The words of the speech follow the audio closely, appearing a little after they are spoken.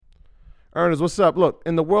Ernest, what's up? Look,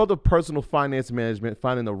 in the world of personal finance management,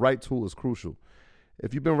 finding the right tool is crucial.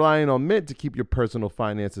 If you've been relying on Mint to keep your personal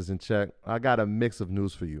finances in check, I got a mix of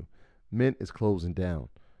news for you. Mint is closing down.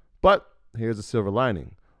 But here's a silver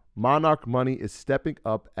lining. Monarch Money is stepping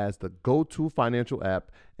up as the go-to financial app,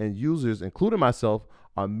 and users, including myself,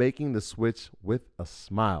 are making the switch with a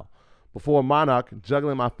smile. Before Monarch,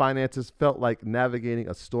 juggling my finances felt like navigating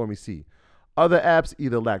a stormy sea. Other apps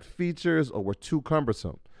either lacked features or were too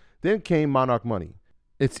cumbersome. Then came Monarch Money.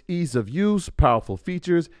 Its ease of use, powerful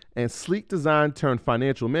features, and sleek design turned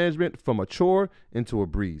financial management from a chore into a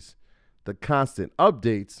breeze. The constant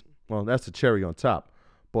updates, well, that's the cherry on top.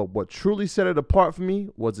 But what truly set it apart for me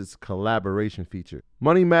was its collaboration feature.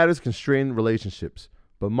 Money matters constrain relationships,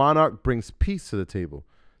 but Monarch brings peace to the table.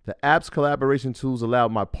 The app's collaboration tools allow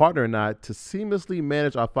my partner and I to seamlessly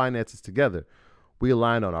manage our finances together. We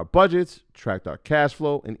aligned on our budgets, tracked our cash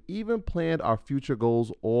flow, and even planned our future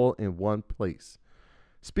goals all in one place.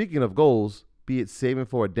 Speaking of goals, be it saving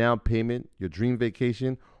for a down payment, your dream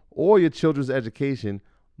vacation, or your children's education,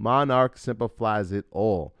 Monarch simplifies it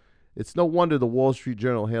all. It's no wonder the Wall Street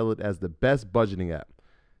Journal hailed it as the best budgeting app.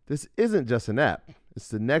 This isn't just an app. It's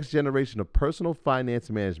the next generation of personal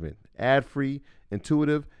finance management, ad-free,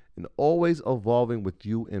 intuitive, and always evolving with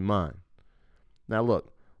you in mind. Now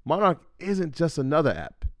look, Monarch isn't just another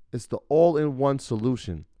app. It's the all-in-one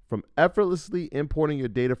solution. From effortlessly importing your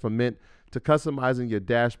data from Mint to customizing your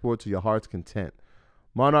dashboard to your heart's content.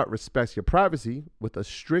 Monarch respects your privacy with a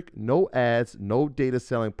strict no ads, no data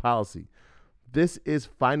selling policy. This is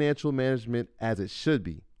financial management as it should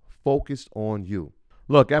be, focused on you.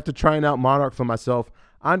 Look, after trying out Monarch for myself,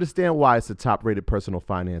 I understand why it's the top-rated personal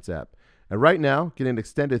finance app. And right now, get an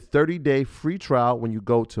extended 30-day free trial when you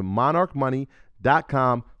go to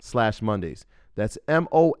monarchmoney.com/Mondays. That's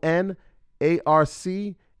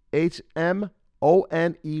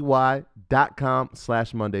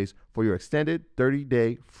monarchmoney.com/Mondays for your extended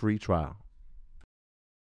 30-day free trial.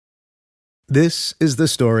 This is the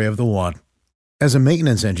story of the one. As a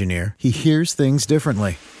maintenance engineer, he hears things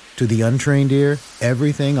differently. To the untrained ear,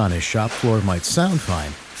 everything on his shop floor might sound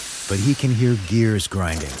fine, but he can hear gears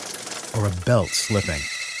grinding or a belt slipping.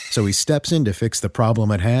 So he steps in to fix the problem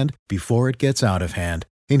at hand before it gets out of hand.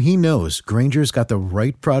 And he knows Grainger's got the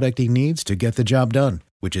right product he needs to get the job done,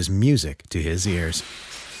 which is music to his ears.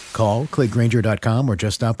 Call, click Grainger.com, or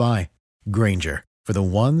just stop by. Grainger, for the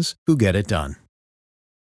ones who get it done.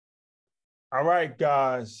 All right,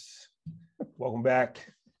 guys. Welcome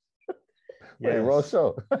back. Wait, roll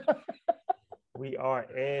show. We are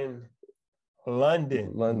in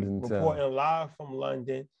London. Reporting live from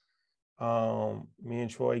London. Me and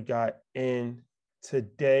Troy got in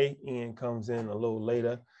today. Ian comes in a little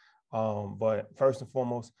later. But first and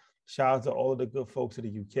foremost, shout out to all of the good folks of the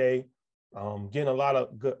UK. Getting a lot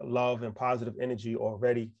of good love and positive energy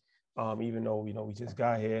already. Even though, we just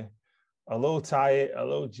got here. A little tired, a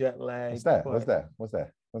little jet lagged. What's that?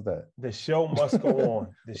 The show must go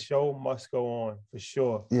on. The show must go on for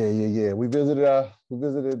sure. Yeah. We visited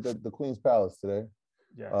the Queen's Palace today.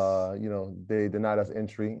 Yes. They denied us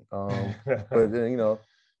entry. But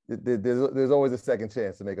there's always a second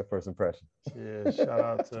chance to make a first impression. Yeah, shout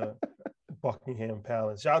out to Buckingham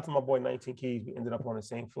Palace. Shout out to my boy 19 Keys. We ended up on the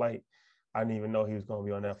same flight. I didn't even know he was going to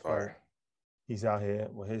be on that flight. He's out here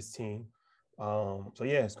with his team.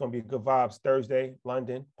 It's going to be good vibes. Thursday,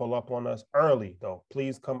 London. Pull up on us early, though.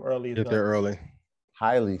 Please come early. Get there early.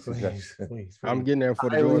 Highly suggested. Please. I'm getting there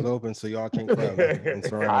before the doors open, so y'all can't crowd me.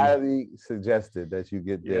 Highly suggested that you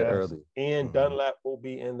get there early. Ian Dunlap will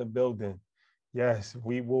be in the building. Yes,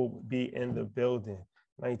 we will be in the building.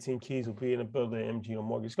 19 Keys will be in the building. MGM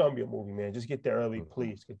Morgan. It's going to be a movie, man. Just get there early,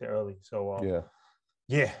 please. Get there early. So,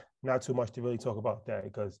 not too much to really talk about that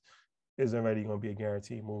because it's already going to be a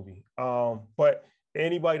guaranteed movie. But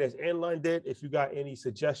anybody that's in London, if you got any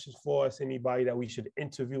suggestions for us, anybody that we should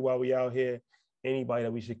interview while we out here, anybody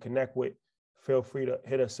that we should connect with, feel free to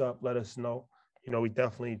hit us up, let us know. We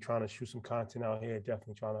definitely trying to shoot some content out here,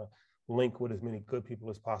 definitely trying to link with as many good people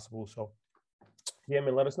as possible. So, yeah,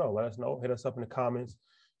 man, let us know. Hit us up in the comments,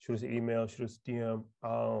 shoot us an email, shoot us a DM,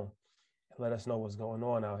 let us know what's going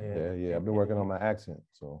on out here. Yeah. I've been working on my accent.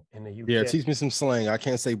 So in the UK. Yeah, teach me some slang. I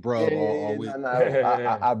can't say bro all week.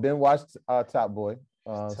 I've been watched Top Boy.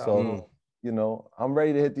 I'm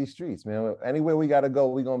ready to hit these streets, man. Anywhere we got to go,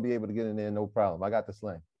 we're going to be able to get in there, no problem. I got the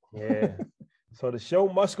slang. Yeah. So the show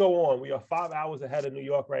must go on. We are 5 hours ahead of New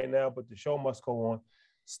York right now, but the show must go on.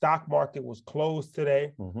 Stock market was closed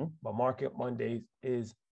today, but Market Mondays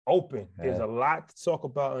is open. Yeah. There's a lot to talk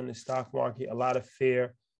about in the stock market, a lot of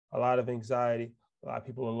fear, a lot of anxiety. A lot of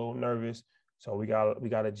people are a little nervous. So we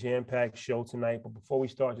got a jam-packed show tonight. But before we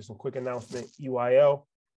start, just some quick announcement. EYL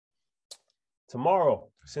tomorrow,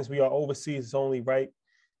 since we are overseas, it's only right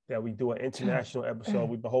that we do an international episode.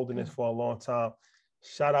 We've been holding this for a long time.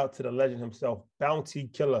 Shout out to the legend himself, Bounty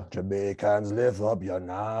Killer. Jamaicans lift up your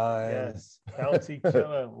nine. Yes, Bounty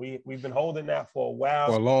Killer. We've been holding that for a while.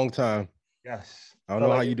 For a long time. Yes. I don't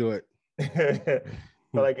know how you do it.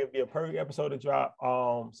 Feel like it'd be a perfect episode to drop.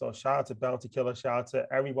 So shout out to Bounty Killer. Shout out to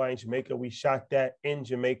everybody in Jamaica. We shot that in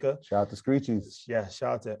Jamaica. Shout out to Screechies. Yeah,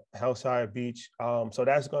 shout out to Hellside Beach. So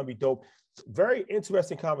that's going to be dope. Very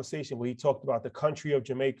interesting conversation where he talked about the country of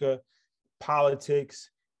Jamaica, politics,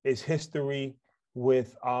 its history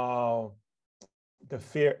with the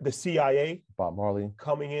CIA, Bob Marley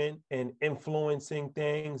coming in and influencing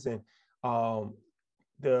things, and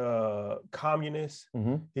the communists.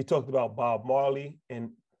 Mm-hmm. He talked about Bob Marley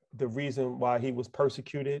and the reason why he was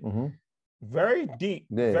persecuted. Mm-hmm. Very deep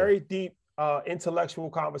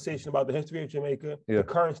intellectual conversation about the history of Jamaica, the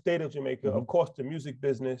current state of Jamaica, of course, the music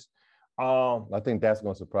business. I think that's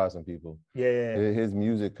going to surprise some people. Yeah. His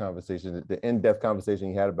music conversation, the in-depth conversation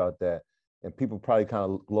he had about that, and people probably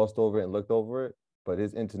kind of glossed over it and looked over it, but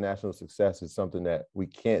his international success is something that we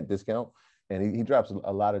can't discount. And he drops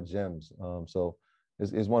a lot of gems. So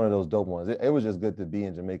it's one of those dope ones. It was just good to be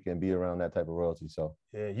in Jamaica and be around that type of royalty. So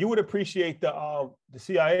yeah, you would appreciate the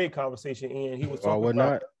CIA conversation, Ian. He was talking about.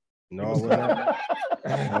 Not. No, I would not.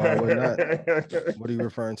 No, I would not. What are you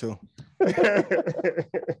referring to?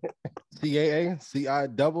 CAA?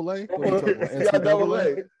 CIAA? What are you talking about?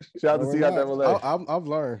 CIAA. Shout out to CIAA. I've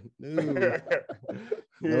learned.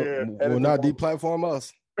 Will not deplatform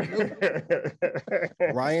us.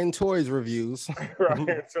 Ryan Toys reviews. Ryan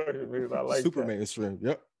Toys reviews. I like super that. mainstream.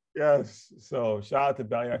 Yep. Yes. So shout out to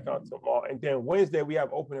Bounty. I count tomorrow. And then Wednesday we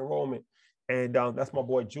have open enrollment. And that's my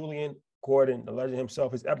boy Julian Gordon, the legend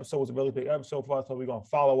himself. His episode was a really big episode for us. So we're going to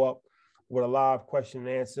follow up with a live question and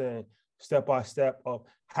answer and step-by-step of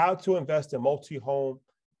how to invest in multi-home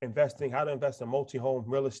investing, how to invest in multi-home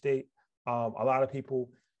real estate. A lot of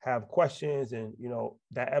people have questions, and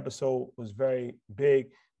that episode was very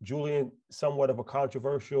big. Julian, somewhat of a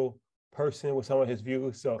controversial person with some of his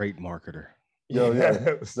views. So great marketer. Yo,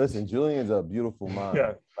 yeah. Listen, Julian's a beautiful mind.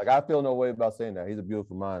 Yeah. Like, I feel no way about saying that. He's a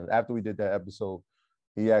beautiful mind. After we did that episode,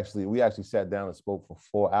 we actually sat down and spoke for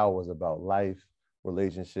 4 hours about life,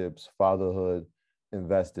 relationships, fatherhood,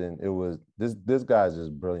 investing. It was this guy's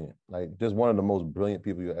just brilliant. Like, just one of the most brilliant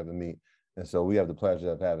people you'll ever meet. And so we have the pleasure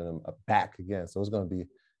of having him back again. So it's going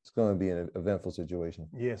to be an eventful situation.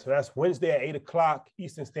 Yeah, so that's Wednesday at 8:00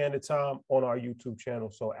 Eastern Standard Time on our YouTube channel.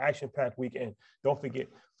 So action-packed weekend. Don't forget,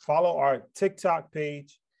 follow our TikTok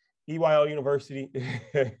page, EYL University.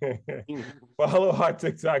 Follow our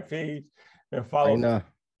TikTok page and follow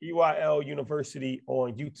EYL University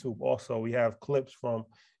on YouTube. Also, we have clips from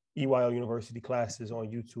EYL University classes on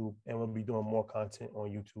YouTube, and we'll be doing more content on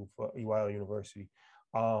YouTube for EYL University.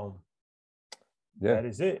 That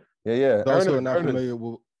is it. Yeah. Those who are not familiar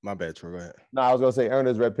with, my bad, Troy, go ahead. No, I was going to say,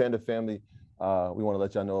 Ernest Red Panda family, we want to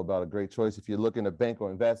let y'all know about a great choice. If you're looking to bank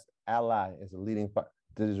or invest, Ally is a leading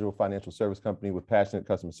digital financial service company with passionate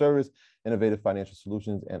customer service, innovative financial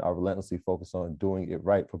solutions, and are relentlessly focused on doing it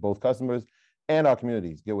right for both customers and our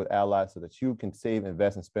communities. Get with Ally so that you can save,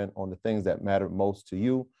 invest, and spend on the things that matter most to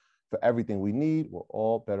you. For everything we need, we're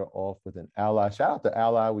all better off with an Ally. Shout out to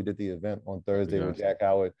Ally. We did the event on Thursday with Jack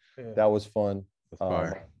Howard. Yeah. That was fun.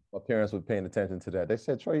 My parents were paying attention to that. They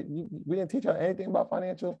said, Troy, we didn't teach you anything about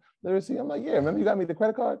financial literacy. I'm like, yeah, remember you got me the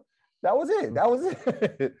credit card? That was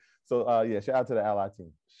it. So, shout out to the Ally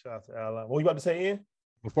team. Shout out to Ally. What were you about to say, Ian?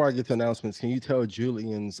 Before I get to announcements, can you tell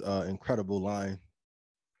Julian's incredible line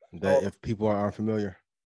that if people are unfamiliar?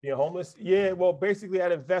 Being homeless? Yeah, well, basically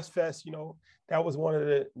at InvestFest, that was one of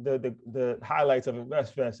the highlights of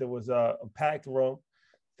InvestFest. It was a packed room,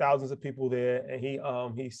 thousands of people there, and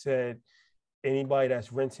he said, anybody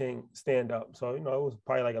that's renting, stand up. So, it was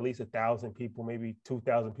probably like at least 1,000 people, maybe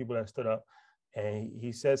 2,000 people that stood up. And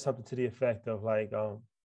he said something to the effect of like,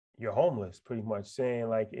 you're homeless, pretty much, saying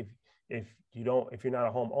like, if you're not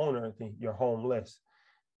a homeowner, then you're homeless.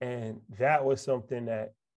 And that was something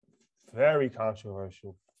that very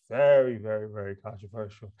controversial, very, very, very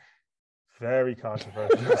controversial. Very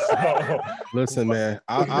controversial. So, listen, man,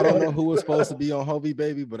 I don't know who was supposed to be on Hovey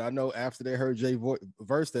Baby, but I know after they heard Jay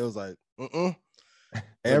verse, they was like,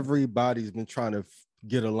 Everybody's been trying to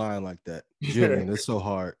get a line like that. Julian, it's so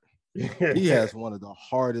hard. He has one of the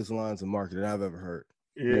hardest lines in marketing I've ever heard.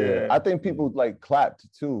 Yeah, I think people like clapped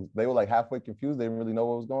too. They were like halfway confused. They didn't really know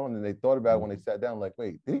what was going on, and they thought about it when they sat down. Like,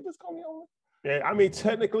 wait, did he just call me homeless? Yeah, I mean,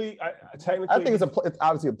 technically, I think it's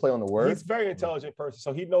obviously a play on the word. He's a very intelligent person,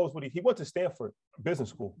 so he knows what he went to Stanford Business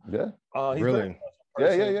School. Yeah, he's really.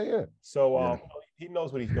 Yeah. So he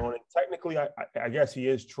knows what he's doing. And technically, I guess he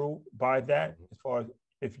is true by that. As far as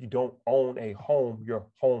if you don't own a home, you're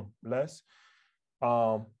homeless.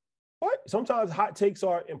 But sometimes hot takes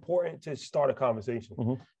are important to start a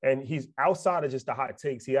conversation. And he's outside of just the hot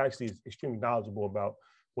takes. He actually is extremely knowledgeable about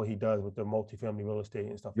what he does with the multifamily real estate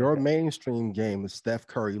and stuff. Your mainstream game is Steph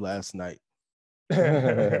Curry last night.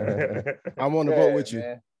 I'm on the boat with you.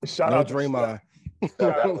 Man. Shout out Draymond.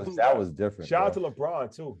 That was different. Shout out to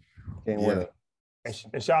LeBron too. And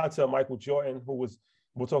shout out to Michael Jordan, who was.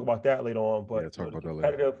 We'll talk about that later on. But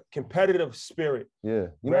competitive spirit. Yeah,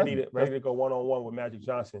 ready to go one-on-one with Magic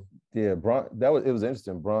Johnson. Yeah, Bron. It was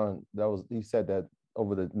interesting. Bron. He said that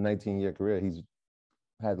over the 19-year career, he's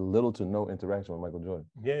had little to no interaction with Michael Jordan.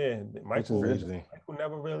 Yeah, Michael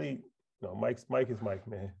never really. No, Mike is Mike,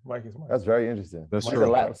 man. Mike is Mike. That's very interesting. That's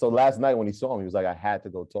true. So last night when he saw him, he was like, I had to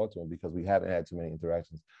go talk to him because we haven't had too many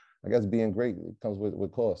interactions. I guess being great comes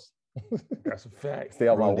with cost. That's a fact. Stay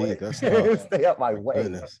out my way. Stay out my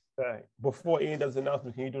way. Before Ian does the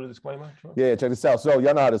announcement, can you do the disclaimer? Sure. Yeah, check this out. So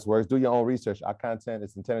y'all know how this works. Do your own research. Our content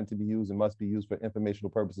is intended to be used and must be used for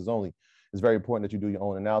informational purposes only. It's very important that you do your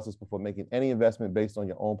own analysis before making any investment based on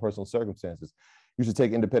your own personal circumstances. You should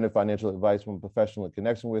take independent financial advice from a professional in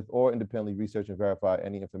connection with, or independently research and verify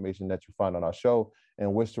any information that you find on our show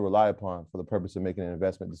and wish to rely upon for the purpose of making an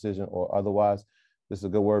investment decision or otherwise. This is a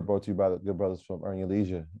good word brought to you by the good brothers from Earn Your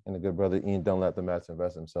Leisure and the good brother Ian Dunlap, the master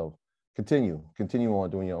investor himself. Continue on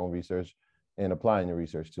doing your own research and applying your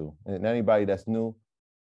research too. And anybody that's new,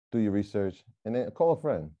 do your research and then call a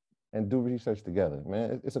friend and do research together.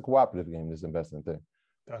 Man, it's a cooperative game, this investing thing.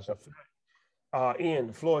 That's a fact. Ian,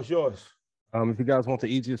 the floor is yours. If you guys want the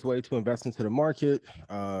easiest way to invest into the market,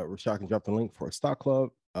 Rashad can drop the link for a stock club.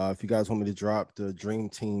 If you guys want me to drop the Dream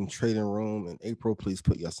Team Trading Room in April, please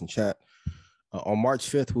put yes in chat. On March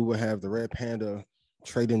 5th, we will have the Red Panda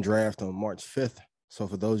Trading Draft on March 5th. So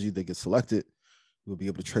for those of you that get selected, you'll be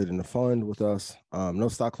able to trade in the fund with us. No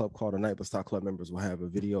stock club call tonight, but stock club members will have a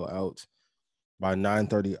video out by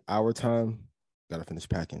 9:30 our time. Got to finish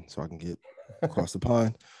packing so I can get across the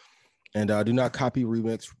pond. And do not copy,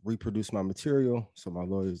 remix, reproduce my material so my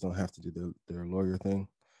lawyers don't have to do their lawyer thing.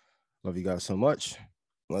 Love you guys so much.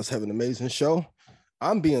 Let's have an amazing show.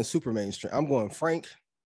 I'm being super mainstream. I'm going Frank.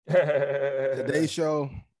 Today's show.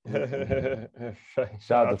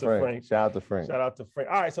 Shout out to Frank. Shout out to Frank.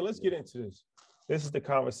 All right, so let's get into this. This is the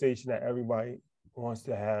conversation that everybody wants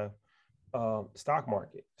to have. Stock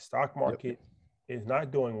market is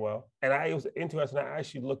not doing well. And it was interesting. I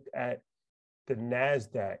actually looked at the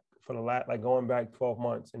NASDAQ for the last, like going back 12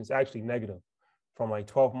 months, and it's actually negative from like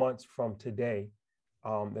 12 months from today.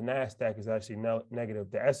 The NASDAQ is actually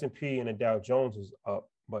negative. The S&P and the Dow Jones is up,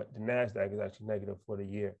 but the NASDAQ is actually negative for the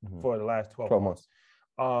year, for the last 12 months.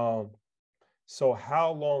 So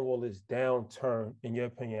how long will this downturn, in your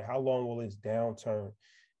opinion, how long will this downturn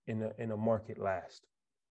in the market last?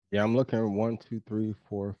 Yeah, I'm looking at 1, 2, 3,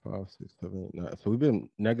 4, 5, 6, 7, 8, 9. So we've been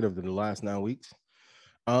negative in the last 9 weeks.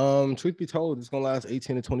 Truth be told, it's gonna last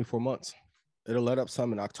 18 to 24 months. It'll let up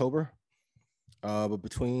some in October. But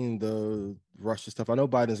between the Russia stuff, I know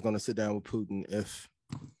Biden's gonna sit down with Putin if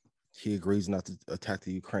he agrees not to attack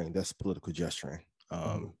the Ukraine. That's political gesturing.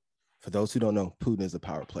 For those who don't know, Putin is a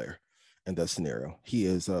power player in that scenario. He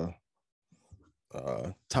is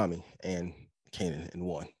Tommy and Canaan in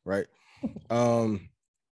one, right?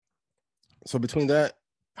 So between that,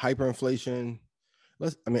 hyperinflation,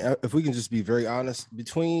 if we can just be very honest,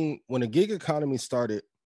 between when the gig economy started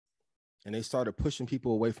and they started pushing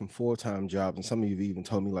people away from full-time jobs, and some of you have even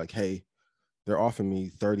told me like, hey, they're offering me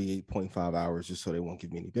 38.5 hours just so they won't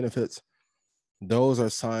give me any benefits. Those are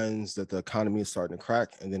signs that the economy is starting to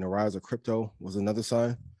crack. And then the rise of crypto was another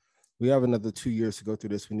sign. We have another 2 years to go through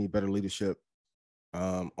this. We need better leadership.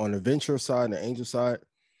 On the venture side and the angel side,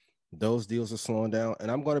 those deals are slowing down. And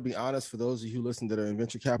I'm going to be honest, for those of you who listen that are in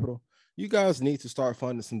venture capital, you guys need to start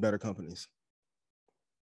funding some better companies.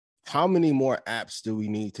 How many more apps do we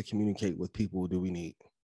need to communicate with people? Do we need?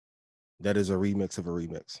 That is a remix of a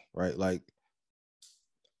remix, right? Like,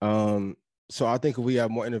 so I think if we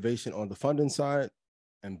have more innovation on the funding side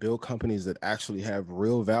and build companies that actually have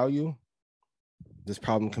real value, this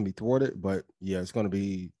problem can be thwarted. But yeah, it's going to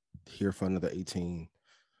be here for another 18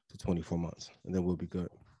 to 24 months, and then we'll be good.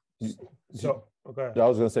 So, okay. I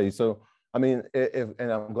was going to say, so, I mean,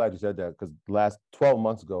 and I'm glad you said that, because last 12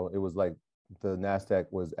 months ago, it was like the NASDAQ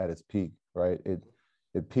was at its peak, right?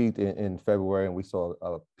 It peaked in February, and we saw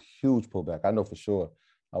a huge pullback. I know for sure.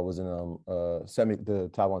 I was in the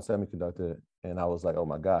Taiwan Semiconductor And I was like, oh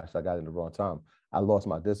my gosh, I got in the wrong time. I lost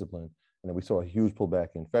my discipline. And then we saw a huge pullback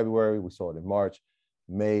in February. We saw it in March,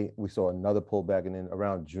 May. We saw another pullback. And then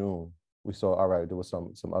around June, we saw, all right, there was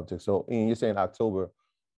some uptick. So Ian, you're saying October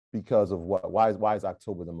because of what? Why is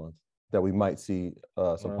October the month that we might see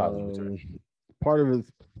some positive return? Part of it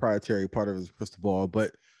is proprietary, part of it is crystal ball.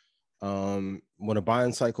 But when a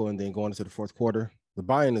buying cycle and then going into the fourth quarter, the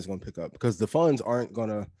buying is going to pick up because the funds aren't going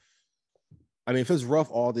to. I mean, if it's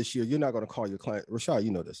rough all this year, you're not going to call your client. Rashad,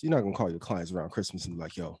 you know this. You're not going to call your clients around Christmas and be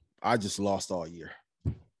like, yo, I just lost all year.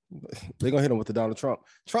 They're going to hit them with the Donald Trump.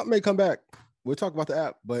 Trump may come back. We'll talk about the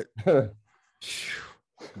app, but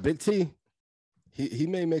Big T, he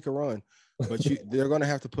may make a run, but they're going to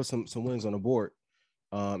have to put some wins on the board.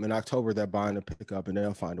 In October, that buying to pick up and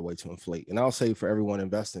they'll find a way to inflate. And I'll say for everyone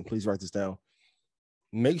investing, please write this down.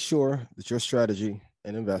 Make sure that your strategy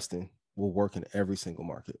and investing will work in every single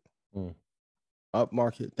market. Up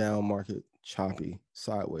market, down market, choppy,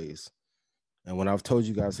 sideways. And when I've told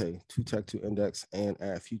you guys, hey, 2 tech, 2 index, and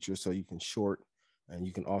add futures so you can short and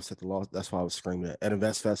you can offset the loss. That's why I was screaming at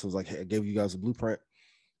InvestFest. I was like, hey, I gave you guys a blueprint.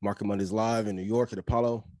 Market Mondays live in New York at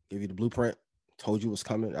Apollo. Gave you the blueprint. Told you it was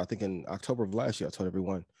coming. I think in October of last year, I told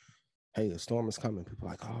everyone, hey, a storm is coming. People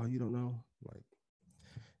are like, oh, you don't know. Like,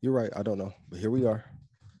 you're right. I don't know. But here we are.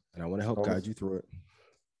 And I want to help guide you through it.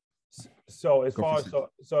 So as far as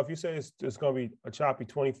so if you say it's going to be a choppy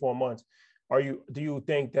 24 months, do you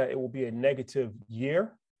think that it will be a negative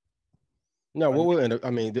year? No, we'll end up. I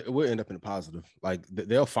mean, we'll end up in a positive. Like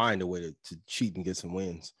they'll find a way to cheat and get some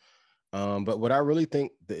wins. But what I really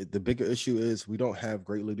think the bigger issue is we don't have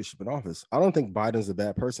great leadership in office. I don't think Biden's a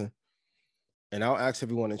bad person. And I'll ask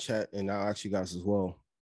everyone in chat, and I'll ask you guys as well.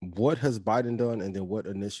 What has Biden done, and then what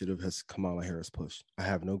initiative has Kamala Harris pushed? I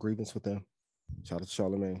have no grievance with them. Shout out to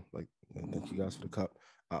Charlamagne. Like, thank you guys for the cup.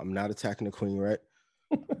 I'm not attacking the queen, right?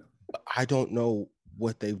 I don't know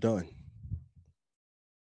what they've done.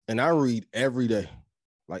 And I read every day.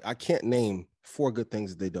 Like, I can't name 4 good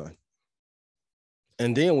things that they've done.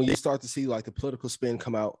 And then when you start to see like the political spin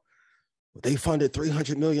come out, they funded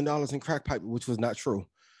 $300 million in crack pipe, which was not true.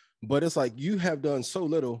 But it's like you have done so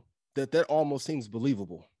little that almost seems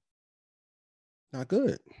believable. Not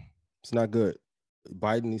good. It's not good.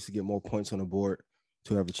 Biden needs to get more points on the board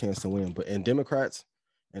to have a chance to win. But in Democrats,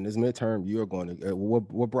 in this midterm, you are going to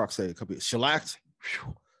what Brock said, it could be shellacked.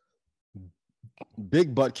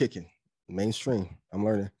 Big butt kicking. Mainstream. I'm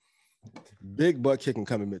learning. Big butt kicking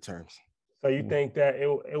coming midterms. So you think that it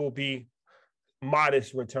will be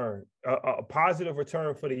modest return, a positive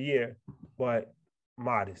return for the year, but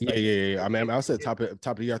modest. Yeah. I mean, I'll say top of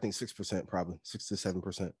the year, I think 6%, probably 6 to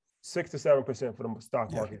 7%. 6 to 7% for the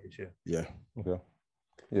stock market this year. Yeah. Okay.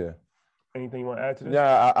 Yeah. Anything you want to add to this?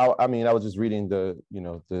 Yeah, I mean, I was just reading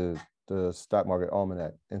the stock market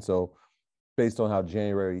almanac, and so based on how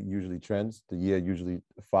January usually trends, the year usually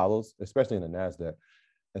follows, especially in the Nasdaq,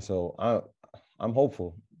 and so I'm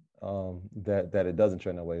hopeful that it doesn't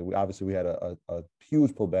trend that way. We had a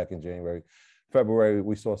huge pullback in January. February,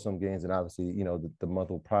 we saw some gains, and obviously, the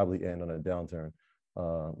month will probably end on a downturn,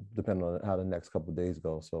 depending on how the next couple of days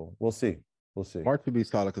go. So we'll see. March would be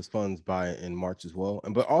solid because funds buy in March as well.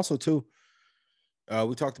 But also too,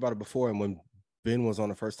 we talked about it before, and when Ben was on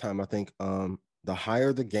the first time, I think the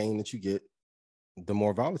higher the gain that you get, the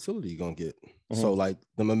more volatility you're gonna get. Mm-hmm. So like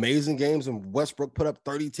them amazing games when Westbrook put up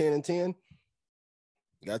 30, 10, and 10.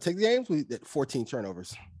 You gotta take the games with 14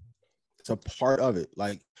 turnovers. It's a part of it.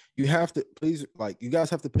 Like you have to you guys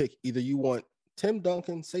have to pick either you want Tim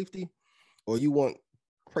Duncan safety or you want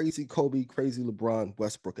crazy Kobe, crazy LeBron,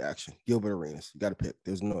 Westbrook action. Gilbert Arenas. You got to pick.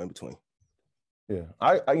 There's no in between. Yeah,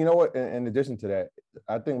 I you know what? In addition to that,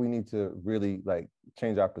 I think we need to really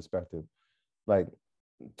change our perspective.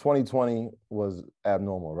 2020 was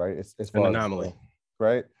abnormal, right? It's an anomaly,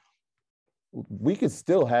 right? We could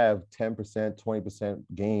still have 10%, 20%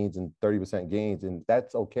 gains and 30% gains, and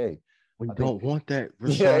that's okay. We don't want that.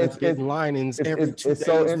 Rashad is getting linings every 2 days. It's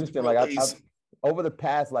so interesting. I've over the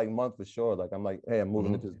past month for sure, I'm like, hey, I'm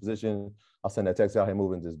moving into this position. I'll send that text out, hey,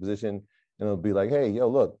 moving into this position. And it'll be like, hey, yo,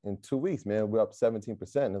 look, in 2 weeks, man, we're up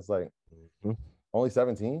 17%. And it's like, only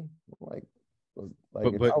 17? If I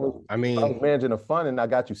was managing a fund and I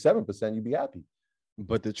got you 7%, you'd be happy.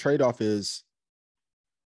 But the trade-off is,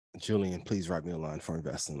 Julian, please write me a line for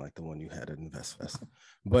investing like the one you had at InvestFest.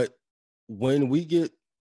 But when we get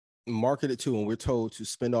marketed to and we're told to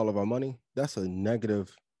spend all of our money, that's a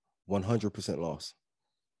negative 100% loss.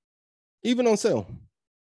 Even on sale.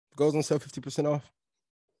 Goes on sale 50% off.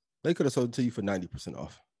 They could have sold it to you for 90%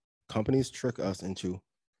 off. Companies trick us into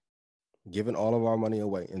giving all of our money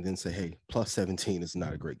away and then say, hey, plus 17 is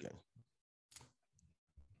not a great game.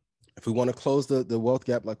 if we want to close the wealth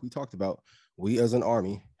gap like we talked about, we as an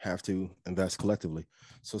army have to invest collectively.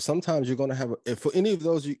 So sometimes you're going to have, if for any of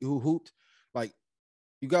those who hooped, like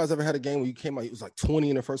you guys ever had a game where you came out, it was like 20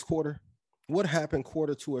 in the first quarter? What happened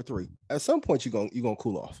quarter 2 or 3? At some point, you're gonna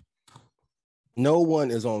cool off. No one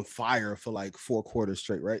is on fire for like 4 quarters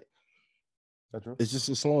straight, right? That's true. It's just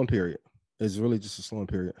a slowing period. It's really just a slowing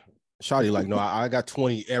period. Shawty, like, no, I got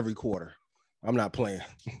 20 every quarter. I'm not playing.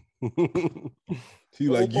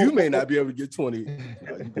 You may not be able to get 20.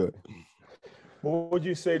 No, you good. What would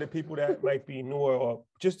you say to people that might be newer, or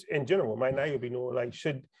just in general, might not even be newer, like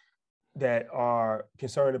that are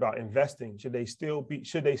concerned about investing? Should they still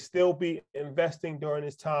be investing during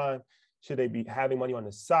this time? Should they be having money on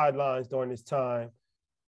the sidelines during this time?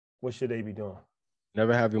 What should they be doing?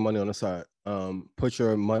 Never have your money on the side. Put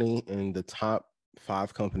your money in the top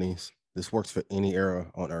 5 companies. This works for any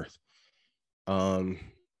era on earth.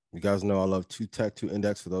 You guys know I love 2 Tech, 2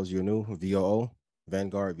 Index. For those of you new, VOO,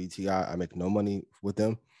 Vanguard, VTI. I make no money with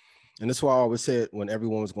them. And that's why I always said when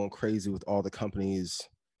everyone was going crazy with all the companies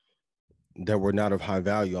that were not of high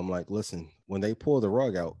value, I'm like, listen, when they pull the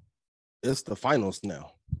rug out, it's the finals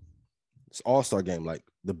now. It's all-star game. Like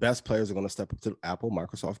the best players are going to step up to Apple,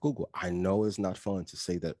 Microsoft, Google. I know it's not fun to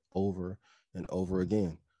say that over and over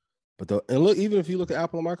again. But look, even if you look at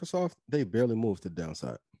Apple and Microsoft, they barely moved to the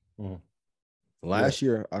downside. Mm-hmm. Last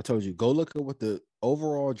year, I told you, go look at what the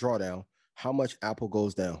overall drawdown, how much Apple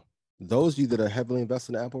goes down. Those of you that are heavily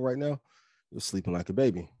invested in Apple right now, you're sleeping like a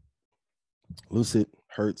baby. Lucid,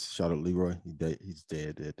 Hertz, shout out Leroy. He's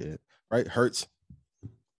dead. Right? Hertz,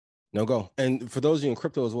 no go. And for those of you in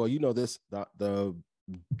crypto as well, you know this, the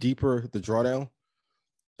deeper the drawdown,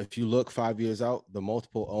 if you look 5 years out, the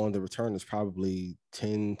multiple on the return is probably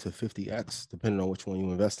 10 to 50x, depending on which one you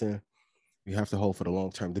invest in. You have to hold for the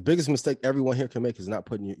long term. The biggest mistake everyone here can make is not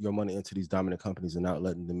putting your money into these dominant companies and not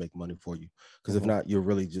letting them make money for you. Because if not, you're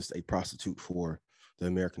really just a prostitute for the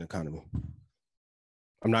American economy.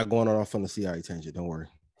 I'm not going off on the CIA tangent. Don't worry.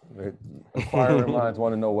 Acquiring minds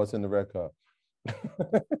want to know what's in the red cup.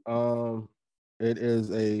 It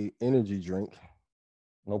is a energy drink.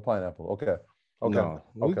 No pineapple. Okay. No,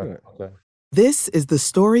 okay. This is the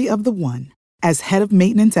story of the one. As head of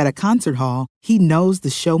maintenance at a concert hall, he knows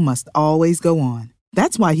the show must always go on.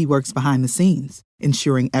 That's why he works behind the scenes,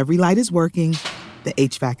 ensuring every light is working, the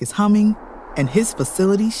HVAC is humming, and his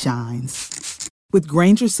facility shines. With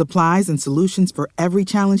Grainger's supplies and solutions for every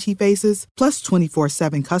challenge he faces, plus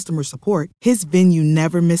 24/7 customer support, his venue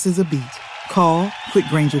never misses a beat. Call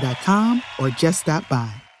quickgrainger.com or just stop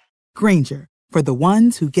by. Grainger, for the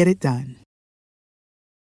ones who get it done.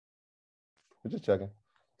 We're just checking.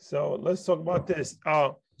 So let's talk about this.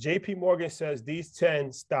 JP Morgan says these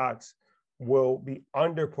 10 stocks will be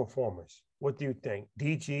underperformers. What do you think?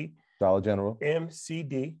 DG, Dollar General,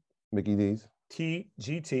 MCD, Mickey D's,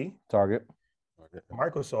 TGT, Target,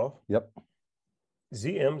 Microsoft, yep,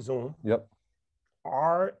 ZM, Zoom, yep,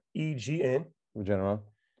 REGN, Regeneron,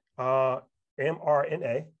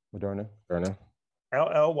 mRNA, Moderna,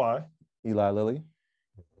 LLY, Eli Lilly,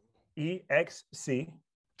 EXC,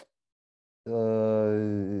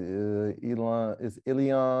 Elon is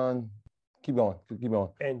Ilion. Keep going.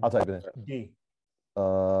 and I'll type it in. D.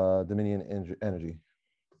 Dominion Energy.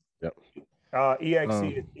 Yep.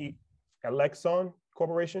 EXC is Alexon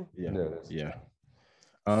Corporation. Yeah. There it is. Yeah.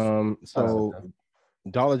 So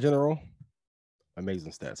Dollar General,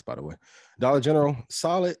 amazing stats, by the way. Dollar General,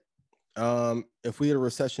 solid. If we had a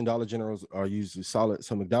recession, Dollar Generals are usually solid.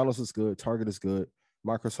 So McDonald's is good, Target is good,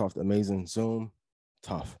 Microsoft amazing, Zoom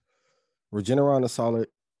tough. Regeneron is solid.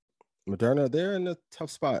 Moderna, they're in a tough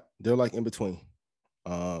spot. They're like in between.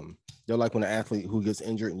 They're like when an athlete who gets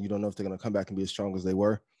injured and you don't know if they're going to come back and be as strong as they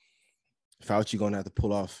were. Fauci going to have to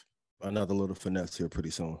pull off another little finesse here pretty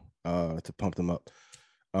soon to pump them up.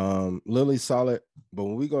 Lilly's solid, but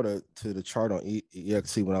when we go to the chart on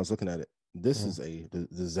EXC, when I was looking at it, this is a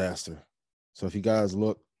disaster. So if you guys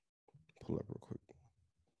look, pull up real quick.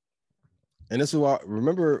 And this is why,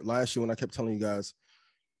 remember last year when I kept telling you guys,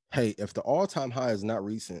 hey, if the all-time high is not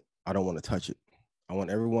recent, I don't want to touch it. I want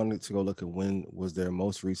everyone to go look at when was their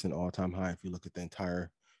most recent all-time high. If you look at the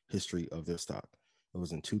entire history of their stock, it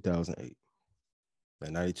was in 2008 at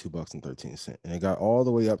 $92.13, and it got all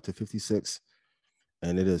the way up to 56,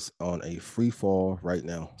 and it is on a free fall right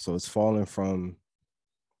now. So it's falling from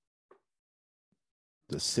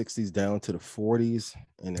the 60s down to the 40s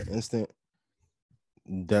in an instant.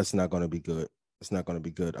 That's not going to be good. It's not going to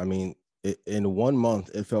be good. I mean, in 1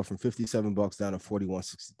 month, it fell from $57 down to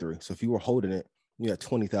 $41.63. So if you were holding it, you had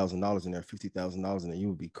 $20,000 in there, $50,000 in there, you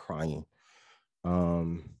would be crying.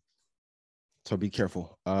 So be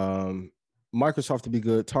careful. Microsoft to be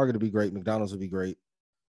good, Target to be great, McDonald's would be great.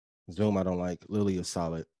 Zoom, I don't like. Lilly is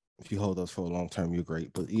solid. If you hold those for a long term, you're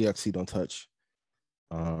great. But EXC don't touch.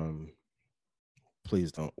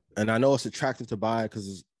 Please don't. And I know it's attractive to buy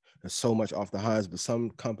because there's so much off the highs, but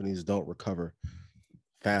some companies don't recover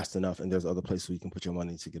fast enough, and there's other places where you can put your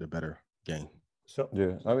money to get a better gain. So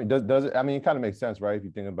yeah, I mean, does it? I mean, it kind of makes sense, right? If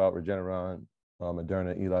you think about Regeneron,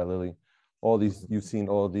 Moderna, Eli Lilly, all these, you've seen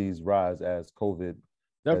all these rise as COVID.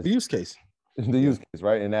 That's the use case. The use case,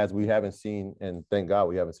 right? And as we haven't seen, and thank God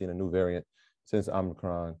we haven't seen a new variant since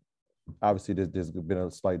Omicron. Obviously, there's been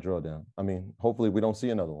a slight drawdown. I mean, hopefully we don't see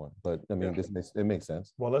another one, but I mean, it makes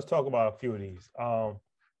sense. Well, let's talk about a few of these.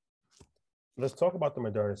 Let's talk about the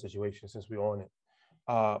Moderna situation since we're on it.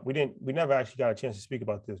 We never actually got a chance to speak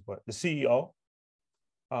about this, but the CEO,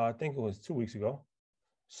 I think it was 2 weeks ago,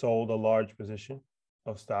 sold a large position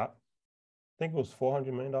of stock. I think it was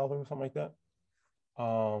 $400 million or something like that.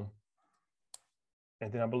 And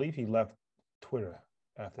then I believe he left Twitter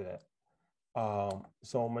after that.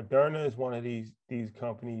 So Moderna is one of these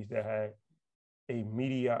companies that had a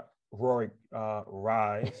meteoric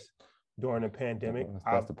rise during the pandemic.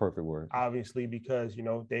 That's the perfect word. Obviously, because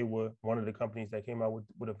they were one of the companies that came out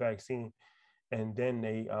with a vaccine, and then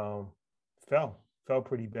they fell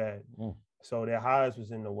pretty bad. So their highs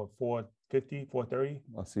was in the 450, 430.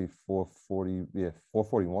 I see 440,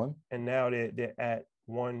 441. And now they're at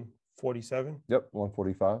 147. Yep,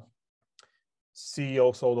 145.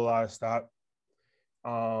 CEO sold a lot of stock.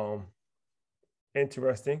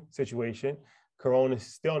 Interesting situation. Corona's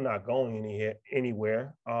still not going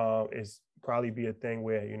anywhere. It's probably be a thing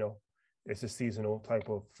where, it's a seasonal type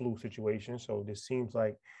of flu situation. So this seems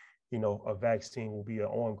like, a vaccine will be an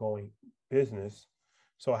ongoing business.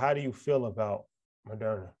 So how do you feel about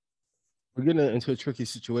Moderna? We're getting into a tricky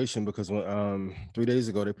situation because 3 days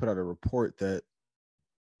ago, they put out a report that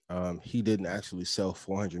he didn't actually sell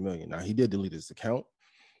 400 million. Now, he did delete his account,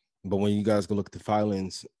 but when you guys go look at the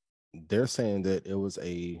filings, they're saying that it was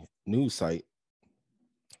a news site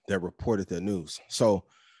that reported that news. So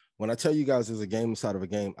when I tell you guys there's a game inside of a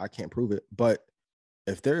game, I can't prove it. But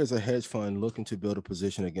if there is a hedge fund looking to build a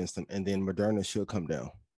position against them, and then Moderna should come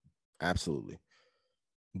down, absolutely.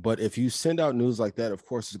 But if you send out news like that, of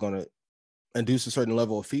course, it's going to induce a certain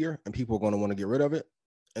level of fear, and people are going to want to get rid of it.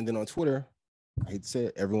 And then on Twitter, I hate to say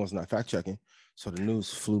it, everyone's not fact checking, so the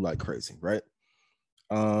news flew like crazy, right?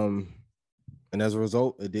 And as a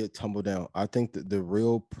result, it did tumble down. I think that the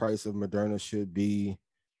real price of Moderna should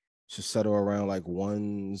settle around like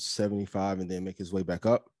 175 and then make its way back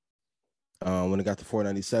up. When it got to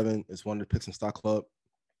 497, it's one of the picks in Stock Club.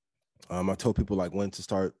 I told people like when to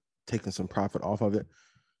start taking some profit off of it.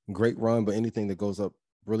 Great run, but anything that goes up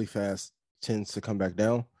really fast tends to come back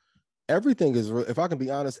down. Everything is, if I can be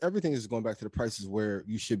honest, everything is going back to the prices where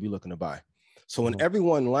you should be looking to buy. So when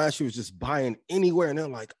everyone last year was just buying anywhere and they're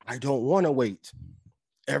like, I don't want to wait.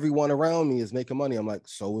 Everyone around me is making money. I'm like,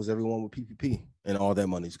 so is everyone with PPP, and all that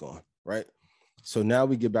money's gone, right? So now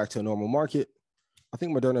we get back to a normal market. I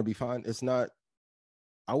think Moderna will be fine. It's not,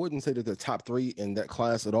 I wouldn't say that they're top three in that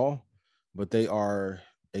class at all, but they are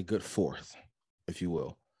a good fourth, if you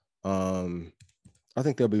will. I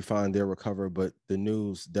think they'll be fine. They'll recover, but the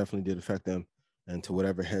news definitely did affect them. And to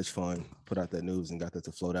whatever hedge fund put out that news and got that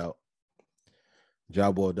to float out,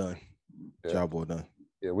 job well done. Yeah. Job well done.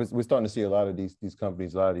 Yeah, we're starting to see a lot of these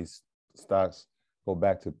companies, a lot of these stocks go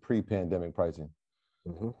back to pre-pandemic pricing.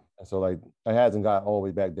 Mm-hmm. And so like it hasn't got all the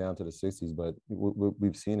way back down to the 60s, but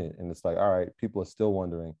we've seen it. And it's like, all right, people are still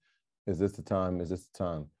wondering, is this the time? Is this the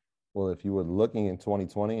time? Well, if you were looking in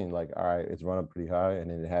 2020 and like, all right, it's run up pretty high, and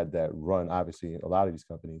then it had that run, obviously, a lot of these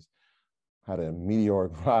companies had a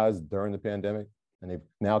meteoric rise during the pandemic, and they've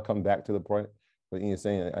now come back to the point. But Ian's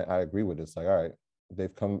saying, I agree with this. Like, all right,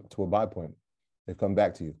 they've come to a buy point. They've come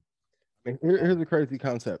back to you. Here's the crazy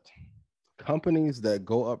concept. Companies that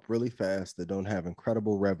go up really fast, that don't have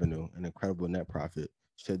incredible revenue and incredible net profit,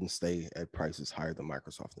 shouldn't stay at prices higher than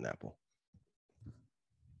Microsoft and Apple.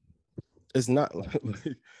 It's not like,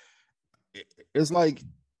 it's like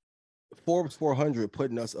Forbes 400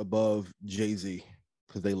 putting us above Jay-Z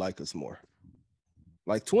because they like us more.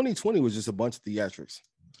 Like 2020 was just a bunch of theatrics.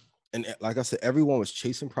 And like I said, everyone was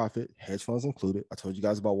chasing profit, hedge funds included. I told you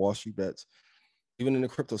guys about Wall Street bets. Even in the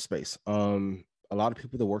crypto space, a lot of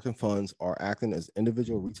people that work in funds are acting as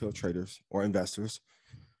individual retail traders or investors.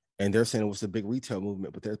 And they're saying it was a big retail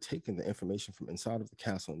movement, but they're taking the information from inside of the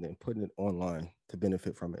castle and then putting it online to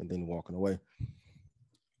benefit from it and then walking away.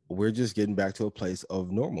 We're just getting back to a place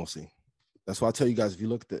of normalcy. That's why I tell you guys, if you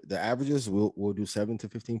look at the averages, we'll do 7 to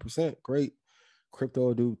 15%. Great. Crypto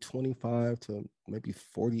will do 25 to maybe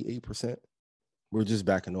 48%. we're just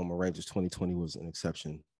back in normal ranges. 2020 was an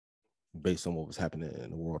exception based on what was happening in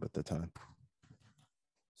the world at the time.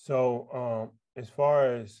 So as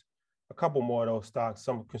far as a couple more of those stocks,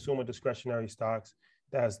 some consumer discretionary stocks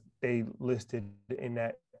that they listed in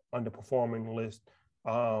that underperforming list,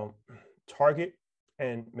 Target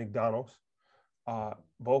and McDonald's,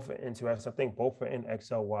 both are interesting. I think both are in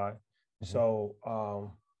XLY. Mm-hmm. So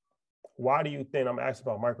why do you think, I'm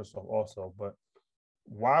asking about Microsoft also, but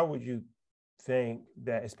why would you think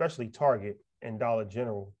that, especially Target and Dollar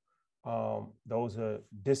General, those are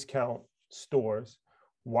discount stores,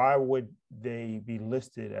 why would they be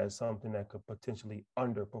listed as something that could potentially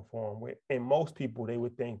underperform? And most people, they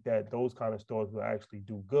would think that those kind of stores will actually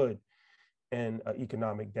do good in an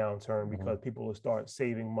economic downturn, because people will start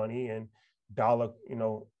saving money, and Dollar,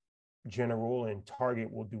 General and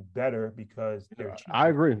Target will do better because they're cheaper. I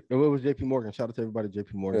agree. It was JP Morgan. Shout out to everybody,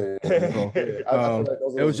 JP Morgan.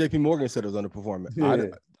 It was JP Morgan said it was underperforming. Yeah.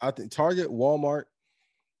 I think Target, Walmart,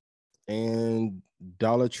 and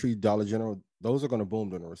Dollar Tree, Dollar General, those are going to boom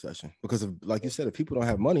during a recession, because like you said, if people don't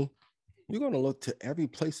have money, you're going to look to every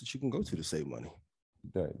place that you can go to save money.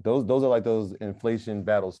 Right. Those are like those inflation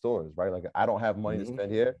battle stores, right? Like, I don't have money to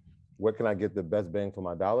spend here. Where can I get the best bang for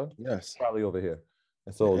my dollar? Yes. Probably over here.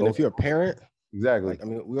 And so, and if you're a parent, exactly. Like, I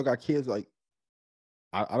mean, we all got kids. Like,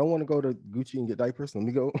 I don't want to go to Gucci and get diapers. Let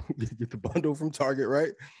me go get the bundle from Target,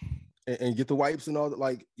 right? And get the wipes and all that.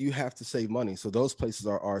 Like, you have to save money. So those places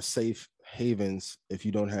are safe havens if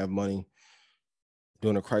you don't have money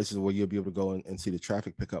during a crisis, where you'll be able to go and see the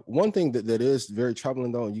traffic pick up. One thing that is very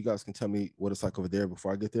troubling, though, and you guys can tell me what it's like over there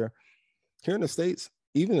before I get there. Here in the States,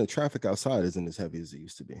 even the traffic outside isn't as heavy as it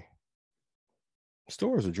used to be.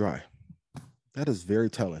 Stores are dry. That is very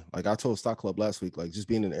telling. Like, I told Stock Club last week, like, just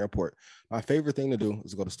being in the airport, my favorite thing to do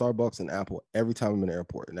is go to Starbucks and Apple every time I'm in the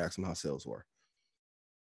airport and ask them how sales were.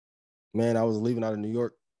 Man, I was leaving out of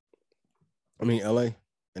LA,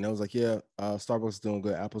 and I was like, yeah, Starbucks is doing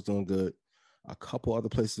good. Apple's doing good. A couple other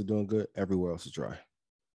places are doing good. Everywhere else is dry.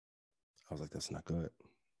 I was like, that's not good.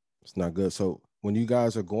 It's not good. So when you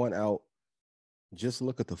guys are going out, just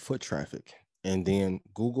look at the foot traffic and then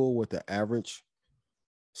Google what the average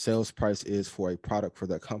sales price is for a product for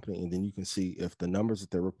that company. And then you can see if the numbers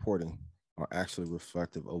that they're reporting are actually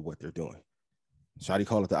reflective of what they're doing. So how do you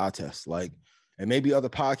call it the eye test? Like, and maybe other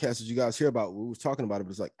podcasts that you guys hear about, we was talking about it,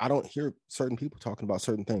 but it's like, I don't hear certain people talking about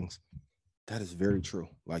certain things. That is very true.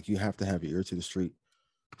 Like, you have to have your ear to the street.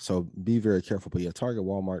 So be very careful. But yeah, Target,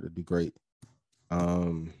 Walmart would be great.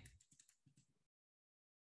 Yeah,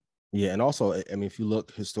 and also, I mean, if you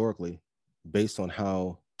look historically, based on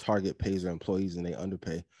how Target pays their employees and they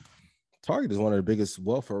underpay, Target is one of the biggest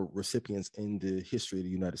welfare recipients in the history of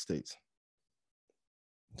the United States.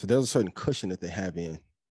 So there's a certain cushion that they have in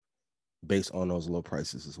based on those low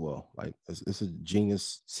prices as well. Like, it's a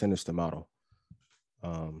genius, sinister model.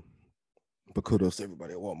 But kudos to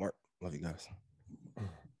everybody at Walmart. Love you guys.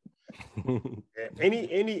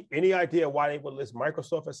 Any idea why they would list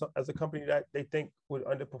Microsoft as a company that they think would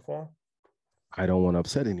underperform? I don't want to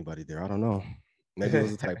upset anybody there. I don't know. Maybe it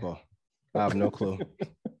was a typo. I have no clue.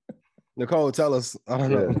 Nicole, tell us. I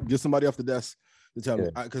don't know. Get somebody off the desk to tell me.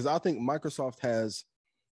 Because I think Microsoft has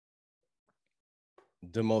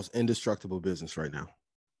the most indestructible business right now.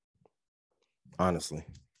 Honestly.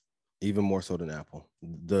 Even more so than Apple.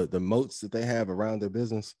 The moats that they have around their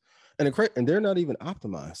business, and they're not even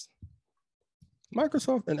optimized.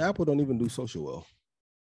 Microsoft and Apple don't even do social well.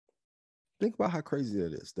 Think about how crazy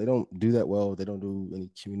that is. They don't do that well. They don't do any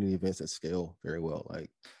community events at scale very well. Like,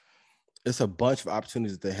 it's a bunch of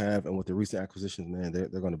opportunities that they have, and with the recent acquisitions, man,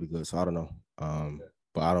 they're going to be good. So I don't know,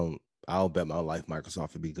 but I'll bet my life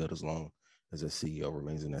Microsoft will be good as long as the CEO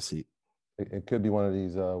remains in that seat. It could be one of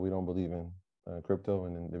these we don't believe in crypto,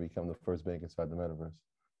 and then they become the first bank inside the metaverse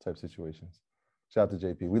type situations. Shout out to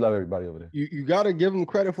JP. We love everybody over there. You got to give them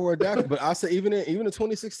credit for adapting. But I say even in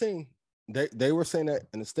 2016, they were saying that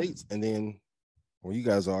in the States, and then where you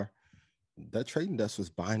guys are, that trading desk was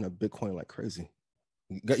buying up Bitcoin like crazy.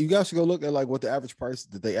 You guys should go look at like what the average price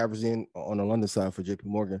that they average in on the London side for JP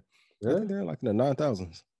Morgan. Really? I think they're like in the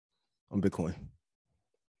 9,000s on Bitcoin.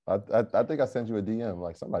 I think I sent you a DM,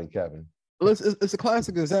 like somebody capping. Well, it's a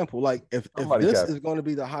classic example. Like, if this is going to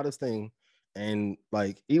be the hottest thing, and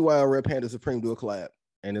like EYL Red Panda Supreme do a collab,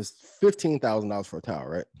 and it's $15,000 for a towel,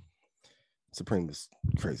 right? Supreme is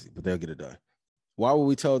crazy, but they'll get it done. Why would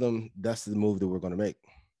we tell them that's the move that we're going to make?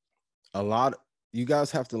 You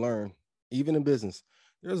guys have to learn, even in business,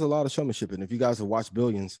 there's a lot of showmanship. And if you guys have watched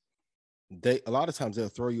Billions, a lot of times they'll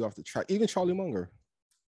throw you off the track. Even Charlie Munger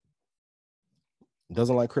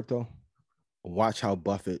doesn't like crypto. Watch how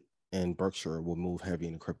Buffett and Berkshire will move heavy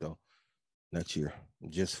into crypto. next year,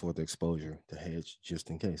 just for the exposure to hedge, just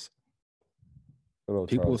in case.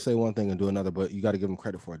 People will say one thing and do another, but you got to give them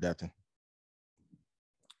credit for adapting.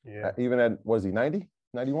 Yeah. Even at, was he 90,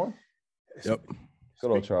 91? Yep.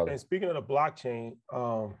 Good old Charlie. And speaking of the blockchain,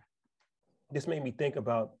 this made me think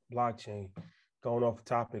about blockchain, going off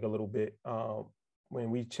topic a little bit. When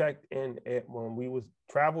we checked in, when we was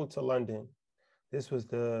traveled to London, this was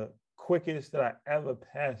the quickest that I ever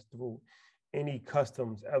passed through any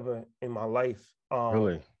customs ever in my life.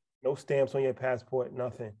 Really? No stamps on your passport,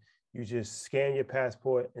 nothing. You just scan your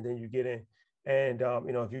passport and then you get in. And,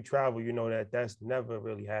 if you travel, you know that's never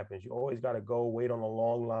really happens. You always got to go wait on a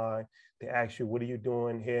long line. They ask you, what are you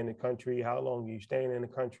doing here in the country? How long are you staying in the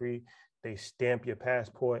country? They stamp your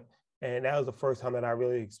passport. And that was the first time that I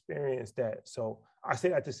really experienced that. So I say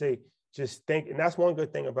that to say, just think, and that's one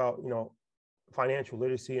good thing about, financial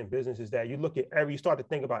literacy and business is that you start to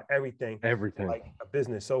think about everything like a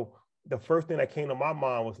business. So the first thing that came to my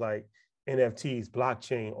mind was like NFTs,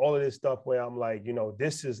 blockchain, all of this stuff where I'm like,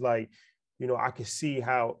 this is like, I can see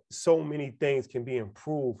how so many things can be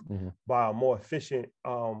improved by a more efficient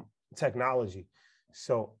technology.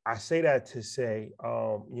 So I say that to say,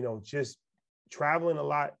 just traveling a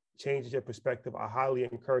lot changes your perspective. I highly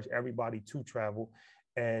encourage everybody to travel.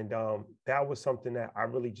 And that was something that I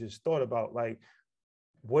really just thought about. Like,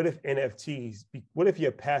 what if what if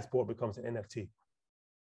your passport becomes an NFT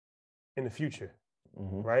in the future?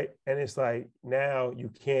 Right. And it's like, now you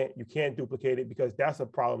can't duplicate it, because that's a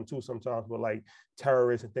problem too sometimes with like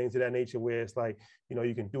terrorists and things of that nature, where it's like,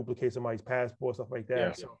 you can duplicate somebody's passport, stuff like that.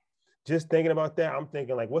 Yeah. So just thinking about that, I'm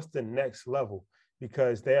thinking like, what's the next level?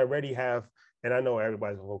 Because they already have, and I know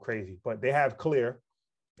everybody's a little crazy, but they have Clear.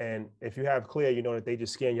 And if you have Clear, you know that they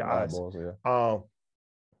just scan your eyes. Yeah.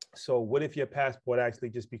 So what if your passport actually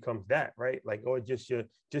just becomes that, right? Like, or just your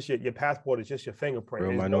passport is just your fingerprint.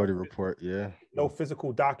 Real Minority Report, yeah. No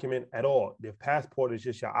physical document at all. The passport is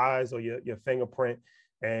just your eyes or your fingerprint,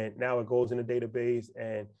 and now it goes in a database,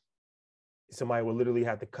 and somebody will literally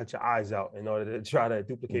have to cut your eyes out in order to try to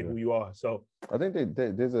duplicate who you are. So I think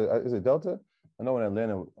there's is it Delta? I know in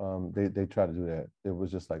Atlanta, they try to do that. It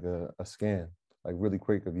was just like a scan, like really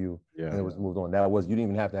quick of you, and it was moved on. You didn't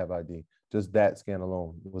even have to have ID. Just that scan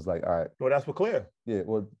alone was like, all right. Well, that's for Clear. Yeah,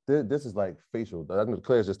 well, this is like facial.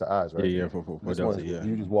 Clear is just the eyes, right? Yeah, for Delta,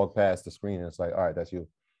 You just walk past the screen and it's like, all right, that's you.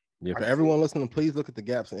 Yeah, for everyone listening, please look at the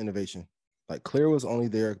gaps in innovation. Like, Clear was only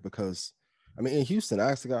there because, in Houston,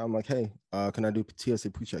 I asked the guy, I'm like, hey, can I do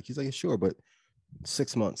TSA pre-check? He's like, yeah, sure, but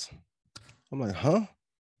 6 months. I'm like, huh?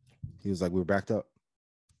 He was like, we were backed up.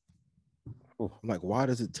 I'm like, why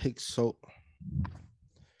does it take so?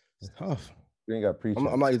 It's tough. You ain't got pre-check.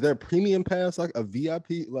 I'm like, is there a premium pass, like a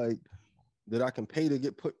VIP, like that I can pay to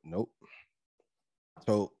get put? Nope.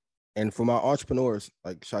 So, and for my entrepreneurs,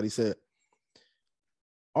 like Shadi said,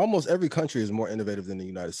 almost every country is more innovative than the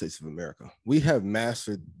United States of America. We have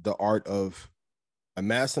mastered the art of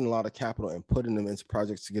amassing a lot of capital and putting them into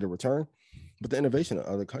projects to get a return. But the innovation in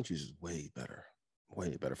other countries is way better,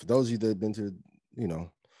 way better. For those of you that have been to,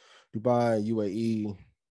 Dubai, UAE,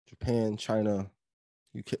 Japan, China,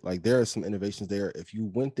 like, there are some innovations there. If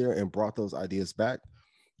you went there and brought those ideas back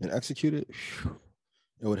and executed,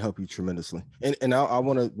 it would help you tremendously. And I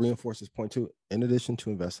want to reinforce this point too. In addition to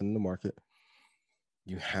investing in the market,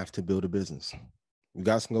 you have to build a business. You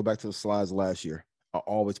guys can go back to the slides last year. I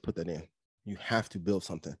always put that in. You have to build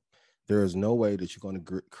something. There is no way that you're going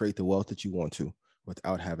to create the wealth that you want to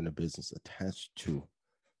without having a business attached to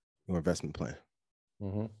your investment plan.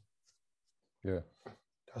 Yeah,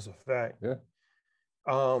 that's a fact. Yeah.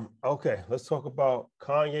 Okay, let's talk about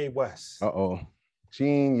Kanye West.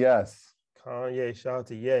 Genius. Kanye, shout out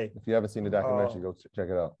to Ye. If you haven't seen the documentary, go check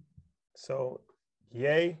it out. So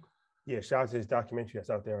Ye, shout out to his documentary that's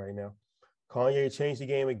out there right now. Kanye changed the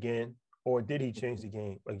game again, or did he change the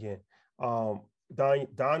game again?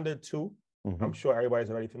 Donda 2, I'm sure everybody's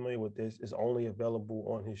already familiar with this, is only available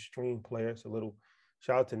on his stream player. It's a little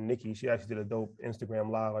shout out to Nikki. She actually did a dope Instagram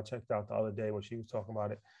live. I checked out the other day when she was talking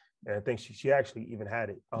about it. And I think she actually even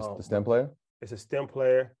had it. The stem player? It's a stem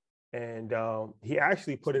player. And he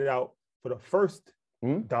actually put it out for the first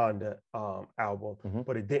Donda album,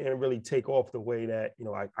 but it didn't really take off the way that,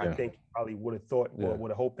 I think probably would have thought or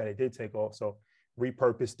would have hoped that it did take off. So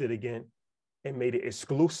repurposed it again and made it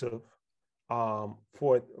exclusive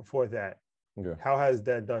for that. Okay. How has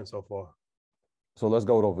that done so far? So let's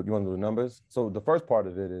go over. You want to do the numbers? So the first part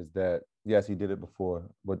of it is that, yes, he did it before.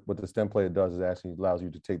 What the stem player does is actually allows you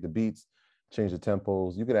to take the beats, change the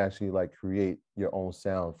tempos. You could actually like create your own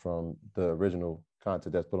sound from the original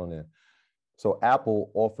content that's put on there. So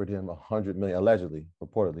Apple offered him $100 million, allegedly,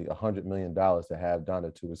 reportedly $100 million to have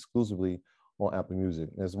Donda 2 exclusively on Apple Music.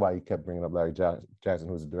 That's why he kept bringing up Larry Jackson,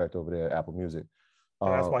 who's the director over there at Apple Music.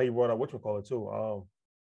 And that's why he brought up whatchamacallit too,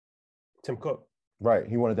 Tim Cook. Right.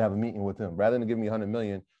 He wanted to have a meeting with him. Rather than give me $100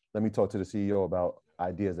 million, let me talk to the CEO about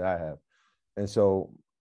ideas that I have. And so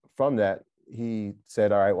from that, he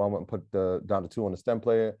said, all right, well, I'm going to put the Donda 2 on the stem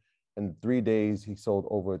player. In 3 days, he sold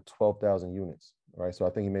over 12,000 units, right? So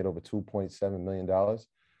I think he made over $2.7 million,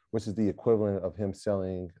 which is the equivalent of him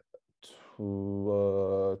selling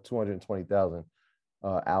 220,000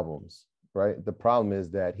 albums, right? The problem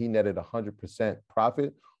is that he netted 100%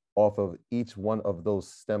 profit off of each one of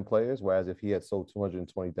those stem players, whereas if he had sold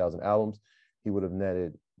 220,000 albums, he would have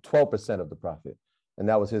netted 12% of the profit. And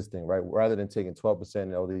that was his thing, right? Rather than taking 12%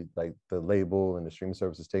 and all the label and the streaming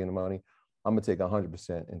services taking the money, I'm gonna take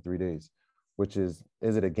 100% in 3 days, which is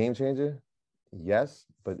it a game changer? Yes,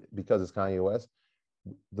 but because it's Kanye West,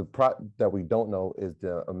 the that we don't know is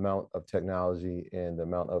the amount of technology and the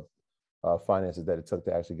amount of finances that it took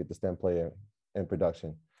to actually get the stem player in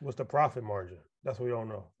production. What's the profit margin? That's what we don't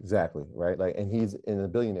know. Exactly, right? And he's in a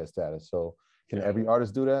billionaire status. So can every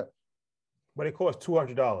artist do that? But it costs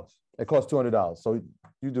 $200. It costs $200. So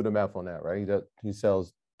you do the math on that, right? He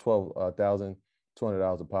sells 12,000,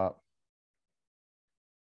 $200 a pop.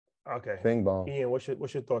 Okay. Bing bong. Ian, what's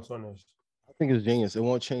your thoughts on this? I think it's genius. It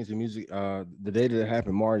won't change the music. The day that it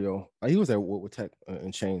happened, Mario, he was there with Tech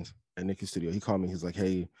and Chainz at Nicki's studio. He called me. He's like,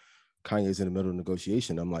 hey, Kanye's in the middle of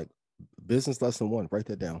negotiation. I'm like, business lesson 1, write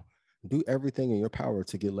that down. Do everything in your power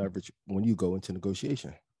to get leverage when you go into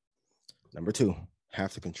negotiation. Number 2,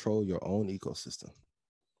 have to control your own ecosystem.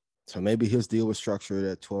 So maybe his deal was structured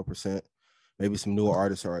at 12%. Maybe some newer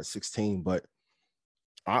artists are at 16%, but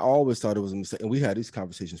I always thought it was a mistake. And we had these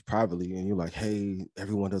conversations privately, and you're like, hey,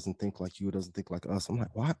 everyone doesn't think like you, doesn't think like us. I'm like,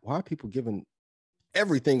 why are people giving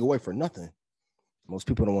everything away for nothing? Most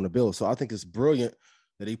people don't want to build. So I think it's brilliant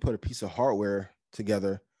that he put a piece of hardware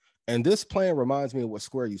together. And this plan reminds me of what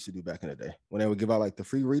Square used to do back in the day when they would give out like the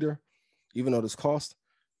free reader, even though this cost.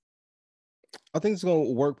 I think it's going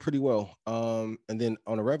to work pretty well. And then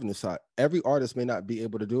on the revenue side, every artist may not be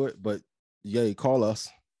able to do it, but yay, call us.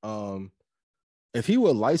 If he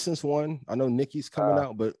would license one, I know Nicki's coming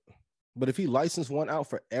out, but if he licensed one out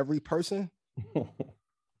for every person, what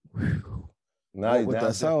would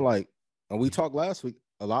that sound like? And we talked last week,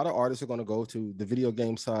 a lot of artists are going to go to the video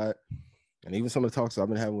game side, and even some of the talks I've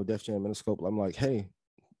been having with Def Jam Interscope, I'm like, hey,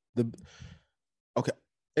 okay,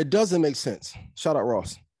 it doesn't make sense. Shout out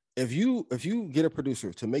Ross. If you get a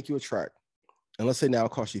producer to make you a track, and let's say now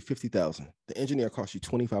it costs you $50,000, the engineer costs you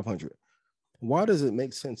 $2,500. Why does it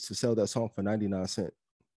make sense to sell that song for 99 cents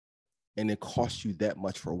and it costs you that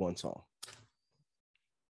much for one song?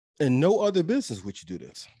 In no other business would you do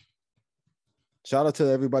this. Shout out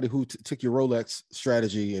to everybody who took your Rolex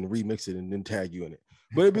strategy and remixed it and then tag you in it.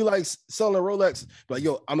 But it'd be like selling a Rolex, like,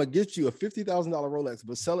 yo, I'm going to get you a $50,000 Rolex,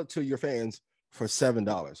 but sell it to your fans for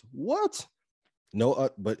 $7. What? No,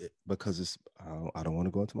 but because it's, I don't want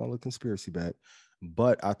to go into my little conspiracy bag,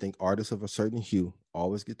 but I think artists of a certain hue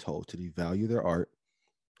always get told to devalue their art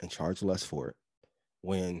and charge less for it.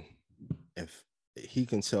 When if he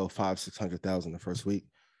can sell 500,000-600,000 the first week,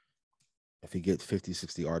 if he gets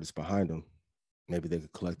 50-60 artists behind him, maybe they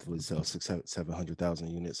could collectively sell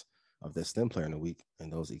 600,000-700,000 units of that stem player in a week,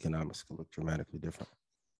 and those economics could look dramatically different.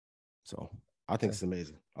 So I think it's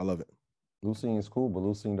amazing. I love it. Lucene is cool, but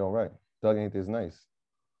Lucene don't write. Doug ain't this nice.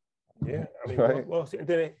 Yeah, I mean, right? well,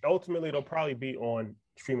 then ultimately it'll probably be on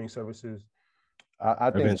streaming services.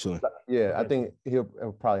 I think eventually. Yeah, I think he'll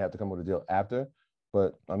probably have to come with a deal after.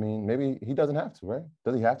 But I mean, maybe he doesn't have to, right?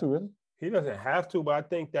 Does he have to really? He doesn't have to, but I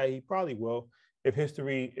think that he probably will. If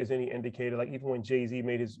history is any indicator, like even when Jay-Z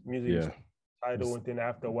made his music title, and then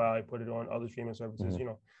after a while he put it on other streaming services, you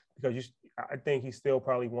know, because I think he still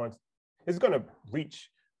probably wants. It's gonna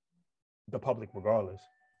reach the public regardless.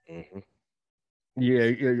 Mm-hmm.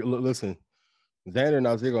 Yeah. Listen, Xander and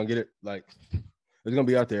Nas, they're gonna get it. Like, it's gonna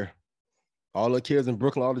be out there. All the kids in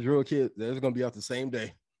Brooklyn, all the drill kids, they're gonna be out the same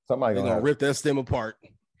day. Somebody's gonna rip that stem apart.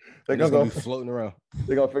 They're gonna be floating around.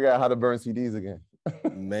 They're gonna figure out how to burn CDs again.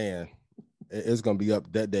 Man, it's gonna be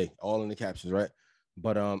up that day, all in the captions, right?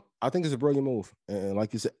 But I think it's a brilliant move, and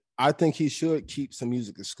like you said, I think he should keep some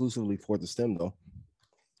music exclusively for the stem, though.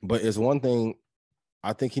 But it's one thing.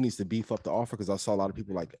 I think he needs to beef up the offer, because I saw a lot of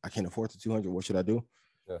people like, I can't afford the 200. What should I do?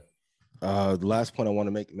 Yeah. The last point I want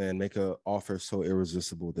to make, man, make an offer so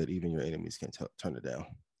irresistible that even your enemies can't turn it down.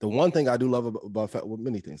 The one thing I do love about Fat, well,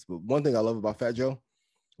 many things, but one thing I love about Fat Joe,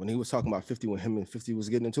 when he was talking about 50, when him and 50 was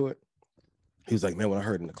getting into it, he was like, man, when I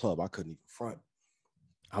heard in the club, I couldn't even front.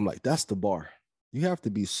 I'm like, that's the bar. You have to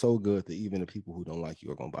be so good that even the people who don't like you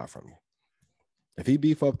are going to buy from you. If he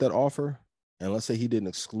beef up that offer and let's say he did an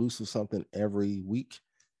exclusive something every week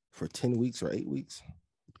for 10 weeks or 8 weeks,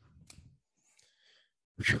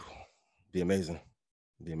 be amazing.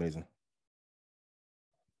 Be amazing.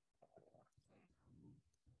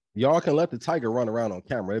 Y'all can let the tiger run around on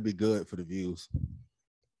camera. It'd be good for the views.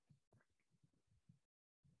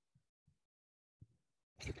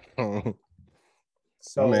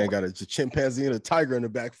 So my man got a chimpanzee and a tiger in the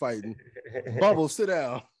back fighting. Bubbles, sit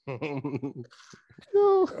down. When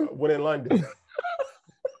in London.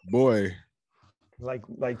 Boy. Like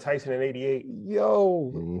Tyson in '88.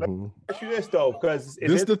 Yo. Let me ask you this though, because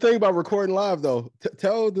this is the thing about recording live though.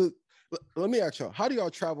 Let me ask y'all, how do y'all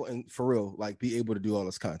travel and for real, like be able to do all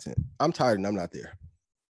this content? I'm tired and I'm not there.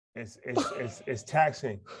 It's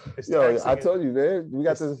taxing. Taxing. I told you, man. We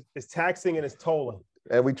got this. It's taxing and it's tolling.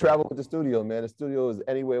 And we travel with the studio, man. The studio is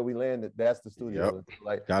anywhere we land. That's the studio. Yep.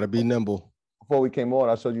 Like, gotta be nimble. Before we came on,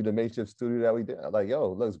 I showed you the makeshift studio that we did. I'm like,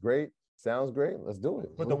 yo, looks great, sounds great. Let's do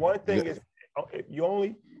it. But the one thing is, you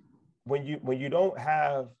only when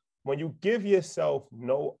you give yourself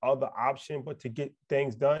no other option but to get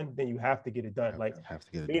things done, then you have to get it done. Like,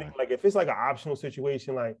 like if it's like an optional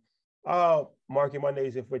situation, like, oh, Market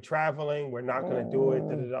Mondays, if we're traveling, we're not going to do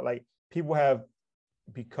it. Like, people have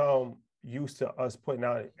become used to us putting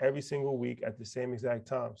out every single week at the same exact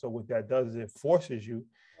time. So what that does is it forces you.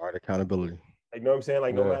 All right, accountability. Like, you know what I'm saying?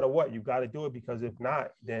 Like, no matter what, you got to do it, because if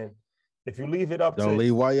not, then if you leave it up don't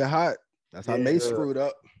leave while you're hot. That's how Mace screwed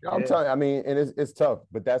up. I'm telling you, I mean, and it's tough,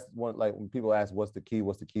 but that's one, like, when people ask what's the key,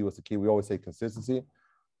 we always say consistency.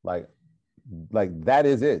 Like that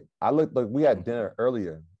is it. We had dinner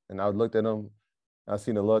earlier and I looked at him, I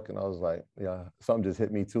seen the look and I was like, yeah, something just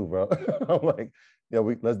hit me too, bro. I'm like, yeah,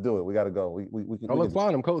 let's do it. We got to go. We can. Look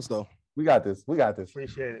fine, them coats though. We got this.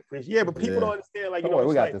 Appreciate it. Yeah, but people don't understand. Like, you know,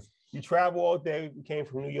 we got this. You travel all day. We came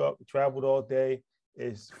from New York. We traveled all day.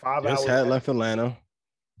 It's 5 hours. Just had left Atlanta.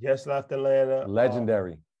 Just left Atlanta.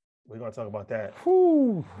 Legendary. We're gonna talk about that.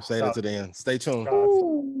 Say that to the end. Stay tuned.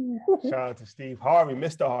 Shout out to Steve Harvey,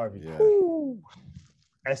 Mr. Harvey. Yeah.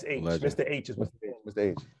 SH. Mr. H is Mr.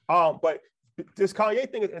 H. But this Kanye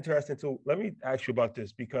thing is interesting too. Let me ask you about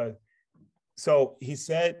this, because so he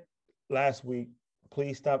said last week,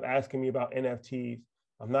 please stop asking me about NFTs.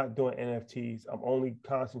 I'm not doing NFTs. I'm only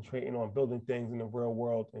concentrating on building things in the real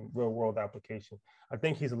world and real world application. I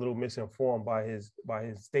think he's a little misinformed by his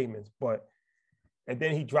statements, and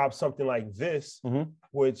then he dropped something like this,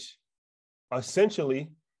 which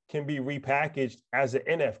essentially can be repackaged as an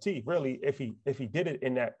NFT. Really, if he did it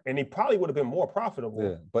in that, and he probably would have been more profitable.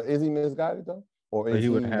 Yeah, but is he misguided though? Or he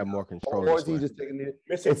would have more control? Or is he just taking it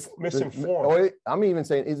misinformed? Or I'm even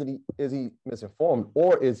saying, is he misinformed,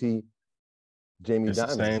 or is he Jamie It's Dimon?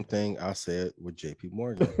 The same thing I said with JP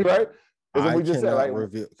Morgan. Right? We just said, right?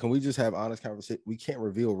 Can we just have honest conversation? We can't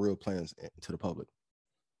reveal real plans to the public.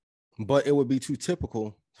 But it would be too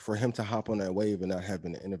typical for him to hop on that wave and not have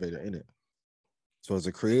been an innovator in it. So as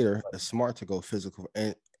a creator, it's smart to go physical.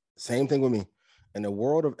 And same thing with me. In the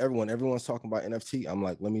world of everyone's talking about NFT. I'm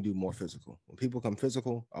like, let me do more physical. When people come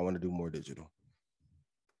physical, I want to do more digital.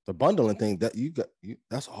 The bundling thing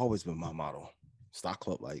that's always been my motto. Stock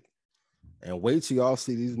Club, like. And wait till y'all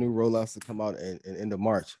see these new rollouts that come out in end of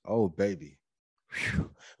March. Oh, baby. Whew.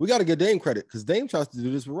 We got to get Dame credit, because Dame tries to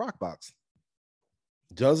do this with Rockbox.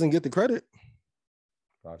 Doesn't get the credit.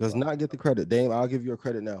 Does not get the credit. Dame, I'll give you a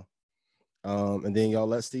credit now. And then y'all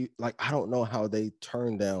let Steve, like, I don't know how they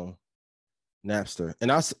turned down Napster.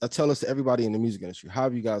 And I tell this to everybody in the music industry. How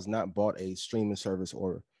have you guys not bought a streaming service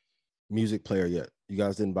or music player yet? You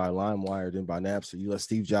guys didn't buy LimeWire, didn't buy Napster. You let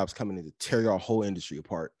Steve Jobs come in and tear your whole industry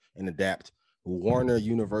apart and adapt. Warner,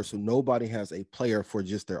 Universal, nobody has a player for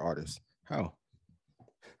just their artists. How?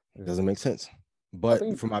 It doesn't make sense.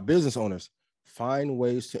 But for my business owners, find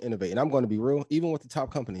ways to innovate. And I'm going to be real, even with the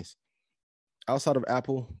top companies, outside of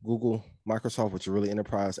Apple, Google, Microsoft, which are really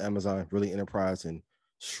enterprise, Amazon, really enterprise, and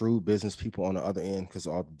shrewd business people on the other end because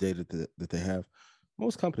of all the data that they have,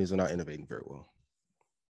 most companies are not innovating very well.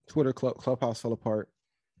 Twitter, Clubhouse fell apart.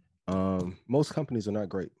 Most companies are not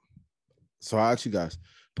great. So I ask you guys,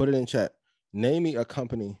 put it in chat. Name me a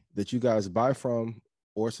company that you guys buy from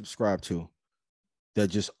or subscribe to that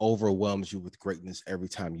just overwhelms you with greatness every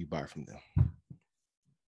time you buy from them.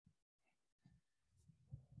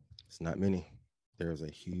 It's not many. There's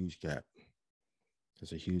a huge gap.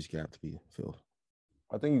 There's a huge gap to be filled.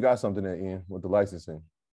 I think you got something there, Ian, with the licensing.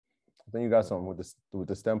 I think you got something with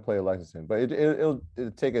the STEM player licensing, but it'll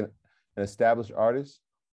take an established artist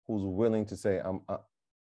who's willing to say, I'm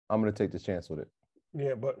going to take this chance with it.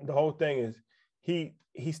 Yeah, but the whole thing is he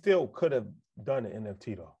still could have done an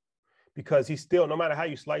NFT though, because he's still, no matter how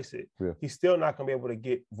you slice it, Yeah. he's still not going to be able to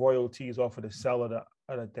get royalties off of the sell of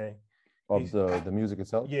the thing. Of the music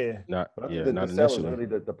itself? Yeah. Not not the sell is initially. really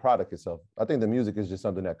the product itself. I think the music is just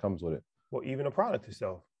something that comes with it. Well, even the product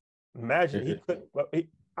itself. Imagine he could,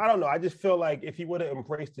 I don't know. I just feel like if he would have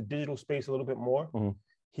embraced the digital space a little bit more,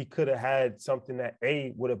 he could have had something that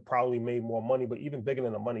would have probably made more money, but even bigger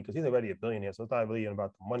than the money, because he's already a billionaire. So it's not really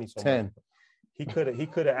about the money so much. He could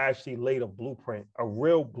have actually laid a blueprint, a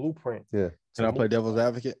real blueprint. Yeah. Can I play devil's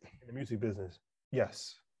advocate? In the music business.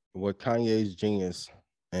 Yes. With Kanye's genius,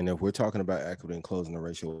 and if we're talking about equity and closing the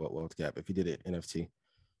racial wealth gap, if he did it NFT,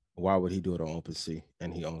 why would he do it on OpenSea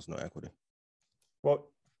and he owns no equity? Well,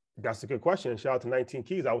 that's a good question. And shout out to 19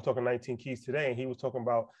 Keys. I was talking 19 Keys today, and he was talking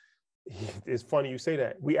about, it's funny you say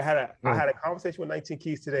that. I had a conversation with 19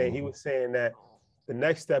 Keys today, and he was saying that the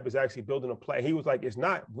next step is actually building a play. He was like, it's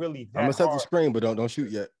not really that I'm gonna set hard. the screen, but don't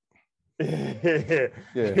shoot yet.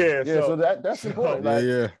 So that's important.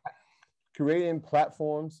 Yeah. Creating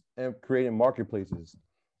platforms and creating marketplaces,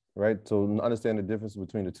 right? To understand the difference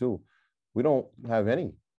between the two. We don't have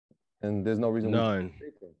any, and there's no reason. None.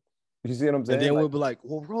 You see what I'm saying? And then we'll be like,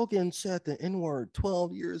 well, Rogan said the N-word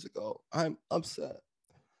 12 years ago. I'm upset.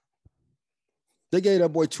 They gave that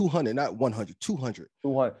boy 200, not 100, 200.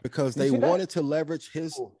 200. Because they wanted to leverage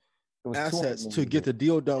his assets to get the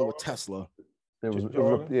deal done with Tesla. It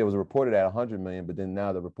was reported at 100 million, but then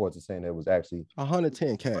now the reports are saying it was actually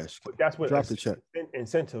 110 cash. But that's what dropped the check.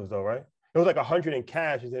 Incentives though, right? It was like 100 in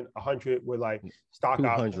cash, and then 100 with like stock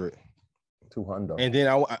 200. 200. And then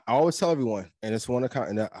I always tell everyone, and it's one account,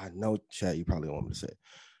 and I know, Chad, you probably don't want me to say it,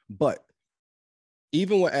 but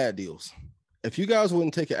even with ad deals, if you guys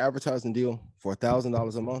wouldn't take an advertising deal for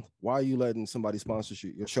 $1,000 a month, why are you letting somebody sponsor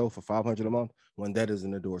your show for $500 a month when that is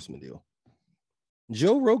an endorsement deal?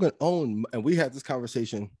 Joe Rogan owned, and we had this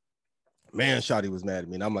conversation. Man, Shotty was mad at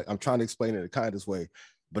me, and I'm like, I'm trying to explain it in the kindest way,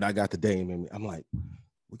 but I got the dame in me. I'm like,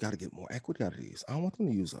 we got to get more equity out of these. I don't want them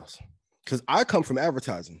to use us, because I come from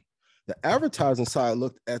advertising. The advertising side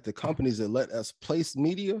looked at the companies that let us place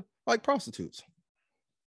media like prostitutes.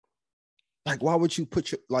 Like, why would you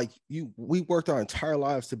put we worked our entire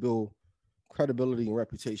lives to build credibility and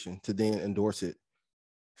reputation to then endorse it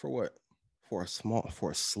for what? For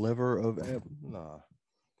a sliver of nah.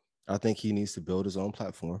 I think he needs to build his own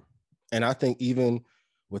platform. And I think even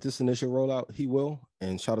with this initial rollout, he will.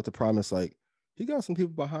 And shout out to Primus, like, he got some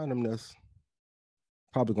people behind him that's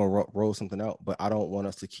probably gonna roll something out, but I don't want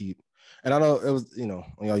us to keep. And I know it was,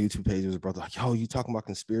 on y'all YouTube page, it was a brother like, yo, you talking about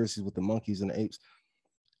conspiracies with the monkeys and the apes.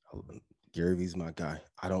 Gary Vee's my guy.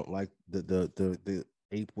 I don't like the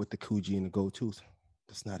ape with the Coogee and the gold tooth.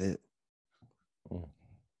 That's not it.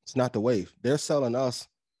 It's not the wave. They're selling us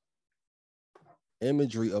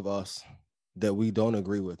imagery of us that we don't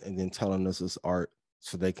agree with, and then telling us it's art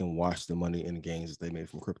so they can wash the money in the gains that they made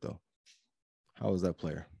from crypto. How is that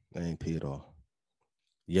player? That ain't P at all.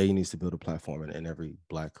 Yeah, he needs to build a platform, and every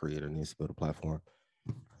Black creator needs to build a platform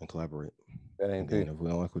and collaborate. That ain't P. If we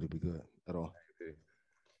don't equity, be good at all.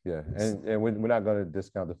 Yeah, and we're not going to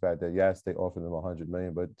discount the fact that yes, they offered him 100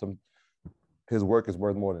 million, but his work is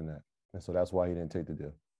worth more than that, and so that's why he didn't take the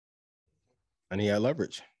deal. And he had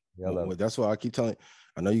leverage. Yeah, that's why I keep telling.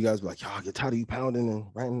 I know you guys be like, y'all get tired of you pounding and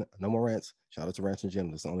ranting. No more rants. Shout out to Rants and Jim.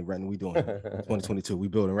 That's the only ranting we doing. 2022, we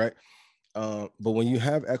building, right? But when you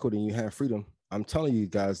have equity and you have freedom, I'm telling you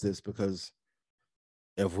guys this because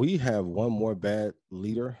if we have one more bad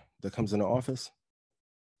leader that comes into office,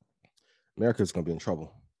 America's going to be in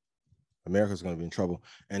trouble. America's going to be in trouble.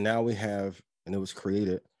 And now we have, and it was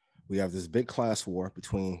created, we have this big class war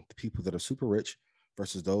between the people that are super rich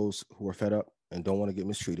versus those who are fed up and don't want to get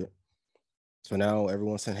mistreated. So now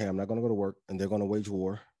everyone's saying, hey, I'm not going to go to work, and they're going to wage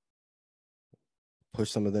war, push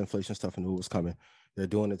some of the inflation stuff into what's coming. They're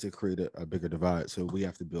doing it to create a bigger divide. So we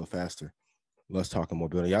have to build faster. Let's talk more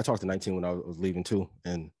building. Yeah, I talked to 19 when I was leaving too.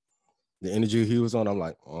 And the energy he was on, I'm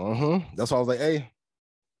like, That's why I was like, hey,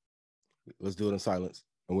 let's do it in silence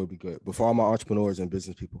and we'll be good. But for all my entrepreneurs and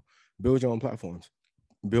business people, build your own platforms,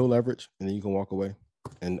 build leverage, and then you can walk away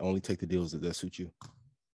and only take the deals that suit you.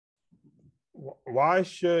 Why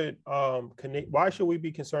should we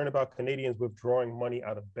be concerned about Canadians withdrawing money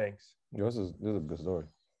out of banks? This is a good story.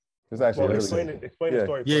 It's actually explain the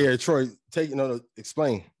story. Yeah, Troy,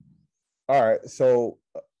 explain. All right, so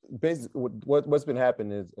basically, what's been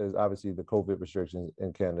happening is obviously the COVID restrictions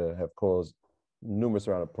in Canada have caused numerous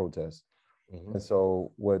round of protests, and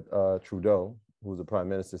so what Trudeau, who's the prime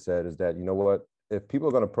minister, said is that, you know what, if people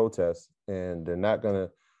are going to protest and they're not going to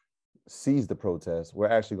seize the protest, we're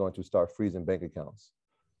actually going to start freezing bank accounts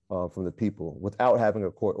from the people without having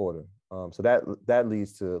a court order. So that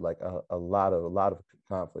leads to like a lot of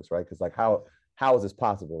conflicts, right? Because like how is this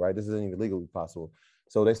possible, right? This isn't even legally possible.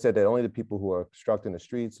 So they said that only the people who are obstructing the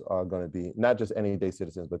streets are going to be not just everyday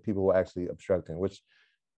citizens, but people who are actually obstructing, which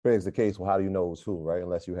begs the case, well, how do you know who's who, right?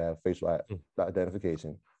 Unless you have facial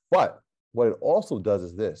identification. But what it also does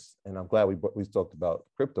is this, and I'm glad we talked about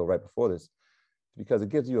crypto right before this, because it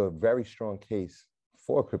gives you a very strong case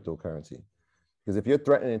for cryptocurrency. Because if you're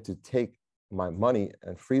threatening to take my money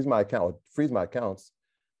and freeze my account or freeze my accounts,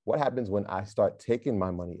 what happens when I start taking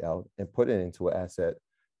my money out and put it into an asset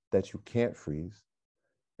that you can't freeze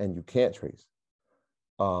and you can't trace?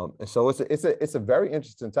 And so it's a very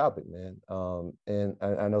interesting topic, man. And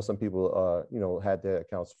I know some people had their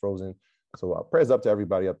accounts frozen. So prayers up to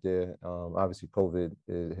everybody up there. Obviously, COVID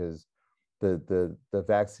has the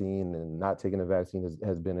vaccine and not taking the vaccine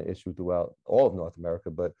has been an issue throughout all of North America,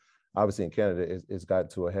 but obviously in Canada, it's gotten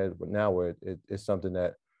to a head now where it's something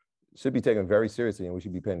that should be taken very seriously and we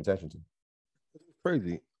should be paying attention to.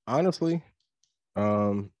 Crazy. Honestly,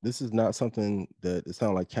 this is not something that it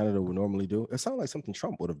sounds like Canada would normally do. It sounds like something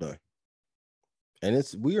Trump would have done. And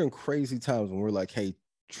we're in crazy times when we're like, hey,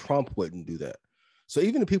 Trump wouldn't do that. So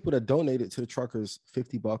even the people that donated to the truckers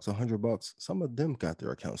 $50, $100, some of them got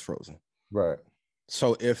their accounts frozen. Right.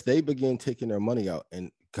 So if they begin taking their money out, and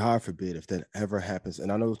God forbid if that ever happens, and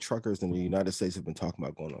I know truckers in the United States have been talking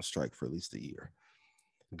about going on strike for at least a year.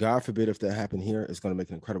 God forbid if that happened here, it's going to make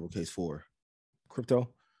an incredible case for crypto.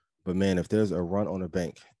 But man, if there's a run on a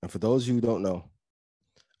bank, and for those of you who don't know,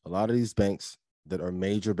 a lot of these banks that are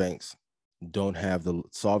major banks don't have the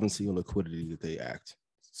solvency and liquidity that they act.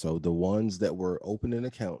 So the ones that were opening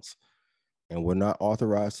accounts and were not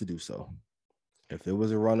authorized to do so, if it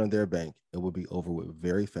was a run on their bank, it would be over with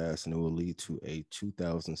very fast, and it will lead to a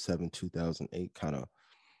 2007, 2008 kind of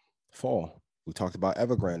fall. We talked about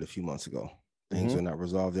Evergrande a few months ago. Things are not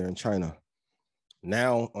resolved there in China.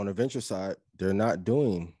 Now, on the venture side, they're not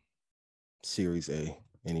doing Series A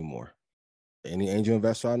anymore. Any angel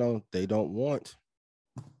investor I know, they don't want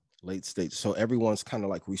late stage. So everyone's kind of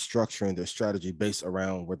like restructuring their strategy based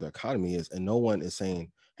around where the economy is. And no one is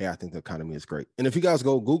saying, hey, I think the economy is great. And if you guys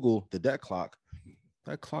go Google the debt clock,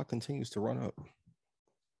 that clock continues to run up.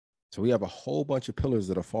 So we have a whole bunch of pillars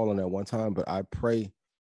that are falling at one time, but I pray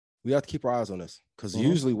we have to keep our eyes on this, because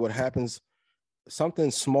usually what happens, something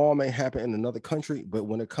small may happen in another country, but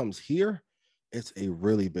when it comes here, it's a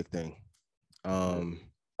really big thing.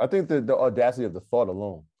 I think the audacity of the thought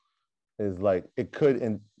alone is like, it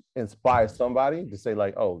could inspire somebody to say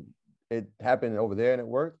like, oh, it happened over there and it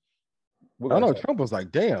worked. I know Trump was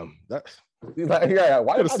like, damn, like, yeah,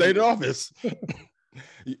 why did I stay in office?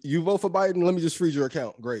 You vote for Biden, let me just freeze your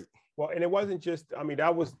account. Great. Well, and it wasn't just, I mean,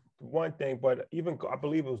 that was one thing, but even I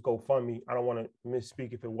believe it was GoFundMe. I don't want to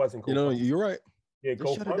misspeak if it wasn't GoFundMe. You're right. Yeah,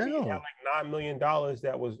 GoFundMe had like $9 million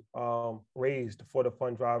that was raised for the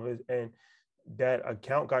fund drivers, and that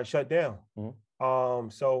account got shut down.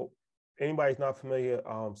 So anybody's not familiar,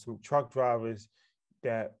 some truck drivers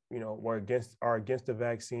that are against the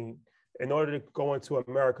vaccine. In order to go into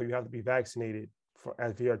America, you have to be vaccinated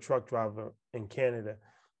if you're a truck driver in Canada,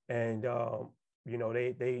 and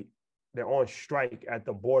they're on strike at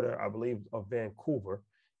the border, I believe, of Vancouver,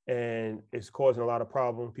 and it's causing a lot of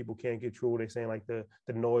problems. People can't get through. They're saying like the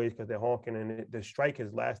noise because they're honking, and the strike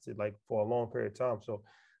has lasted like for a long period of time. So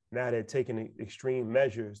now they're taking extreme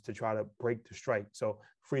measures to try to break the strike. So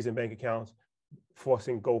freezing bank accounts,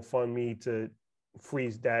 forcing GoFundMe to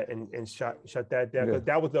freeze that and shut that down, because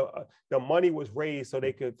that was the money was raised so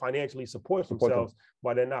they could financially support themselves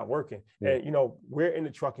while they're not working. And we're in the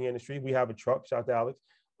trucking industry. We have a truck. Shout out to Alex.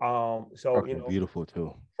 So beautiful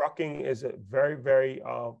too. Trucking is a very, very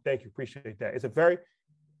thank you, appreciate that. It's a very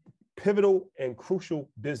pivotal and crucial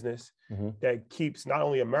business that keeps not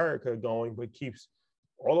only America going, but keeps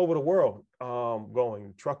all over the world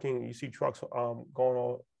going. Trucking, you see trucks going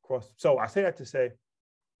all across. So I say that to say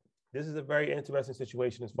this is a very interesting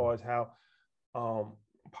situation as far as how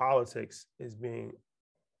politics is being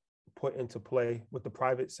put into play with the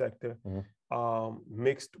private sector,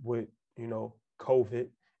 mixed with COVID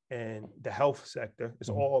and the health sector. It's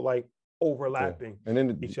all like overlapping and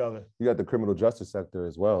then each other. You got the criminal justice sector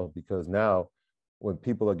as well, because now when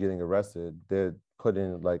people are getting arrested, they're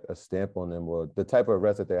putting like a stamp on them, or the type of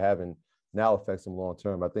arrest that they're having now affects them long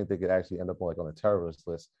term. I think they could actually end up on a terrorist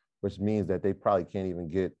list, which means that they probably can't even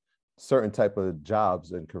get certain type of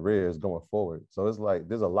jobs and careers going forward. So it's like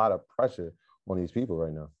there's a lot of pressure on these people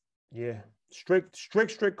right now. Yeah, strict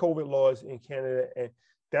COVID laws in Canada, and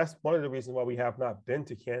that's one of the reasons why we have not been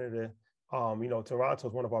to Canada. Toronto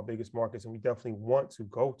is one of our biggest markets, and we definitely want to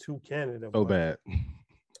go to Canada. So bad.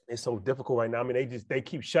 it's so difficult right now. I mean, they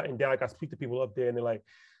keep shutting down. Like I speak to people up there and they're like,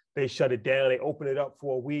 they shut it down. They open it up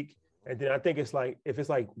for a week. And then I think it's like, if it's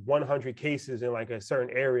like 100 cases in like a certain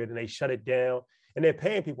area, then they shut it down and they're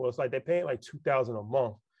paying people. It's like, they're paying like $2,000 a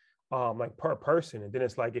month, like per person. And then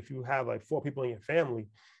it's like, if you have like 4 people in your family,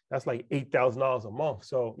 that's like $8,000 a month.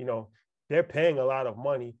 So, you know, they're paying a lot of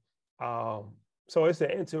money. So it's an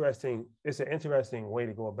interesting way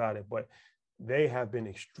to go about it, but they have been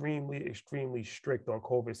extremely, extremely strict on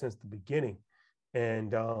COVID since the beginning.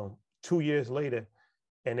 And 2 years later,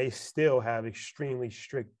 and they still have extremely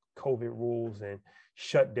strict COVID rules and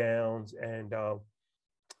shutdowns. And,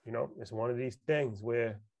 you know, it's one of these things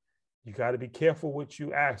where you got to be careful what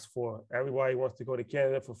you ask for. Everybody wants to go to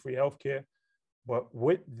Canada for free healthcare, but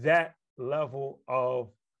with that level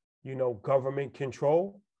of, you know, government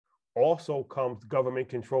control also comes government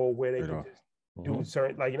control where they can just do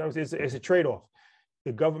certain, like, you know, it's a trade-off.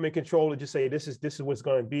 The government control to just say, this is what's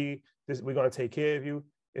going to be, we're going to take care of you.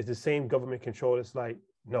 It's the same government control. It's like,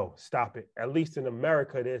 no, stop it. At least in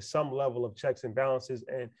America, there's some level of checks and balances,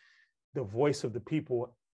 and the voice of the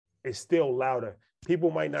people is still louder.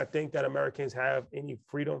 People might not think that Americans have any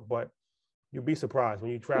freedom, but you'll be surprised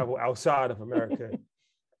when you travel outside of America.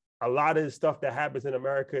 A lot of the stuff that happens in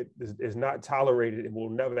America is not tolerated and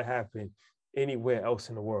will never happen anywhere else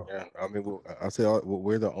in the world. Yeah, I mean, I'll say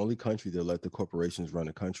we're the only country that let the corporations run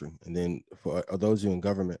the country. And then for those of you in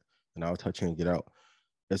government, and I'll touch here and get out,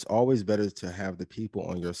 it's always better to have the people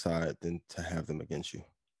on your side than to have them against you.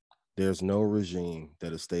 There's no regime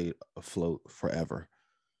that has stayed afloat forever,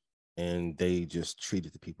 and they just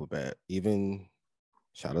treated the people bad. Even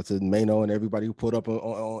shout out to Mano and everybody who put up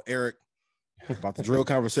on Eric about the drill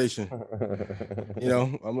conversation. You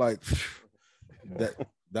know, I'm like,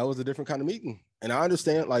 that was a different kind of meeting. And I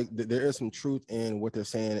understand, like, there is some truth in what they're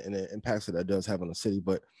saying and the impacts that does have on the city.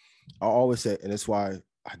 But I always say, and that's why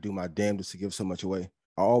I do my damnedest to give so much away.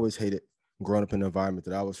 I always hated growing up in the environment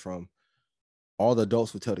that I was from. All the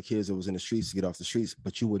adults would tell the kids that was in the streets to get off the streets,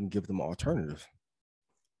 but you wouldn't give them an alternative.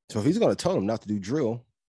 So if he's going to tell them not to do drill,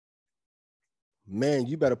 man,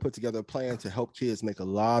 you better put together a plan to help kids make a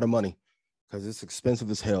lot of money, because it's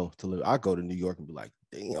expensive as hell to live. I go to New York and be like,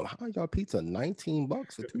 damn, how y'all pizza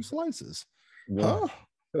 $19 for 2 slices? Yeah.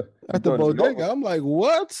 Huh? At the bodega, I'm like,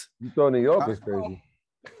 what? You throw New York is crazy.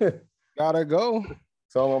 Gotta go.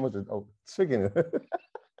 So how much? Chicken.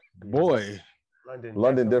 Boy.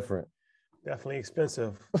 London different. Definitely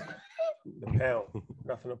expensive. The pound,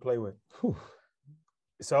 nothing to play with. Whew.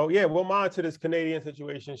 So yeah, we'll monitor this Canadian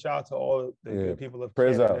situation. Shout out to all the good people of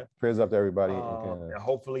Canada. Prayers up to everybody. And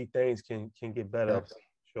hopefully things can get better. Yes.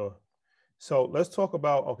 Sure. So let's talk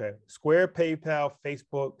about, Square, PayPal,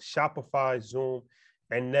 Facebook, Shopify, Zoom,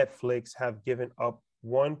 and Netflix have given up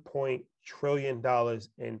 $1 trillion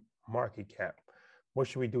in market cap. What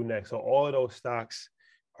should we do next? So all of those stocks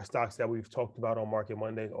are stocks that we've talked about on Market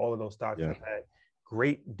Mondays. All of those stocks have had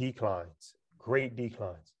great declines.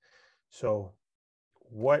 So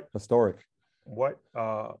what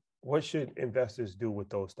should investors do with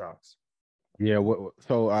those stocks? Yeah,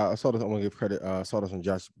 so I saw this. I want to give credit. I saw this on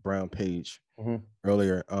Josh Brown page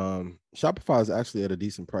earlier. Shopify is actually at a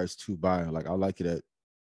decent price to buy. Like, I like it at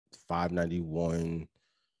 $591.10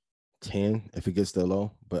 if it gets that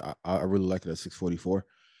low, but I really like it at $644.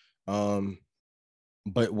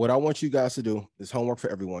 But what I want you guys to do is homework for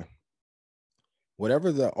everyone.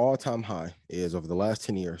 Whatever the all-time high is over the last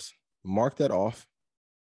 10 years, mark that off,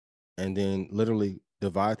 and then literally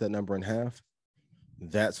divide that number in half.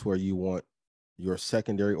 That's where you want your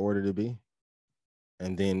secondary order to be,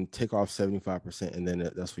 and then take off 75%, and then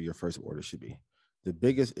that's where your first order should be. The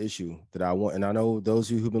biggest issue that I want, and I know those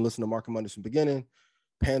of you who've been listening to Market Mondays from the beginning,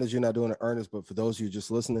 Pandas, you're not doing it earnest, but for those of you just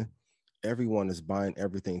listening, everyone is buying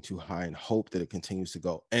everything too high and hope that it continues to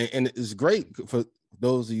go. And it's great for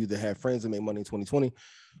those of you that have friends that make money in 2020,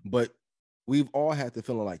 but we've all had the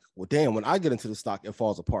feeling like, well, damn, when I get into the stock, it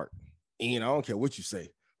falls apart. And I don't care what you say.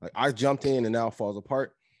 Like, I jumped in and now it falls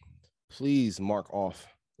apart. Please mark off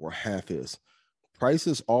where half is.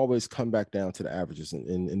 Prices always come back down to the averages. And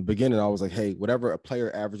in the beginning, I was like, hey, whatever a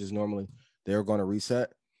player averages normally, they're going to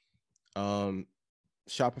reset.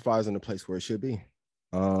 Shopify is in the place where it should be.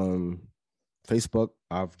 Facebook,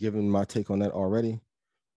 I've given my take on that already.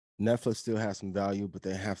 Netflix still has some value, but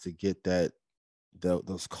they have to get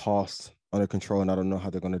those costs under control, and I don't know how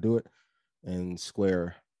they're going to do it. And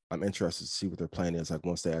Square, I'm interested to see what their plan is, like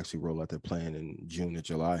once they actually roll out their plan in June or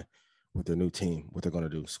July with their new team, what they're going to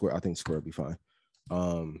do. Square, I think Square will be fine.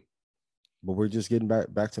 But we're just getting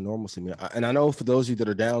back to normalcy, man. And I know for those of you that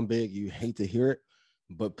are down big, you hate to hear it,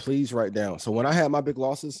 but please write down. So when I had my big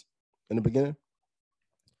losses in the beginning,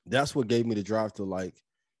 that's what gave me the drive to, like,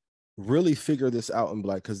 really figure this out and be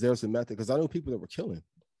like, because there's a method, because I know people that were killing.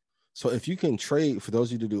 So if you can trade, for those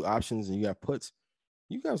of you to do options and you have puts,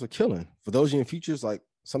 you guys are killing. For those of you in futures, like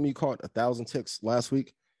some of you caught 1,000 ticks last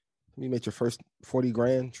week, you made your first 40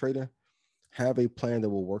 grand trading, have a plan that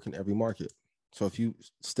will work in every market. So if you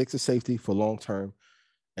stick to safety for long term,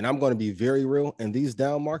 and I'm going to be very real, in these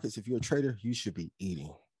down markets, if you're a trader, you should be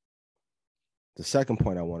eating. The second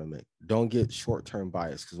point I want to make, don't get short-term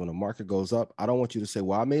bias, because when the market goes up, I don't want you to say,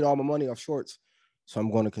 well, I made all my money off shorts, so I'm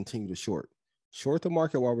going to continue to short. Short the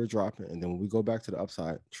market while we're dropping, and then when we go back to the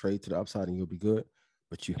upside, trade to the upside, and you'll be good.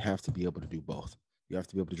 But you have to be able to do both. You have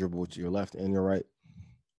to be able to dribble with your left and your right.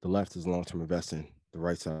 The left is long-term investing. The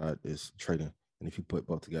right side is trading. And if you put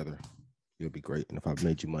both together, you'll be great. And if I've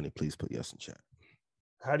made you money, please put yes in chat.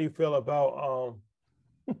 How do you feel about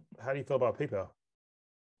PayPal?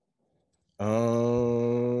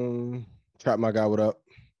 Trap my guy, what up?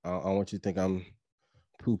 I don't want you to think I'm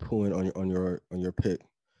poo-pooing on your pick.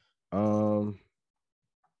 PayPal's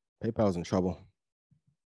in trouble.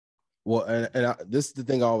 Well, and this is the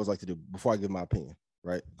thing I always like to do before I give my opinion,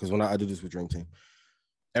 right? Because when I do this with Dream Team,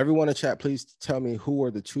 everyone in chat, please tell me who are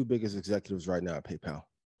the two biggest executives right now at PayPal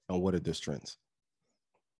and what are their strengths.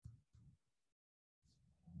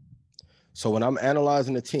 So when I'm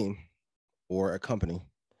analyzing a team or a company,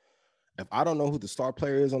 if I don't know who the star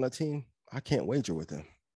player is on that team, I can't wager with them.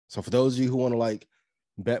 So for those of you who want to like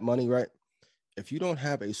bet money, right? If you don't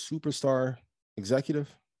have a superstar executive,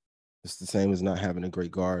 it's the same as not having a great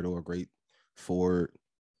guard or a great forward,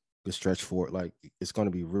 good stretch forward. Like, it's going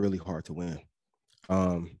to be really hard to win.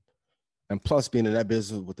 And plus, being in that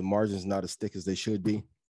business with the margins not as thick as they should be.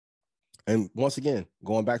 And once again,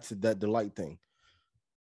 going back to that delight thing,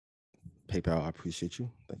 PayPal, I appreciate you.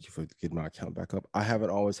 Thank you for getting my account back up. I haven't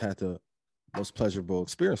always had the most pleasurable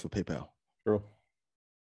experience with PayPal. True.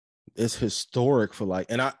 It's historic for like,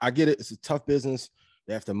 and I get it. It's a tough business.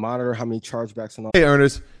 They have to monitor how many chargebacks and all. Hey,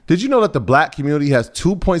 earners, did you know that the Black community has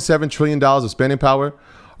 $2.7 trillion of spending power?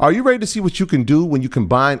 Are you ready to see what you can do when you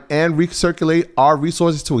combine and recirculate our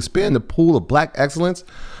resources to expand the pool of Black excellence?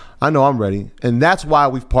 I know I'm ready, and that's why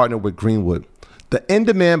we've partnered with Greenwood, the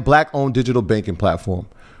in-demand Black-owned digital banking platform.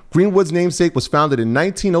 Greenwood's namesake was founded in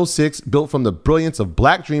 1906, built from the brilliance of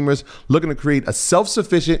Black dreamers looking to create a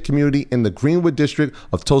self-sufficient community in the Greenwood district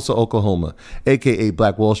of Tulsa, Oklahoma, aka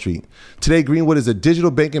Black Wall Street. Today, Greenwood is a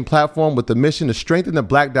digital banking platform with the mission to strengthen the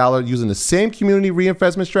Black dollar using the same community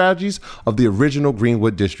reinvestment strategies of the original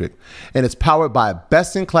Greenwood district. And it's powered by a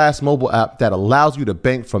best-in-class mobile app that allows you to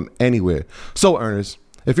bank from anywhere. So, earners,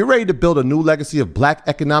 if you're ready to build a new legacy of Black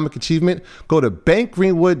economic achievement, go to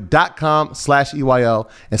bankgreenwood.com/EYL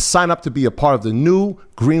and sign up to be a part of the new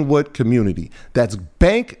Greenwood community. That's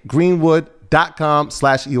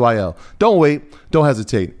bankgreenwood.com/EYL. Don't wait. Don't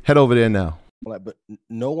hesitate. Head over there now. But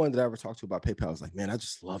no one that I ever talked to about PayPal is like, man, I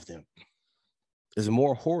just love them. There's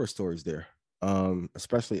more horror stories there,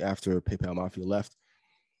 especially after PayPal Mafia left.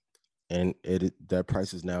 And that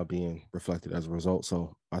price is now being reflected as a result.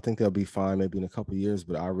 So I think they'll be fine maybe in a couple of years,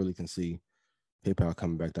 but I really can see PayPal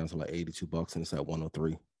coming back down to like $82 and it's at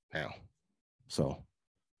 103 now. So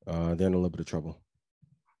they're in a little bit of trouble.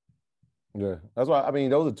 Yeah, that's why, I mean,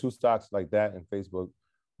 those are two stocks like that and Facebook.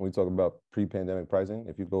 When we talk about pre-pandemic pricing,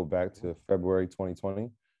 if you go back to February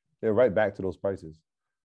 2020, they're right back to those prices.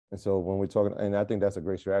 And so when we're talking, and I think that's a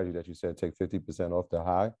great strategy that you said, take 50% off the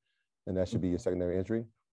high, and that should be your secondary entry.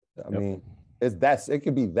 I mean, it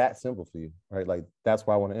could be that simple for you, right? Like, that's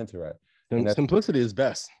why I want to enter at. And simplicity is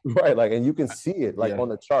best. Right. Like, and you can see it like on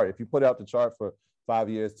the chart. If you put out the chart for 5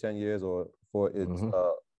 years, 10 years, or for its,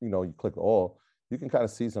 you click all, you can kind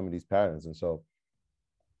of see some of these patterns. And so,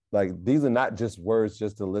 like, these are not just words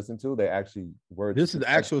just to listen to. They're actually words. This is the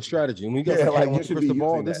actual strategy. And we got you should be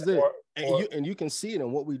ball. This is it. And you can see it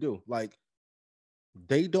in what we do. Like,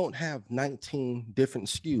 they don't have 19 different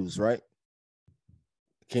SKUs, right?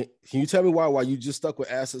 Can you tell me why you just stuck with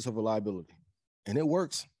assets over liability? And it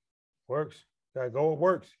works. Works. Gotta go, it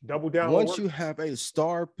works. Double down. Once you have a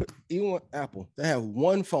star, even with Apple, they have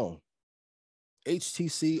one phone.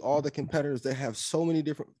 HTC, all the competitors, they have so many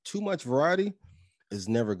different, too much variety is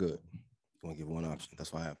never good. You want to give one option.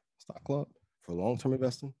 That's why I have Stock Club for long-term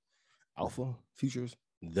investing, alpha, futures.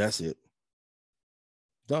 That's it.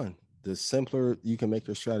 Done. The simpler you can make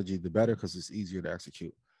your strategy, the better, because it's easier to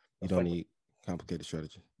execute. You don't need complicated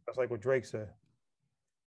strategy. That's like what Drake said.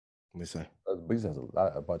 Let me say. He says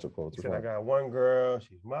a bunch of quotes. He said, I got one girl.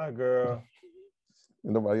 She's my girl.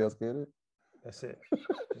 Nobody else get it? That's it.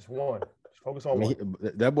 Just one. Just focus on one.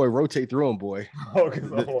 That boy rotate through him, boy.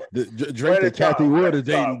 Focus on one. Drake and Kathy Wood is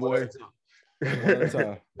dating, boy. One at a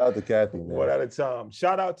time. Shout out to Kathy, man. One at a time.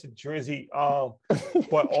 Shout out to Drizzy.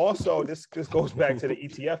 But also this goes back to the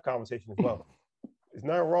ETF conversation as well. There's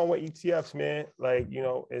nothing wrong with ETFs, man. Like, you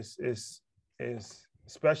know, it's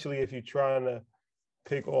especially if you're trying to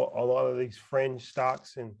pick a lot of these fringe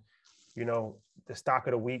stocks and, you know, the stock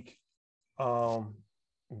of the week.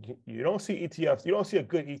 You don't see ETFs. You don't see a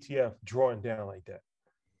good ETF drawing down like that.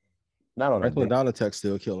 Not on Franklin Donatech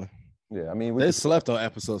still killing. Yeah, I mean, they slept on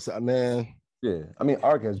episodes, man. Yeah, I mean,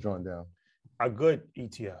 ARK has drawn down. A good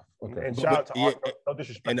ETF. Okay. And shout out to ARK. No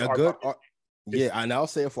disrespect. And a good, and I'll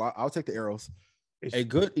say I'll take the arrows. A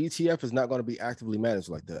good ETF is not going to be actively managed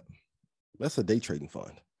like that. That's a day trading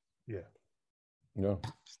fund. Yeah. No,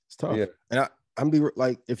 it's tough. Yeah. And I'm be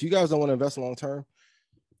like, if you guys don't want to invest long term,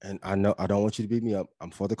 and I know I don't want you to beat me up.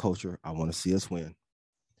 I'm for the culture. I want to see us win.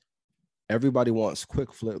 Everybody wants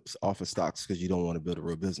quick flips off of stocks because you don't want to build a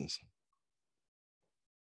real business.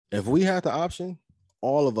 If we had the option,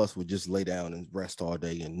 all of us would just lay down and rest all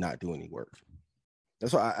day and not do any work.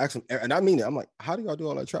 That's why I asked them, and I mean it. I'm like, how do y'all do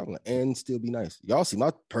all that traveling and still be nice? Y'all see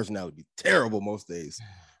my personality be terrible most days.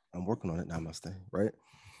 I'm working on it now, Mustang, right?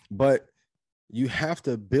 But you have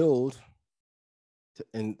to build,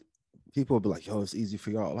 and people will be like, yo, it's easy for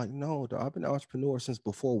y'all. Like, no, I've been an entrepreneur since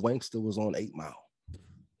before Wankster was on 8 Mile.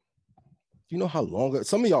 You know how long?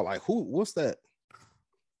 Some of y'all like, what's that?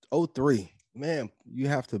 03. Man, you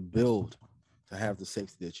have to build to have the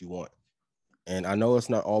safety that you want. And I know it's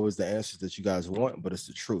not always the answers that you guys want, but it's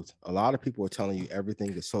the truth. A lot of people are telling you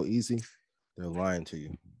everything is so easy. They're lying to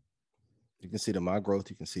you. You can see it in my growth.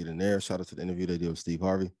 You can see it in there. Shout out to the interview they did with Steve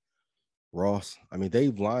Harvey, Ross. I mean,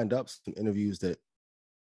 they've lined up some interviews that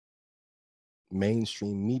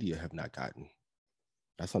mainstream media have not gotten.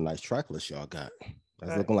 That's a nice track list y'all got.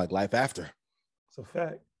 That's looking like life after. It's a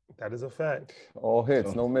fact. That is a fact. All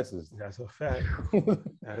hits, no misses. That's a fact.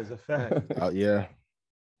 That is a fact. Yeah.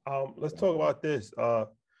 Let's talk about this. A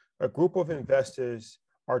group of investors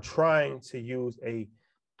are trying to use a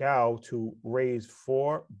DAO to raise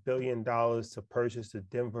 $4 billion to purchase the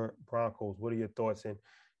Denver Broncos. What are your thoughts? And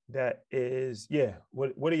that is,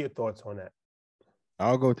 what are your thoughts on that?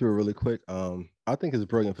 I'll go through it really quick. I think it's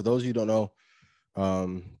brilliant. For those of you who don't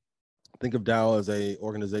know, think of DAO as a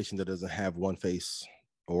organization that doesn't have one face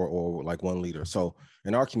or like one leader. So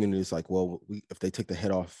in our community, it's like, well, if they take the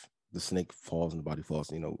head off, the snake falls and the body falls.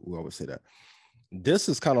 You know, we always say that. This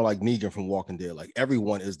is kind of like Negan from Walking Dead. Like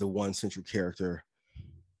everyone is the one central character.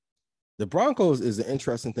 The Broncos is an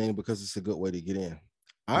interesting thing because it's a good way to get in.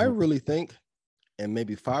 I really think in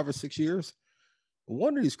maybe 5 or 6 years,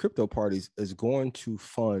 one of these crypto parties is going to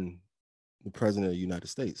fund the president of the United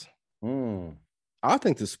States. I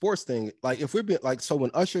think the sports thing, like if we're being like, so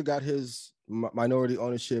when Usher got his minority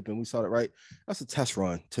ownership and we saw it, right, that's a test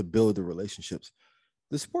run to build the relationships.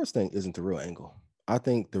 The sports thing isn't the real angle. I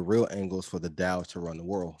think the real angle is for the DAO to run the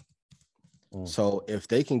world. So if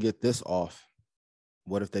they can get this off,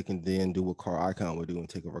 what if they can then do what Carl Icahn would do and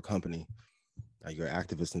take over a company? Now you're an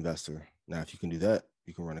activist investor. Now, if you can do that,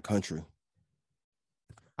 you can run a country.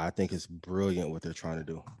 I think it's brilliant what they're trying to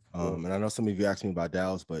do. And I know some of you asked me about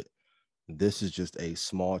DAOs, but this is just a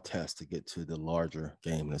small test to get to the larger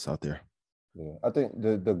game that's out there. Yeah, I think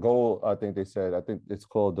the goal, I think they said, I think it's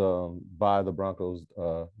called Buy the Broncos.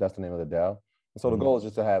 That's the name of the DAO. And so the goal is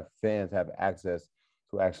just to have fans have access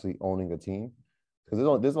to actually owning a team.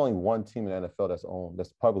 Because there's only one team in the NFL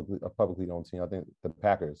that's publicly owned team. I think the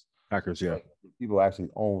Packers. Packers, yeah. People actually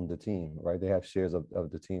own the team, right? They have shares of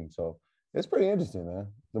the team. So it's pretty interesting, man.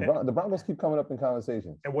 The Broncos keep coming up in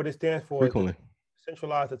conversations. And what it stands for is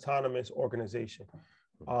Centralized Autonomous Organization.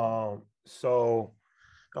 So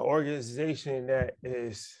an organization that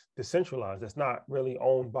is decentralized, that's not really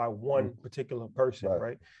owned by one particular person,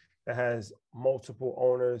 right? That has multiple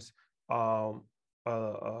owners, a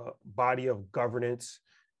body of governance,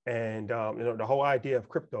 and the whole idea of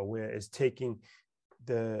crypto, where it's taking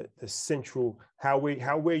the central, how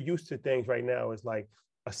we're used to things right now is like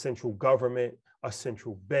a central government, a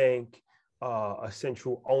central bank, a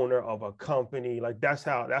central owner of a company. Like that's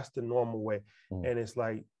the normal way. And it's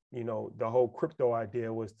like, the whole crypto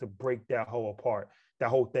idea was to break that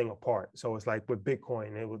whole thing apart. So it's like with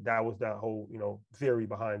Bitcoin, that was that whole, theory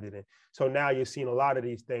behind it. And so now you're seeing a lot of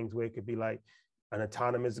these things where it could be like an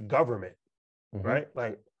autonomous government, right?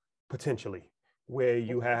 Like potentially, where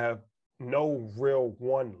you have no real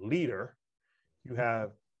one leader, you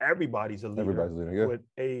have everybody's a leader, with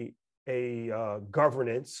a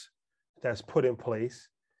governance that's put in place.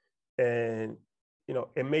 And,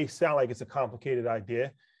 it may sound like it's a complicated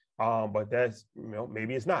idea, but that's,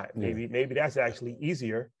 maybe it's not. Maybe that's actually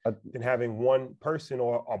easier than having one person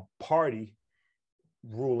or a party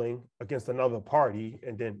ruling against another party,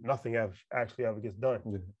 and then nothing actually ever gets done.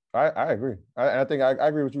 Yeah. I agree. I think I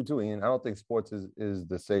agree with you too, Ian. I don't think sports is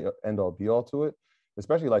the say end all be all to it,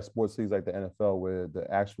 especially like sports leagues like the NFL, where the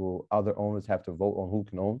actual other owners have to vote on who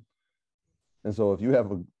can own. And so if you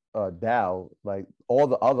have a DAO, like all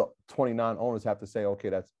the other 29 owners have to say,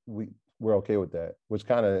 okay, we're okay with that, which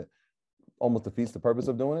kind of almost defeats the purpose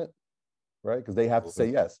of doing it, right? Because they have to say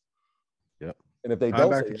yes. Yep. And if they time don't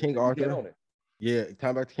back say to yes, King you Arthur. can't own it. Yeah,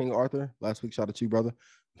 time back to King Arthur. Last week, shout out to you, brother.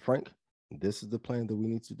 Frank, this is the plan that we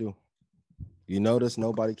need to do. You notice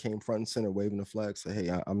nobody came front and center waving the flag, say,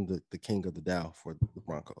 hey, I'm the king of the DAO for the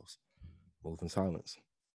Broncos. Move in silence.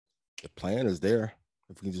 The plan is there.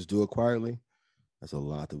 If we can just do it quietly, there's a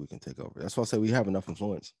lot that we can take over. That's why I say we have enough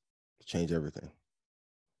influence to change everything.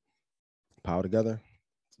 Power together,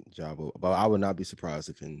 job. But I would not be surprised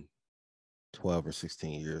if in 12 or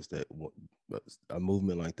 16 years that a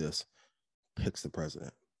movement like this picks the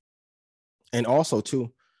president. And also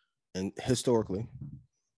too, and historically,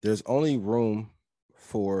 there's only room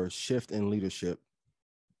for shift in leadership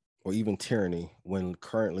or even tyranny when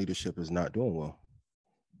current leadership is not doing well.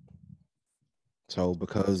 So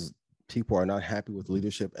because people are not happy with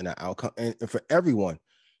leadership and the outcome, and for everyone,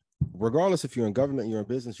 regardless if you're in government, you're in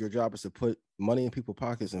business, your job is to put money in people's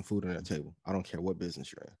pockets and food on their table. I don't care what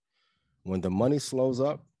business you're in. When the money slows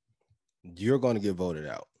up, you're going to get voted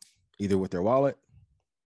out, either with their wallet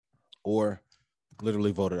or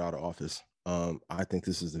literally voted out of office. I think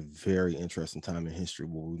this is a very interesting time in history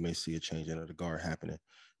where we may see a change in the guard happening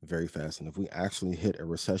very fast. And if we actually hit a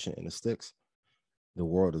recession in the sticks, the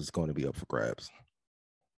world is going to be up for grabs.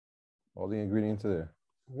 All the ingredients are there.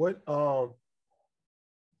 What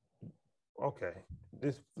okay,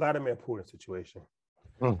 this Vladimir Putin situation.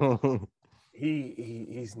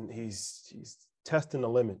 He's testing the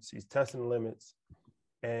limits. He's testing the limits,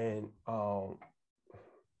 and the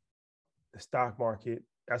stock market.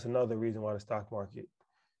 That's another reason why the stock market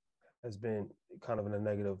has been kind of in a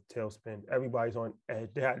negative tailspin. Everybody's on.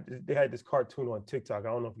 They had this cartoon on TikTok. I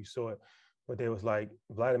don't know if you saw it, but they was like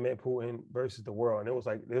Vladimir Putin versus the world, and it was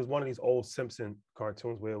like there was one of these old Simpson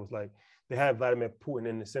cartoons where it was like they had Vladimir Putin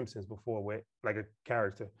in the Simpsons before, with like a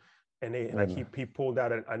character, and they like he pulled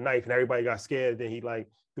out a knife and everybody got scared. Then he like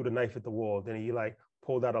threw the knife at the wall. Then he like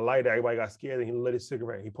pulled out a lighter, everybody got scared. Then he lit his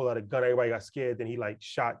cigarette. He pulled out a gun, everybody got scared. Then he like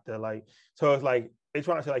shot the like. So it's like they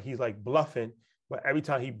trying to say like he's like bluffing, but every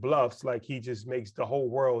time he bluffs, like he just makes the whole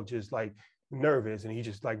world just like nervous, and he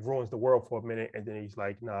just like ruins the world for a minute, and then he's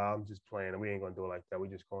like, nah, I'm just playing, and we ain't gonna do it like that. We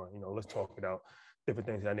just going, let's talk about different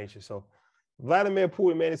things of that nature. So Vladimir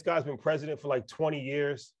Putin, man, this guy's been president for like 20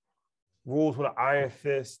 years, rules with an iron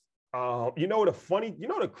fist.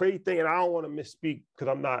 The crazy thing, and I don't want to misspeak because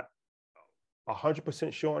I'm not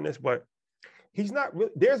 100% sure on this, but he's not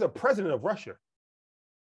really, there's a president of Russia.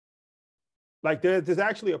 Like there's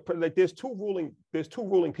actually there's two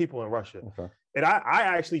ruling people in Russia. Okay. And I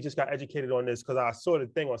actually just got educated on this because I saw the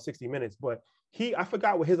thing on 60 Minutes, but I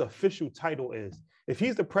forgot what his official title is. If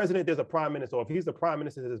he's the president, there's a prime minister, or if he's the prime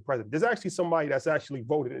minister, there's a president. There's actually somebody that's actually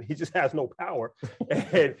voted, and he just has no power,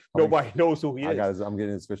 and nobody knows who he is. I'm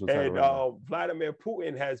getting his official title. And right Vladimir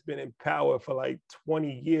Putin has been in power for like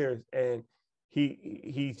 20 years, and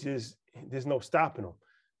he just, there's no stopping him.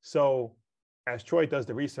 So as Troy does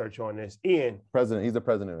the research on this, Ian, he's the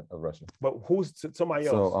president of Russia. But who's somebody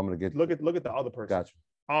else? So I'm gonna look at the other person.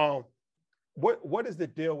 Gotcha. What is the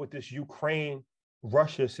deal with this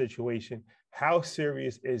Ukraine-Russia situation? How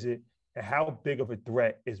serious is it, and how big of a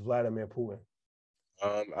threat is Vladimir Putin?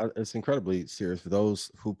 It's incredibly serious for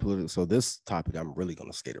those who so this topic I'm really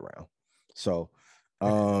gonna skate around. So,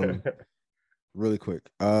 really quick,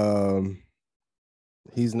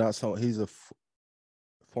 he's a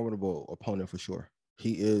formidable opponent for sure.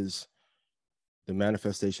 He is the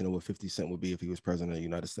manifestation of what 50 Cent would be if he was president of the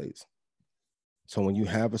United States. So when you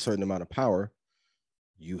have a certain amount of power,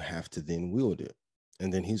 you have to then wield it.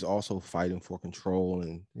 And then he's also fighting for control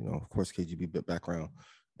and, of course, KGB background,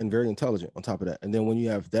 and very intelligent on top of that. And then when you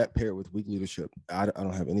have that paired with weak leadership, I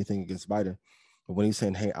don't have anything against Biden, but when he's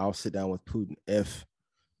saying, hey, I'll sit down with Putin if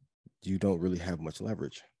you don't really have much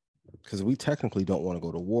leverage. Because we technically don't want to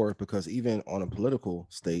go to war, because even on a political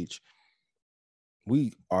stage,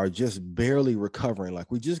 we are just barely recovering. Like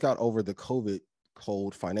we just got over the COVID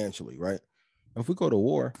cold financially, right? If we go to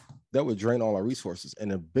war, that would drain all our resources. And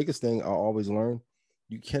the biggest thing I always learn,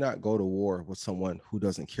 you cannot go to war with someone who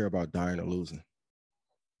doesn't care about dying or losing.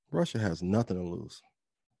 Russia has nothing to lose.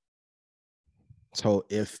 So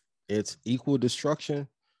if it's equal destruction,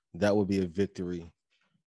 that would be a victory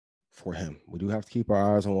for him. We do have to keep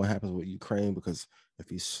our eyes on what happens with Ukraine, because if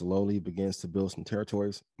he slowly begins to build some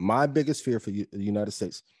territories, my biggest fear for the United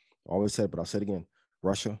States, I always said, but I'll say it again,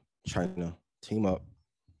 Russia, China, team up,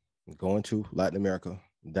 go into Latin America.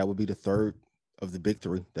 That would be the third of the big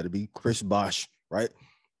three. That'd be Chris Bosh, right?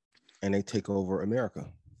 And they take over America.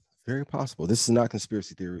 Very possible. This is not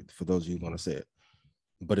conspiracy theory for those of you who want to say it.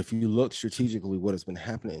 But if you look strategically what has been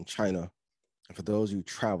happening in China, and for those who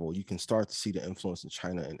travel, you can start to see the influence in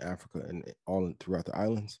China and Africa and throughout the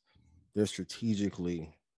islands. They're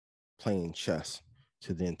strategically playing chess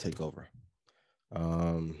to then take over.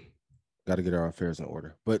 Got to get our affairs in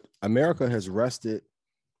order. But America has rested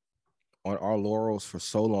on our laurels for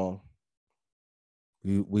so long.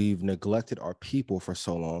 We've neglected our people for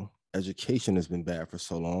so long. Education has been bad for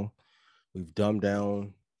so long. We've dumbed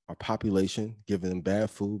down our population, giving them bad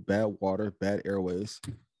food, bad water, bad airways.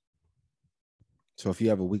 So if you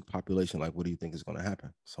have a weak population, like, what do you think is going to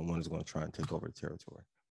happen? Someone is going to try and take over the territory.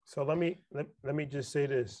 So let me just say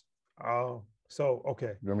this.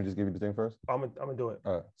 Okay. You want me to just give you the thing first? I'm gonna do it.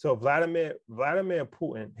 All right. So Vladimir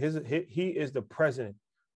Putin, he is the president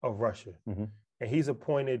of Russia, and he's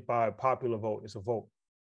appointed by popular vote. It's a vote,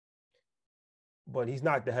 but he's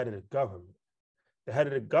not the head of the government. The head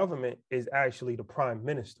of the government is actually the prime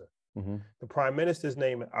minister. The prime minister's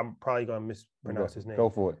name, I'm probably gonna mispronounce his name. Go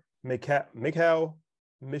for it. Mikhail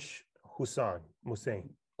Mishustin.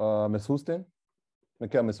 Miss Houston?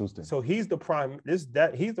 Mikhail Mishustin. So he's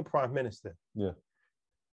the he's the prime minister. Yeah.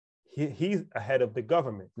 He's ahead of the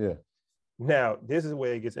government. Yeah. Now, this is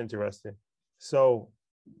where it gets interesting. So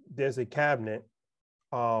there's a cabinet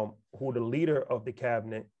who the leader of the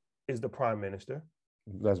cabinet is the prime minister.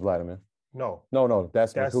 That's Vladimir. No,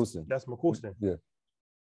 that's Mishustin. That's Mishustin. Yeah.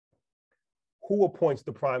 Who appoints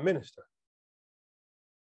the prime minister?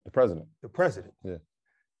 The president. The president. Yeah.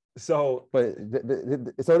 So, but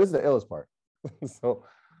so this is the illest part. So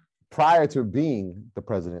prior to being the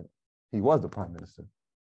president, he was the prime minister.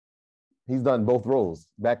 He's done both roles,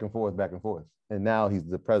 back and forth. And now he's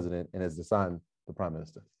the president and is assigned the prime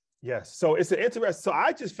minister. Yes. So it's an interesting. So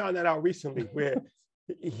I just found that out recently, where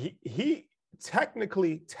he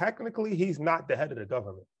technically he's not the head of the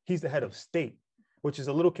government. He's the head of state, which is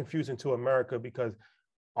a little confusing to America because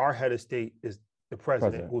our head of state is the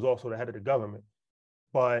president, who's also the head of the government.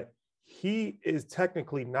 But he is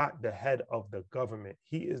technically not the head of the government.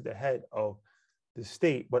 He is the head of the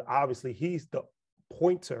state, but obviously he's the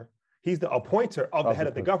appointer. He's the appointer of the head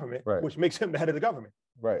of the government, right, which makes him the head of the government.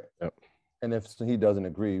 Right. Yep. And if he doesn't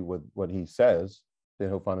agree with what he says, then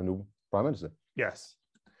he'll find a new prime minister. Yes.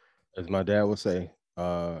 As my dad would say,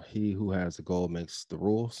 he who has the goal makes the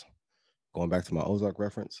rules. Going back to my Ozark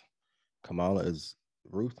reference, Kamala is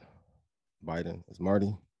Ruth, Biden is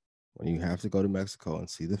Marty. When you have to go to Mexico and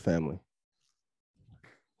see the family,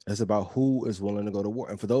 it's about who is willing to go to war.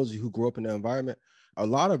 And for those of you who grew up in that environment, a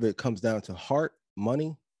lot of it comes down to heart,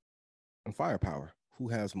 money, and firepower. Who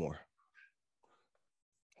has more?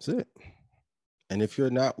 That's it. And if you're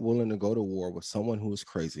not willing to go to war with someone who is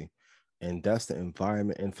crazy, and that's the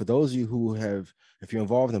environment. And for those of you who have, if you're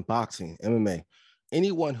involved in boxing, MMA,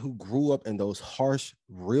 anyone who grew up in those harsh,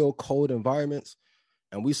 real cold environments,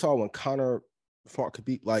 and we saw when Conor fought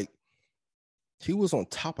Khabib, like, he was on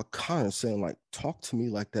top of Conor saying, like, talk to me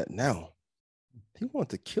like that now. He wanted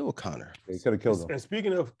to kill Conor. He could have killed him. And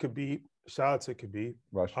speaking of Khabib, shout out to Khabib.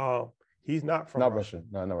 Russia. He's not from Russia.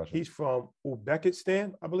 No, not Russia. He's from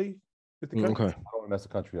Uzbekistan, I believe. Is the country. Okay. I don't want to mess the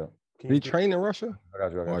country up. Did he train in Russia? I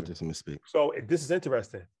got you. I just misspeak. So this is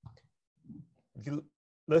interesting.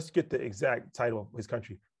 Let's get the exact title of his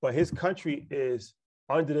country. But his country is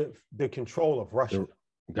under the control of Russia.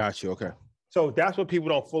 Got you. Okay. So that's what people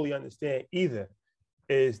don't fully understand either,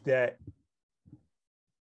 is that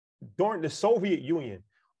during the Soviet Union,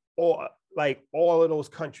 all of those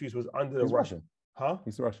countries was under the Russian. Huh?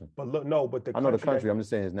 He's Russian. But look, no, but I know the country. I'm just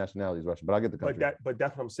saying his nationality is Russian, but I get the country. But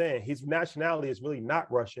that's what I'm saying. His nationality is really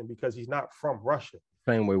not Russian because he's not from Russia.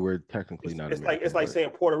 Same way we're technically not. It's like saying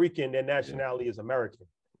Puerto Rican, their nationality is American.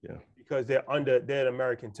 Yeah. Because they're in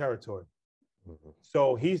American territory. Mm-hmm.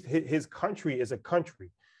 So his country is a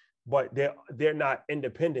country, but they're not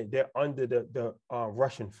independent. They're under the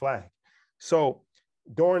Russian flag. So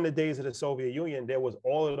during the days of the Soviet Union, there was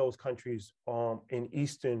all of those countries in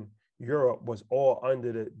Eastern Europe was all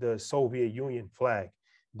under the Soviet Union flag.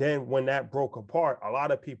 Then when that broke apart, a lot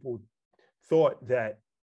of people thought that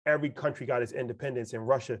every country got its independence in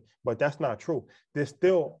Russia, but that's not true. There's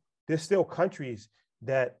still countries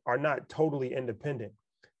that are not totally independent.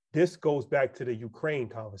 This goes back to the Ukraine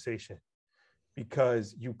conversation,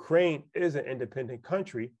 because Ukraine is an independent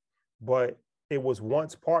country, but it was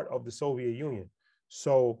once part of the Soviet Union.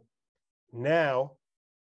 So now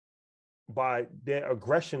by their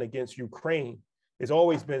aggression against Ukraine. There's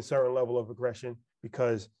always been a certain level of aggression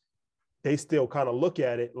because they still kind of look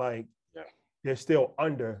at it like they're still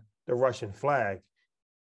under the Russian flag,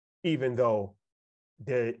 even though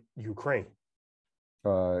they're Ukraine.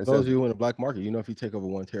 Those of you in the black market, if you take over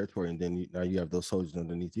one territory and then now you have those soldiers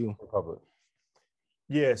underneath you. Republic.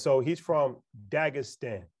 Yeah, so he's from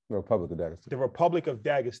Dagestan. The Republic of Dagestan. The Republic of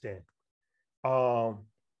Dagestan.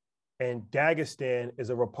 And Dagestan is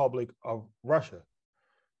a republic of Russia.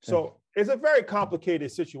 So it's a very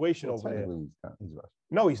complicated situation over there. He's Russian.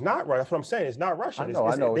 No, he's not right. That's what I'm saying. It's not Russian.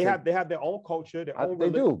 I know. They have their own culture, their own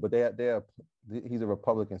religion. They do, but he's a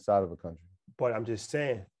republic inside of a country. But I'm just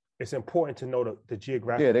saying, it's important to know the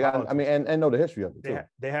geographic. Yeah, they got. And know the history of it too.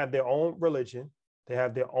 They have their own religion. They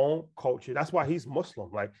have their own culture. That's why he's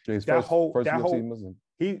Muslim. Like that whole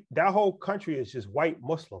country is just white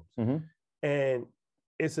Muslims, and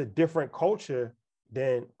it's a different culture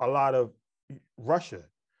than a lot of Russia.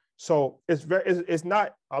 So it's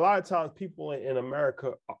not, a lot of times people in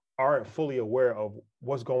America aren't fully aware of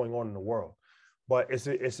what's going on in the world, but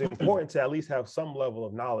it's important to at least have some level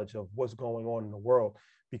of knowledge of what's going on in the world,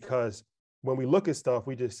 because when we look at stuff,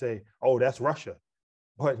 we just say, oh, that's Russia.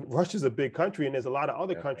 But Russia's a big country, and there's a lot of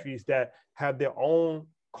other countries that have their own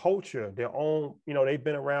culture, their own, they've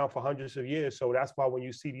been around for hundreds of years. So that's why when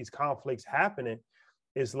you see these conflicts happening,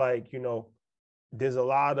 it's like, there's a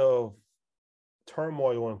lot of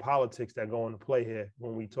turmoil in politics that go into play here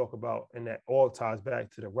when we talk about, and that all ties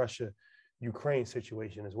back to the Russia-Ukraine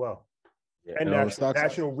situation as well. Yeah. And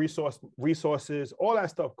national resources, all that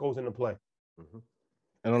stuff goes into play. Mm-hmm.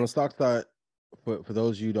 And on the stock side, for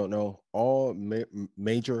those of you who don't know, all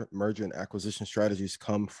major merger and acquisition strategies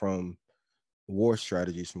come from war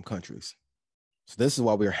strategies from countries. So this is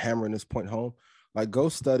why we're hammering this point home. Like, go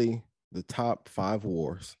study the top 5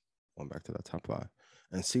 wars, going back to that top 5,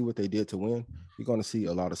 and see what they did to win. You're going to see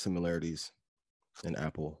a lot of similarities in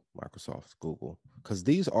Apple, Microsoft, Google, because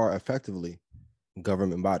these are effectively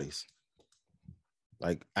government bodies.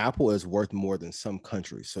 Like, Apple is worth more than some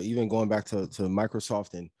countries. So even going back to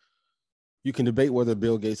Microsoft, and you can debate whether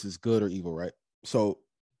Bill Gates is good or evil, right? So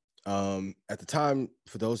at the time,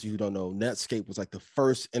 for those of you who don't know, Netscape was like the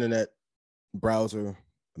first internet browser.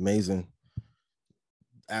 Amazing.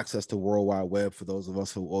 Access to World Wide Web, for those of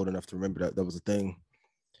us who are old enough to remember that was a thing.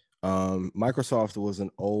 Microsoft was an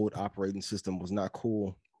old operating system, was not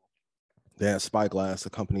cool. They had Spyglass, a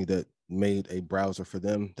company that made a browser for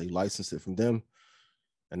them. They licensed it from them.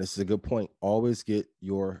 And this is a good point. Always get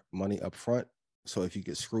your money up front. So if you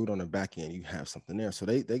get screwed on the back end, you have something there. So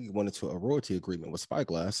they went into a royalty agreement with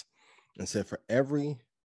Spyglass and said, for every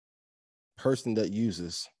person that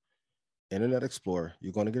uses Internet Explorer,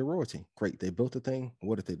 you're going to get a royalty. Great. They built the thing.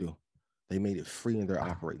 What did they do? They made it free in their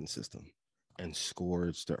operating system and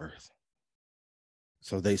scourged the earth.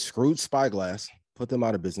 So they screwed Spyglass, put them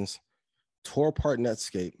out of business, tore apart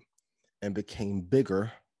Netscape, and became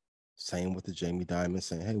bigger. Same with the Jamie Dimon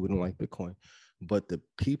saying, hey, we don't like Bitcoin. But the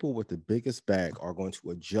people with the biggest bag are going to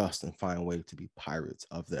adjust and find a way to be pirates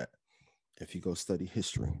of that. If you go study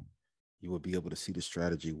history, you will be able to see the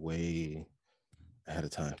strategy way ahead of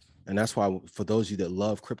time. And that's why, for those of you that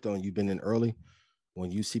love crypto and you've been in early, when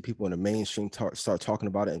you see people in the mainstream start talking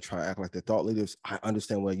about it and try to act like they're thought leaders, I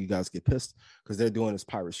understand why you guys get pissed, because they're doing this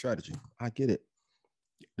pirate strategy. I get it.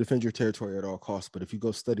 Defend your territory at all costs. But if you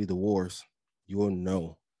go study the wars, you will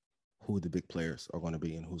know who the big players are going to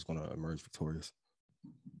be and who's going to emerge victorious.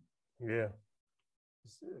 Yeah.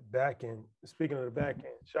 Back end. Speaking of the back end,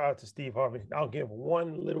 shout out to Steve Harvey. I'll give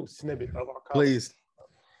one little snippet of our conversation. Please.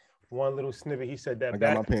 One little snippet. He said that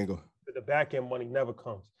the back end money never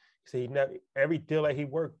comes. He said he never, every deal that he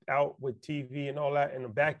worked out with TV and all that in the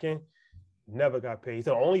back end never got paid. He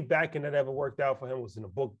said the only back end that ever worked out for him was in the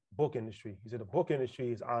book industry. He said the book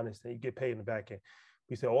industry is honest and you get paid in the back end.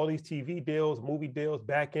 He said all these TV deals, movie deals,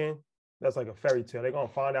 back end, that's like a fairy tale. They're gonna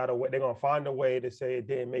find out a way. They're gonna find a way to say it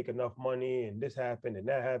didn't make enough money and this happened and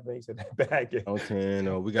that happened. He said that back end. Okay,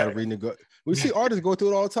 no, we gotta renegotiate. We see artists go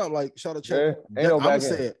through it all the time. Like shout out to I'm gonna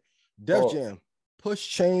say it. Def Jam, push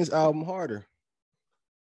Chain's album harder.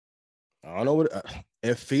 I don't know what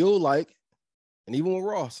it feels like, and even with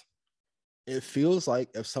Ross, it feels like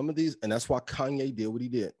if some of these, and that's why Kanye did what he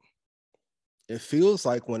did. It feels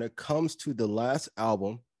like when it comes to the last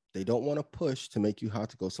album, they don't want to push to make you have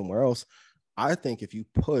to go somewhere else. I think if you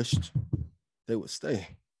pushed, they would stay.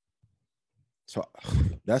 So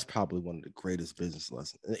that's probably one of the greatest business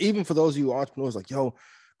lessons. And even for those of you entrepreneurs, like, yo,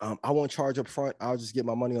 I won't charge up front. I'll just get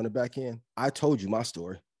my money on the back end. I told you my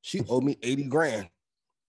story. She owed me 80 grand.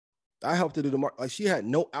 I helped her do the market. Like she had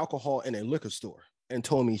no alcohol in a liquor store and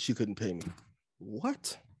told me she couldn't pay me.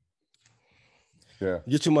 What? Yeah.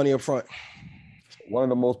 Get your money up front. One of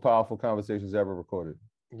the most powerful conversations ever recorded.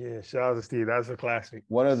 Yeah, shout out to Steve. That's a classic.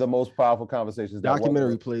 One of the most powerful conversations.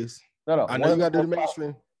 Documentary, please. No. I know you got to do the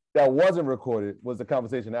mainstream. That wasn't recorded was the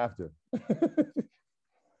conversation after.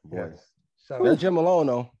 Boy, that Jim Malone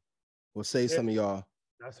though will save some of y'all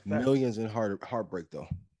that's millions in heartbreak though.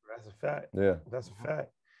 That's a fact. Yeah, that's a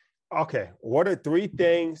fact. Okay, what are 3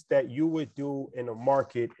 things that you would do in the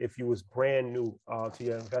market if you was brand new to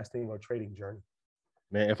your investing or trading journey?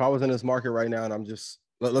 Man, if I was in this market right now and I'm just,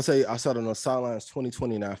 let's say I started on the sidelines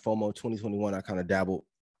 2020 and I FOMO 2021, I kind of dabbled.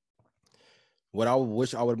 What I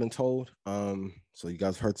wish I would have been told, so you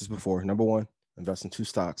guys heard this before. Number 1, invest in 2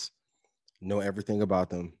 stocks. Know everything about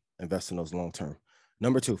them. Invest in those long term.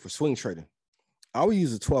 Number 2, for swing trading, I would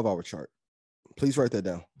use a 12-hour chart. Please write that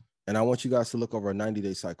down. And I want you guys to look over a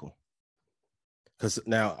 90-day cycle. Because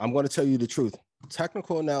now I'm going to tell you the truth.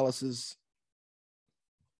 Technical analysis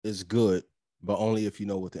is good, but only if you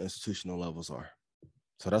know what the institutional levels are.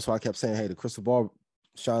 So that's why I kept saying, hey, the crystal ball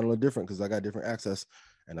shine a little different because I got different access.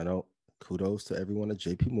 And I know kudos to everyone at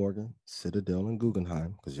JP Morgan, Citadel, and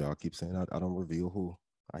Guggenheim, because y'all keep saying I don't reveal who.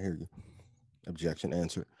 I hear you. Objection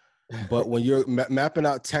answered. But when you're mapping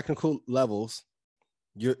out technical levels,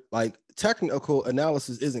 you're like, technical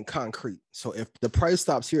analysis isn't concrete. So if the price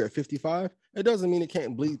stops here at 55, it doesn't mean it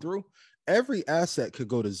can't bleed through. Every asset could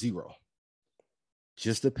go to 0.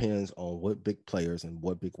 Just depends on what big players and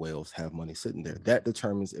what big whales have money sitting there. That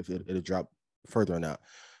determines if it'll drop further or not.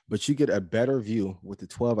 But you get a better view with the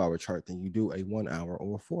 12-hour chart than you do a 1 hour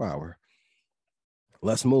or a 4 hour.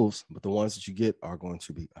 Less moves, but the ones that you get are going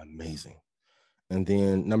to be amazing. And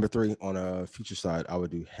then number 3, on a future side, I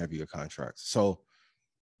would do heavier contracts. So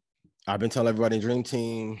I've been telling everybody in Dream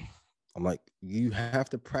Team, I'm like, you have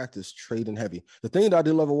to practice trading heavy. The thing that I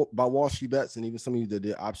did love about Wall Street Bets, and even some of you that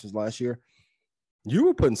did options last year, you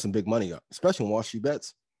were putting some big money up, especially in Wall Street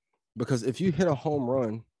Bets, because if you hit a home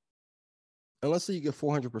run, and let's say you get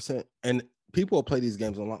 400%, and people will play these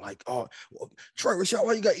games online like, oh, well, Troy Rashad,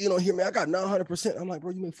 why you got on here, man? I got 900%. I'm like,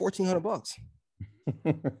 bro, you made $1,400.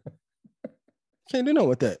 Can't do nothing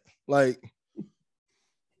with that. Like,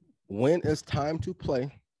 when it's time to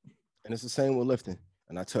play, and it's the same with lifting,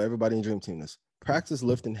 and I tell everybody in Dream Team this, practice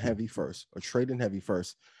lifting heavy first or trading heavy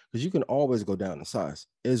first, because you can always go down in size.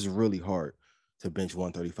 It's really hard to bench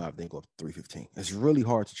 135, then go up to 315. It's really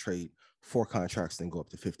hard to trade 4 contracts, then go up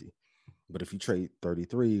to 50. But if you trade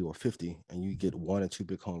 33 or 50 and you get 1 or 2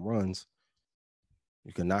 big home runs,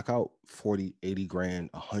 you can knock out 40, 80 grand,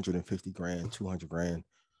 150 grand, 200 grand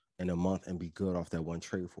in a month and be good off that one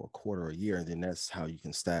trade for a quarter or a year. And then that's how you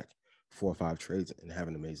can stack 4 or 5 trades and have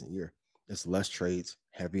an amazing year. It's less trades,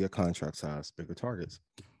 heavier contract size, bigger targets.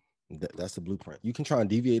 That's the blueprint. You can try and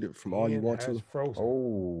deviate it from all you want to. Frozen.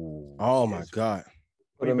 Oh my God.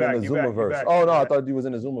 Put him in the Zoomerverse. Oh, no, I thought you was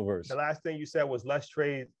in the Zoomerverse. The last thing you said was less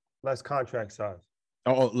trades, less contract size.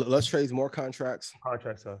 Oh, less trades, more contracts.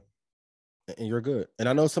 Contract size. And you're good. And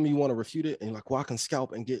I know some of you want to refute it and you're like, well, I can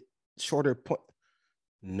scalp and get shorter point.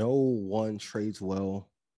 No one trades well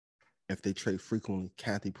if they trade frequently.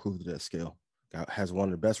 Kathy proved it at scale. Has one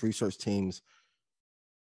of the best research teams,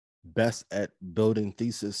 best at building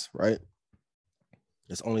thesis, right?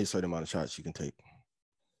 There's only a certain amount of shots you can take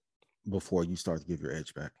before you start to give your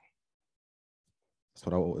edge back. That's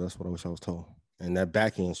what I wish I was told. And that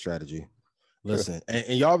back end strategy. Listen,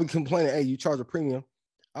 and y'all be complaining, hey, you charge a premium.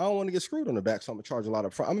 I don't want to get screwed on the back, so I'm gonna charge a lot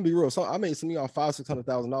up front. I'm gonna be real. So I made some of y'all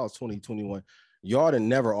 $500,000-$600,000 2021. Y'all didn't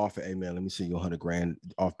never offer, hey man, let me see you 100 grand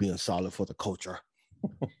off being solid for the culture.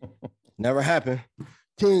 Never happened.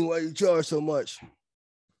 King, why you charge so much?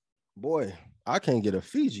 Boy, I can't get a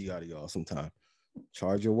Fiji out of y'all sometime.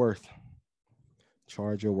 Charge your worth.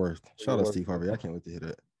 Charge your worth. Shout out Steve Harvey. I can't wait to hear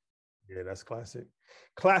that. Yeah, that's classic.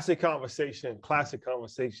 Classic conversation. Classic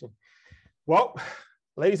conversation. Well,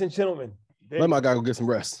 ladies and gentlemen. Let my guy go get some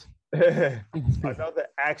rest. Another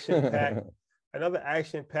action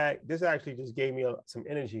pack. This actually just gave me some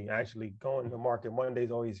energy. Actually, going to market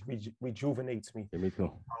Mondays always rejuvenates me. Yeah, me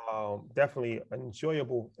too. Definitely an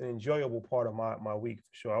enjoyable part of my week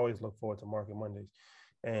for sure. I always look forward to market Mondays,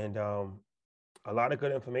 and a lot of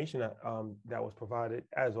good information that was provided.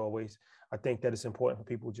 As always, I think that it's important for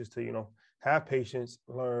people just to have patience,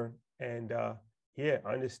 learn, and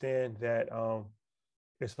understand that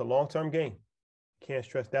it's a long-term game. Can't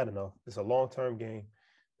stress that enough. It's a long-term game.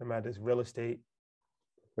 No matter if it's real estate.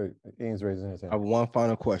 Wait, Ian's raising his hand. I have one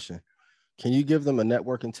final question. Can you give them a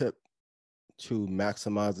networking tip to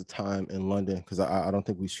maximize the time in London? Because I don't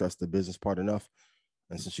think we stress the business part enough.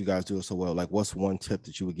 And since you guys do it so well, like what's one tip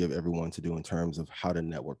that you would give everyone to do in terms of how to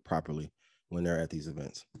network properly when they're at these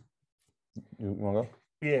events? You want to go?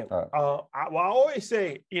 Yeah. I always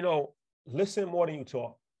say, listen more than you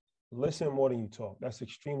talk. Listen more than you talk. That's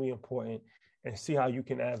extremely important, and see how you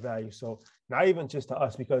can add value. So not even just to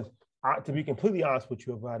us, because to be completely honest with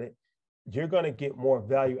you about it, you're going to get more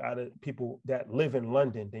value out of people that live in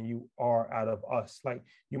London than you are out of us. Like,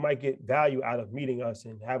 you might get value out of meeting us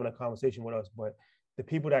and having a conversation with us, but the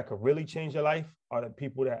people that could really change your life are the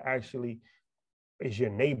people that actually is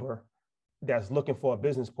your neighbor that's looking for a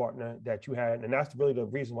business partner that you had. And that's really the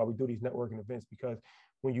reason why we do these networking events, because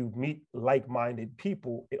when you meet like-minded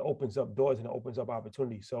people, it opens up doors and it opens up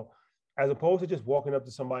opportunities. So as opposed to just walking up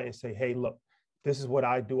to somebody and say, hey, look, this is what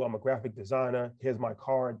I do. I'm a graphic designer. Here's my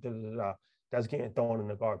card. That's getting thrown in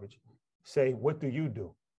the garbage. Say, what do you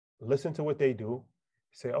do? Listen to what they do.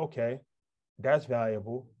 Say, okay, that's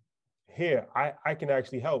valuable. Here, I can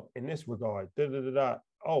actually help in this regard.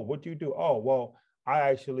 Oh, what do you do? Oh, well, I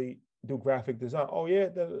actually do graphic design. Oh, yeah.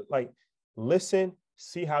 Like, listen,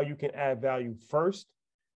 see how you can add value first,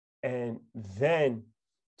 and then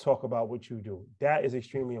talk about what you do. That is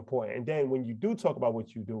extremely important. And then when you do talk about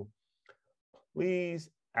what you do, please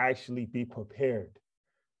actually be prepared.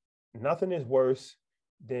 Nothing is worse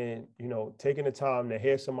than, taking the time to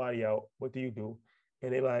hear somebody out. What do you do?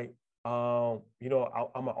 And they're like, I'm an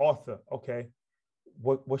author. Okay.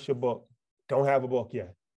 What's your book? Don't have a book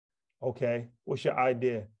yet. Okay. What's your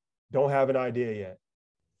idea? Don't have an idea yet.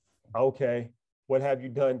 Okay. What have you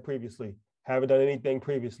done previously? Haven't done anything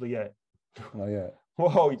previously yet. Not yet.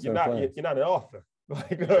 Whoa, you're not an author.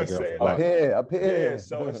 Like, you know what I'm saying? Up here. Yeah,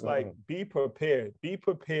 so it's like, be prepared. Be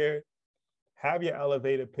prepared. Have your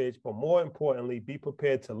elevator pitch, but more importantly, be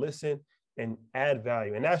prepared to listen and add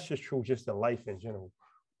value. And that's just true just in life in general.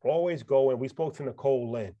 Always go, and we spoke to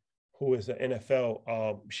Nicole Lynn, who is an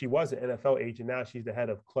NFL, she was an NFL agent. Now she's the head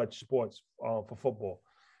of Clutch Sports for football.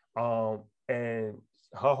 And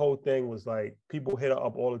her whole thing was like, people hit her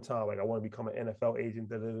up all the time. Like, I want to become an NFL agent,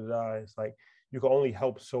 It's like, you can only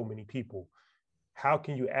help so many people. How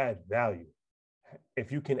can you add value?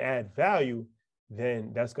 If you can add value,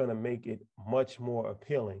 then that's going to make it much more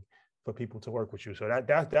appealing for people to work with you. So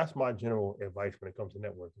that's my general advice when it comes to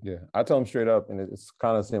networking. Yeah, I tell them straight up, and it's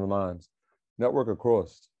kind of the same lines. Network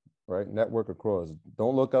across, right? Network across.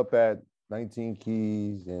 Don't look up at 19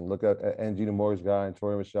 Keys and look at NG the Mortgage Guy and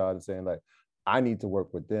Troy Rashad and saying, like, I need to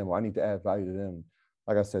work with them, or I need to add value to them.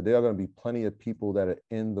 Like I said, there are going to be plenty of people that are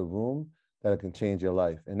in the room that can change your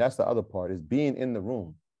life. And that's the other part, is being in the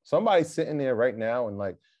room. Somebody's sitting there right now and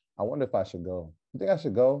like, I wonder if I should go. You think I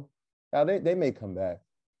should go? Now, they may come back.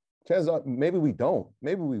 Chances are, maybe we don't.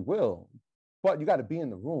 Maybe we will. But you got to be in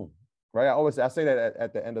the room, right? I say that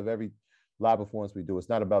at the end of every live performance we do. It's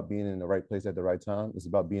not about being in the right place at the right time. It's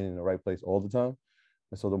about being in the right place all the time.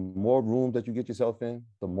 And so the more rooms that you get yourself in,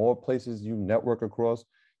 the more places you network across,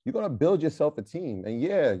 you're going to build yourself a team. And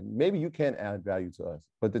yeah, maybe you can add value to us,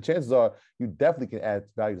 but the chances are you definitely can add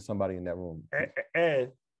value to somebody in that room. And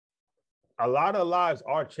a lot of lives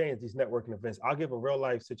are changed these networking events. I'll give a real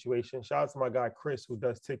life situation. Shout out to my guy, Chris, who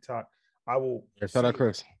does TikTok. Shout out,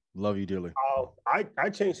 Chris. Love you dearly. I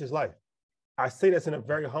changed his life. I say this in a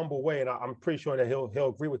very humble way, and I'm pretty sure that he'll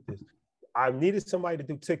agree with this. I needed somebody to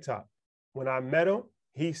do TikTok. When I met him,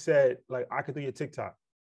 he said, like, I could do your TikTok.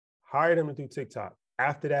 Hired him to do TikTok.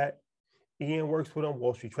 After that, Ian works with him.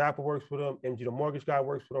 Wall Street Trapper works with him. MG the Mortgage Guy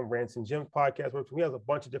works with him. Ransom Jim's podcast works with him. He has a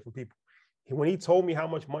bunch of different people. When he told me how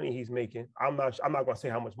much money he's making, I'm not going to say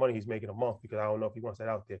how much money he's making a month, because I don't know if he wants that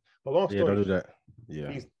out there. But long story, don't do that.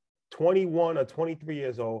 Yeah, he's 21 or 23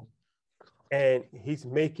 years old, and he's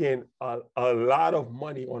making a lot of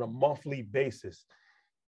money on a monthly basis.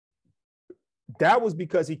 That was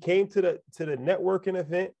because he came to the networking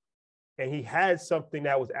event, and he had something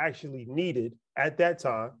that was actually needed at that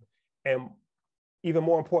time. And even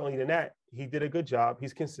more importantly than that, he did a good job.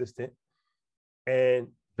 He's consistent. And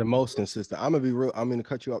the most consistent. I'm going to be real. I'm going to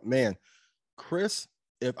cut you up. Man, Chris,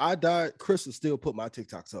 if I died, Chris would still put my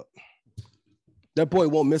TikToks up. That boy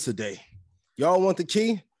won't miss a day. Y'all want the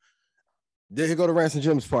key? There you go to Ransom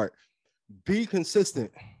Jim's part. Be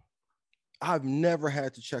consistent. I've never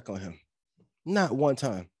had to check on him. Not one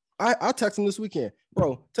time. I text him this weekend.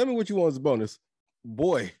 Bro, tell me what you want as a bonus.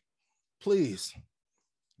 Boy, please.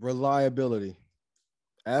 Reliability.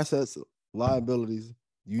 Assets, liabilities,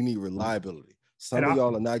 you need reliability. Some of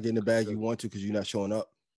y'all are not getting the bag you want to because you're not showing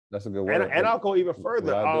up. That's a good word. And I'll go even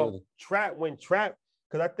further. Trap,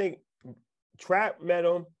 because I think Trap met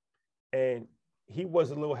him and he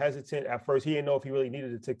was a little hesitant at first. He didn't know if he really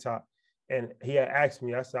needed a TikTok. And he had asked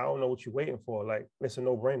me, I said, I don't know what you're waiting for. Like, it's a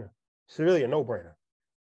no-brainer. It's really a no-brainer.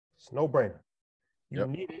 It's a no-brainer. You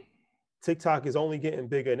need it. TikTok is only getting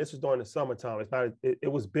bigger. And this was during the summertime. It's not,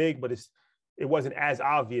 it was big, but it wasn't as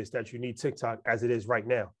obvious that you need TikTok as it is right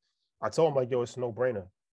now. I told him, like, yo, it's a no-brainer.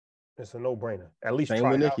 It's a no-brainer. At least Same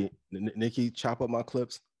try with it Nikki. out. Nikki chop up my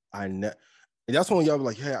clips. And that's when y'all be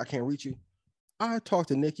like, hey, I can't reach you. I talked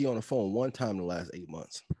to Nikki on the phone one time in the last 8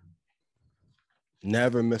 months.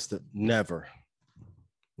 Never missed it. Never.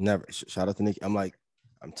 Shout out to Nikki. I'm like,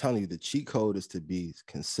 I'm telling you, the cheat code is to be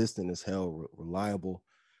consistent as hell, reliable.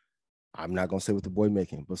 I'm not gonna say what the boy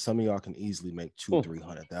making, but some of y'all can easily make 200,000,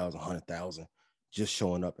 300,000, 100,000 just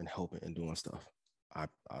showing up and helping and doing stuff. I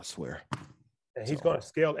swear. And he's going to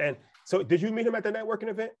scale. And so, did you meet him at the networking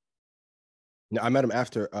event? No, I met him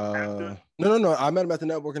after. No. I met him at the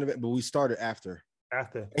networking event, but we started after.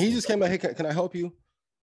 And he just came like, hey, can I help you?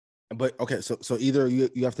 But okay, so either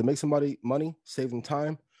you have to make somebody money, save them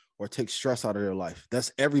time, or take stress out of their life.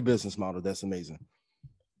 That's every business model. That's amazing.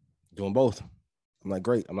 Doing both. I'm like,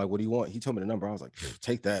 great. I'm like, what do you want? He told me the number. I was like,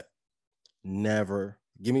 take that. Never.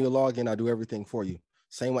 Give me a login. I'll do everything for you.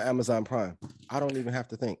 Same with Amazon Prime. I don't even have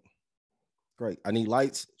to think. Great. I need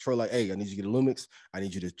lights. Troy, like, hey, I need you to get a Lumix. I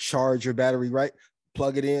need you to charge your battery, right?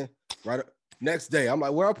 Plug it in. Right. Next day. I'm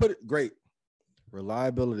like, where I put it? Great.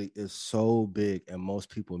 Reliability is so big, and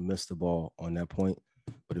most people miss the ball on that point.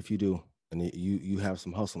 But if you do, and you have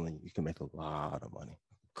some hustling, you can make a lot of money.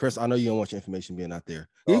 Chris, I know you don't want your information being out there.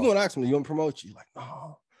 You're going to ask me, you want to promote you? Like,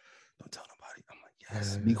 no, don't tell nobody. I'm like,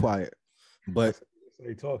 yes, be quiet. But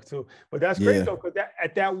they talk too. But that's great though, because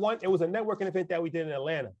at that one, it was a networking event that we did in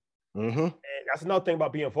Atlanta. Mm-hmm. And that's another thing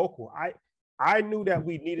about being vocal. I knew that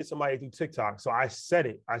we needed somebody to do TikTok. So I said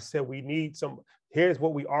it. I said, we need here's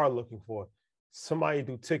what we are looking for. Somebody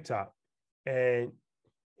to do TikTok. And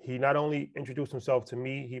he not only introduced himself to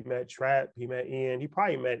me, he met Trap, he met Ian, he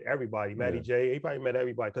probably met everybody, Matty J, he probably met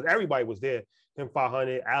everybody, because everybody was there. Him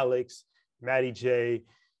 500, Alex, Matty J,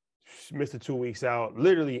 Mr. 2 Weeks Out,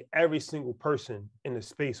 literally every single person in the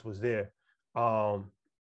space was there.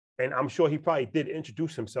 And I'm sure he probably did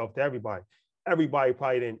introduce himself to everybody. Everybody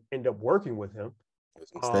probably didn't end up working with him.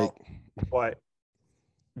 It's a mistake. But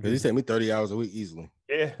he take me 30 hours a week easily.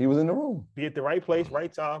 Yeah. He was in the room. Be at the right place,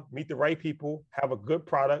 right time, meet the right people, have a good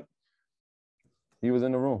product. He was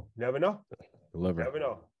in the room. Never know. Deliver. Never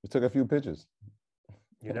know. We took a few pictures.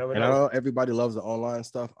 You never know. And I know everybody loves the online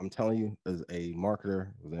stuff. I'm telling you, as a marketer,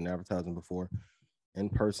 was in advertising before,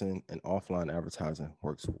 in-person and offline advertising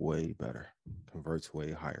works way better, converts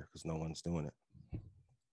way higher because no one's doing it.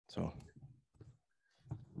 So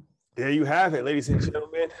there you have it, ladies and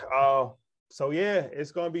gentlemen. So yeah,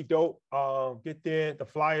 it's gonna be dope. Get there. The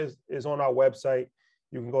flyers is on our website.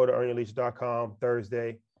 You can go to earnyourleash.com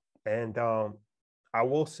Thursday. And I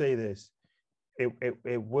will say this,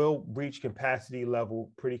 it will reach capacity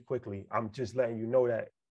level pretty quickly. I'm just letting you know that.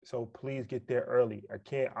 So please get there early. I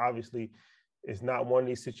can't, obviously, it's not one of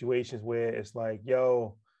these situations where it's like,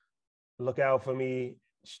 yo, look out for me.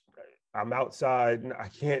 I'm outside. I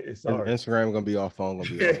can't. It's sorry. Instagram gonna be off. Phone gonna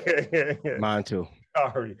be off. Mine too.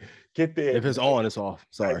 Sorry. Get there. If it's on, it's off.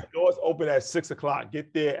 Sorry. The doors open at 6 o'clock.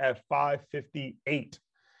 Get there at 5:58. Get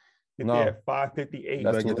there at 5:58.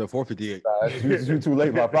 That's get to 4:58. You're too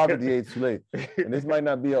late. By 5:58, it's too late. And this might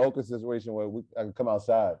not be an Oakland situation where I can come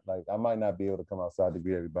outside. Like, I might not be able to come outside to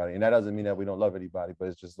greet everybody. And that doesn't mean that we don't love anybody, but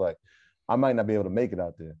it's just like, I might not be able to make it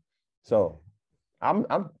out there. So I'm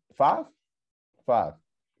 5.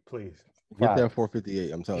 Please. Get there at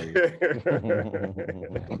 4:58. I'm telling you.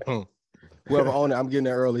 Whoever owned it, I'm getting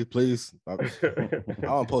there early, please. I want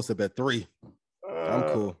to post up at 3. I'm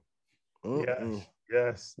cool.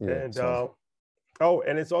 Yes. Yeah, and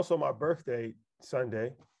and it's also my birthday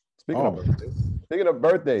Sunday. Speaking of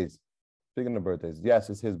birthdays, yes,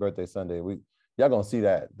 it's his birthday Sunday. Y'all gonna see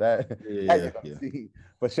that. See.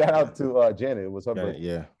 But shout out to Janet. It was her birthday.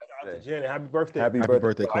 Yeah. Shout out to Janet. Happy birthday. Happy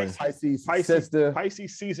birthday, Queen. Pisces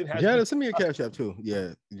season has Janet, send me a cash app too.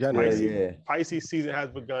 Yeah. Janet. Pisces season has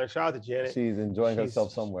begun. Shout out to Janet. She's enjoying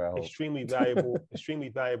herself somewhere, I hope. Extremely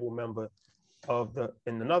valuable member of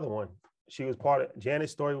and another one. She was part of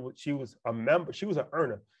Janet's story. She was a member. She was an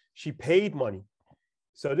earner. She paid money.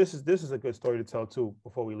 So this is a good story to tell too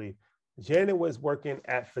before we leave. Janet was working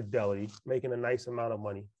at Fidelity, making a nice amount of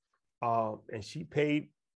money. And she paid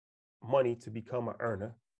money to become an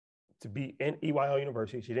earner, to be in EYL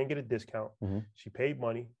University. She didn't get a discount. Mm-hmm. She paid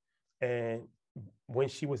money. And when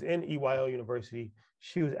she was in EYL University,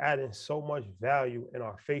 she was adding so much value in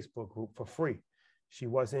our Facebook group for free. She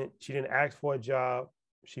didn't ask for a job.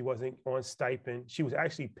 She wasn't on stipend. She was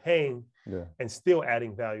actually paying and still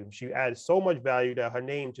adding value. She added so much value that her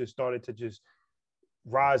name just started to just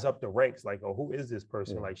rise up the ranks. Like, oh, who is this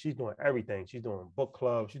person? Yeah. Like, she's doing everything. She's doing book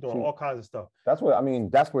clubs. She's doing all kinds of stuff. That's where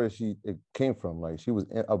it came from. Like, she was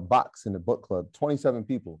in a box in the book club, 27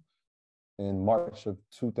 people. in March of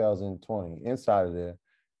 2020 inside of there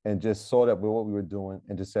and just saw that with what we were doing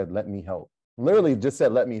and just said, let me help. Literally just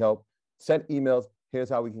said, let me help. Sent emails. Here's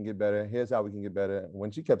how we can get better. Here's how we can get better.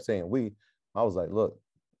 When she kept saying we, I was like, look,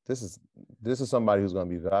 this is somebody who's going to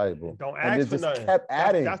be valuable. Don't ask for nothing. Kept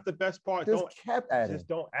adding. That's the best part. Kept adding. Just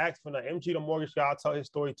don't ask for nothing. MG the mortgage guy, I'll tell his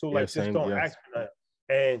story too. Like, just don't ask for nothing.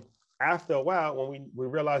 And after a while, when we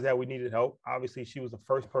realized that we needed help, obviously she was the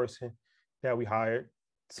first person that we hired,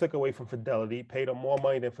 took away from Fidelity, paid her more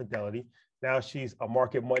money than Fidelity. Now she's a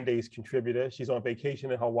Market Mondays contributor. She's on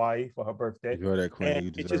vacation in Hawaii for her birthday. You're that queen.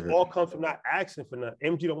 And it just all comes from not asking for nothing.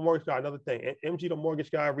 MG the mortgage guy, another thing. MG the mortgage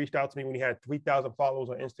guy reached out to me when he had 3,000 followers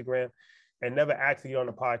on Instagram and never asked to get on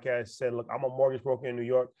the podcast. Said, look, I'm a mortgage broker in New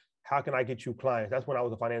York. How can I get you clients? That's when I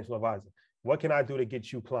was a financial advisor. What can I do to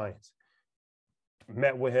get you clients?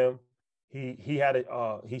 Met with him.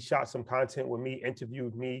 He shot some content with me,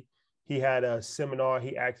 interviewed me. He had a seminar.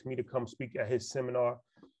 He asked me to come speak at his seminar.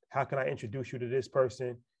 How can I introduce you to this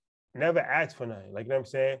person? Never asked for nothing. Like, you know what I'm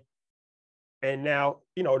saying? And now,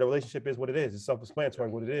 the relationship is what it is. It's self-explanatory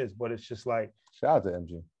what it is, but it's just like, shout out to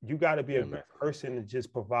MG. You got to be a good person to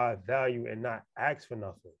just provide value and not ask for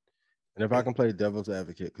nothing. And if I can play devil's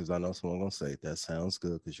advocate, because I know someone going to say, that sounds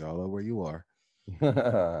good because y'all are where you are.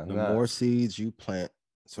 The more seeds you plant,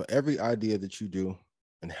 so every idea that you do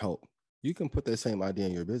and help, you can put that same idea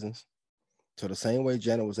in your business. So the same way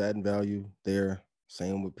Janet was adding value there,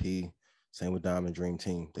 same with P, same with Diamond Dream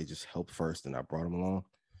Team. They just helped first and I brought them along.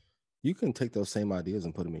 You can take those same ideas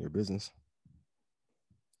and put them in your business.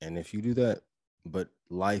 And if you do that, but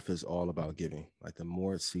life is all about giving. Like the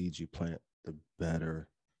more seeds you plant, the better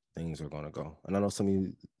things are going to go. And I know some of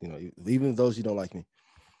you, even those you don't like me,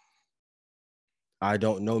 I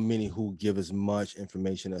don't know many who give as much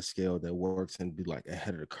information at scale that works and be like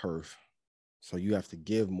ahead of the curve. So you have to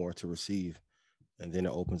give more to receive. And then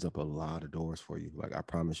it opens up a lot of doors for you. Like, I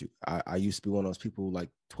promise you, I used to be one of those people like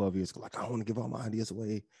 12 years ago, like, I don't want to give all my ideas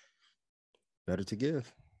away. Better to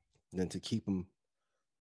give than to keep them.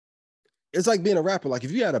 It's like being a rapper. Like,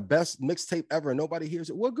 if you had a best mixtape ever and nobody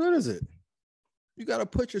hears it, what good is it? You got to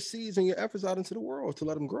put your seeds and your efforts out into the world to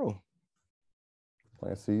let them grow.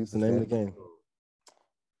 Plant seeds. The name of the game.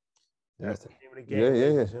 That's the name of the game.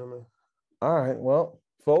 Yeah. All right. Well,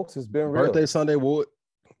 folks, it's been real. Birthday Sunday, Wood.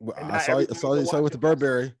 I saw you with the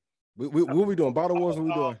Burberry. What are we doing? Bottle Wars, what are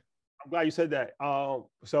we doing? I'm glad you said that.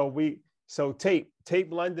 So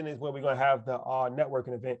Tape London is where we're gonna have the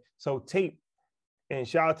networking event. So Tape, and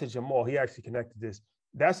shout out to Jamal, he actually connected this.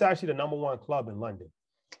 That's actually the #1 club in London.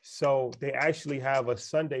 So they actually have a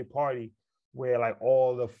Sunday party where like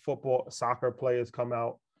all the football, soccer players come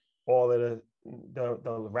out, all of the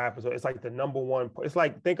rappers. It's like the #1. It's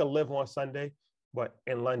like, think of Live on Sunday, but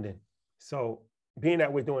in London. So being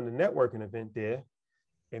that we're doing the networking event there,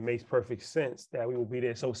 it makes perfect sense that we will be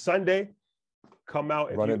there. So Sunday, come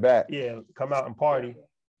out. Run it back. Yeah, come out and party.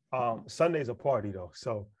 Sunday's a party though,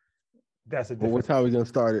 so that's a different. Well, what time are we gonna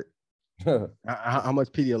start it? How much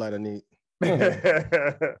Pedialyte I need?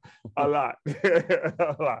 A lot.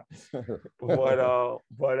 A lot.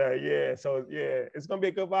 But yeah, so yeah, it's gonna be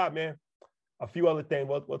a good vibe, man. A few other things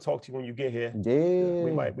we'll talk to you when you get here. Yeah,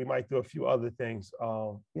 we might do a few other things.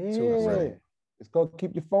 Too. Right. It's gonna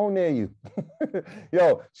keep your phone near you.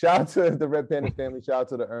 Yo, shout out to the Red Panda family. Shout out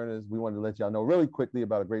to the earners. We wanted to let y'all know really quickly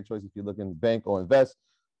about a great choice if you're looking to bank or invest.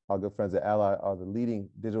 Our good friends at Ally are the leading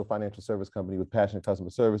digital financial service company with passionate customer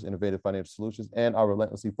service, innovative financial solutions, and are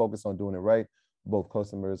relentlessly focused on doing it right for both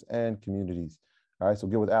customers and communities. All right, so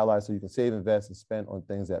get with Ally so you can save, invest, and spend on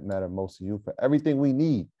things that matter most to you. For everything we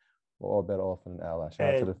need, we're all better off in Ally.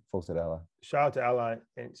 Shout out to the folks at Ally. Shout out to Ally.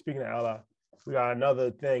 And speaking of Ally, we got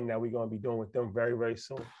another thing that we're going to be doing with them very, very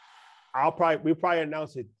soon. We'll probably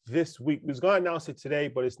announce it this week. We was going to announce it today,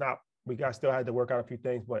 but it's not. We still had to work out a few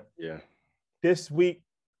things. But yeah, this week,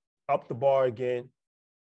 up the bar again.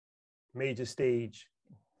 Major stage.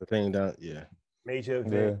 The thing that, yeah. Major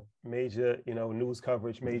event. Yeah. Major, news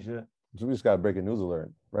coverage. Major. So we just got a breaking news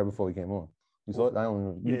alert right before we came on. You saw it?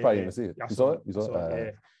 You probably didn't see it. You saw it? You saw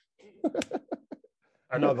it? Yeah.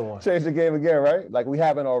 Another one. Change the game again, right? Like we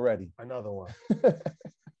haven't already. Another one.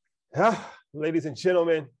 Ladies and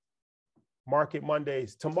gentlemen, Market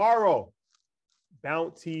Mondays. Tomorrow,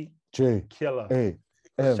 Bounty Killer.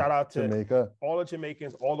 Shout out to Jamaica. All the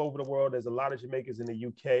Jamaicans all over the world. There's a lot of Jamaicans in the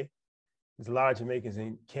UK. There's a lot of Jamaicans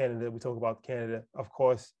in Canada. We talk about Canada. Of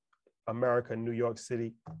course, America, New York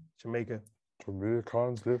City, Jamaica.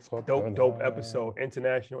 Jamaicans live for dope episode,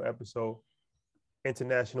 international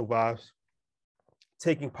vibes.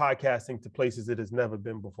 Taking podcasting to places it has never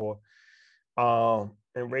been before, and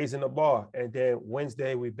raising the bar. And then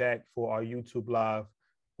Wednesday, we back for our YouTube live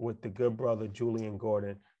with the good brother Julian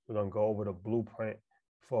Gordon. We're going to go over the blueprint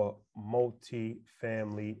for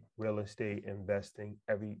multi-family real estate investing,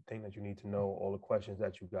 everything that you need to know, all the questions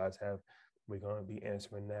that you guys have. We're going to be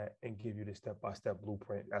answering that and give you the step-by-step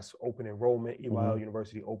blueprint. That's open enrollment, EYL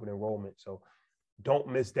University open enrollment. So don't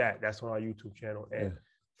miss that. That's on our YouTube channel. And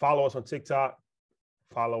follow us on TikTok.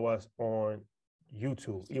 Follow us on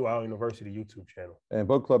YouTube, EYL University YouTube channel. And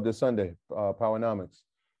book club this Sunday, Powernomics.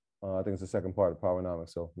 I think it's the second part of Powernomics.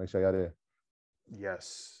 So make sure y'all there.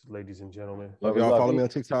 Yes, ladies and gentlemen. Love y'all. Follow me on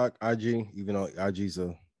TikTok, IG, even though IG's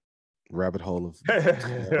a rabbit hole of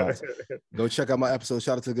go check out my episode.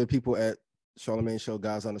 Shout out to the good people at Charlamagne Show,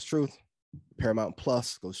 God's Honest Truth, Paramount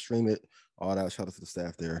Plus. Go stream it. All that. Shout out to the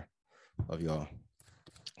staff there. Love y'all.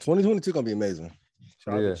 2022 gonna be amazing.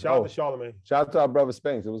 Shout out to Charlamagne. Shout out to our brother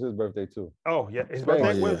Spanks. It was his birthday too. Oh yeah, his Spanks.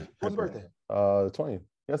 birthday. Oh, yeah. What's birthday? The 20th.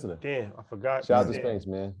 Yesterday. Damn, I forgot. Shout out to Spanks,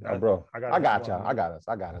 man. Bro, I got y'all. I got us,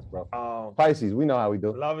 bro. Pisces, we know how we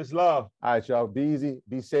do. Love is love. All right, y'all. Be easy.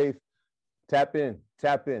 Be safe. Tap in.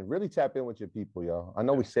 Really tap in with your people, y'all. I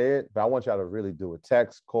know we say it, but I want y'all to really do it.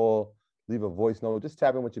 Text, call, leave a voice note. Just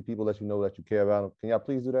tap in with your people. Let you know that you care about them. Can y'all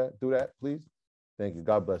please do that? Do that, please. Thank you.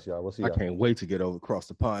 God bless y'all. We'll see y'all. I can't wait to get over across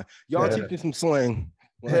the pond. Y'all teach me some slang.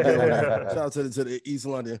 Shout out to the East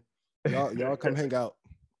London. Y'all come hang out.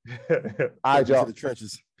 All right, y'all. To the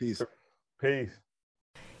trenches. Peace. Peace.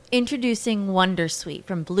 Introducing Wondersuite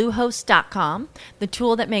from Bluehost.com, the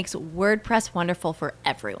tool that makes WordPress wonderful for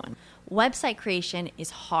everyone. Website creation is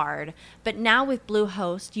hard, but now with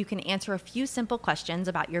Bluehost, you can answer a few simple questions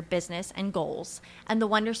about your business and goals, and the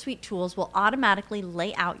Wondersuite tools will automatically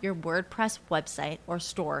lay out your WordPress website or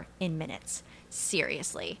store in minutes.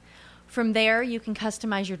 Seriously. From there, you can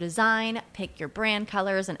customize your design, pick your brand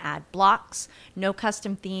colors, and add blocks. No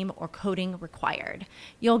custom theme or coding required.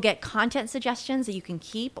 You'll get content suggestions that you can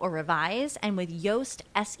keep or revise, and with Yoast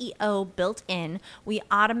SEO built in, we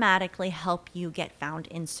automatically help you get found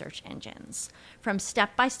in search engines. From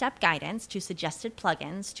step-by-step guidance to suggested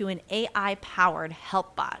plugins to an AI-powered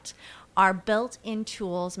help bot, our built-in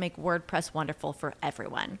tools make WordPress wonderful for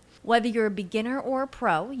everyone. Whether you're a beginner or a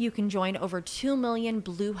pro, you can join over 2 million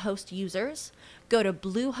Bluehost users. Go to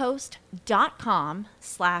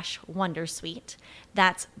bluehost.com/wondersuite.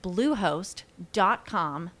 That's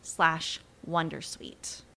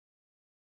bluehost.com/wondersuite.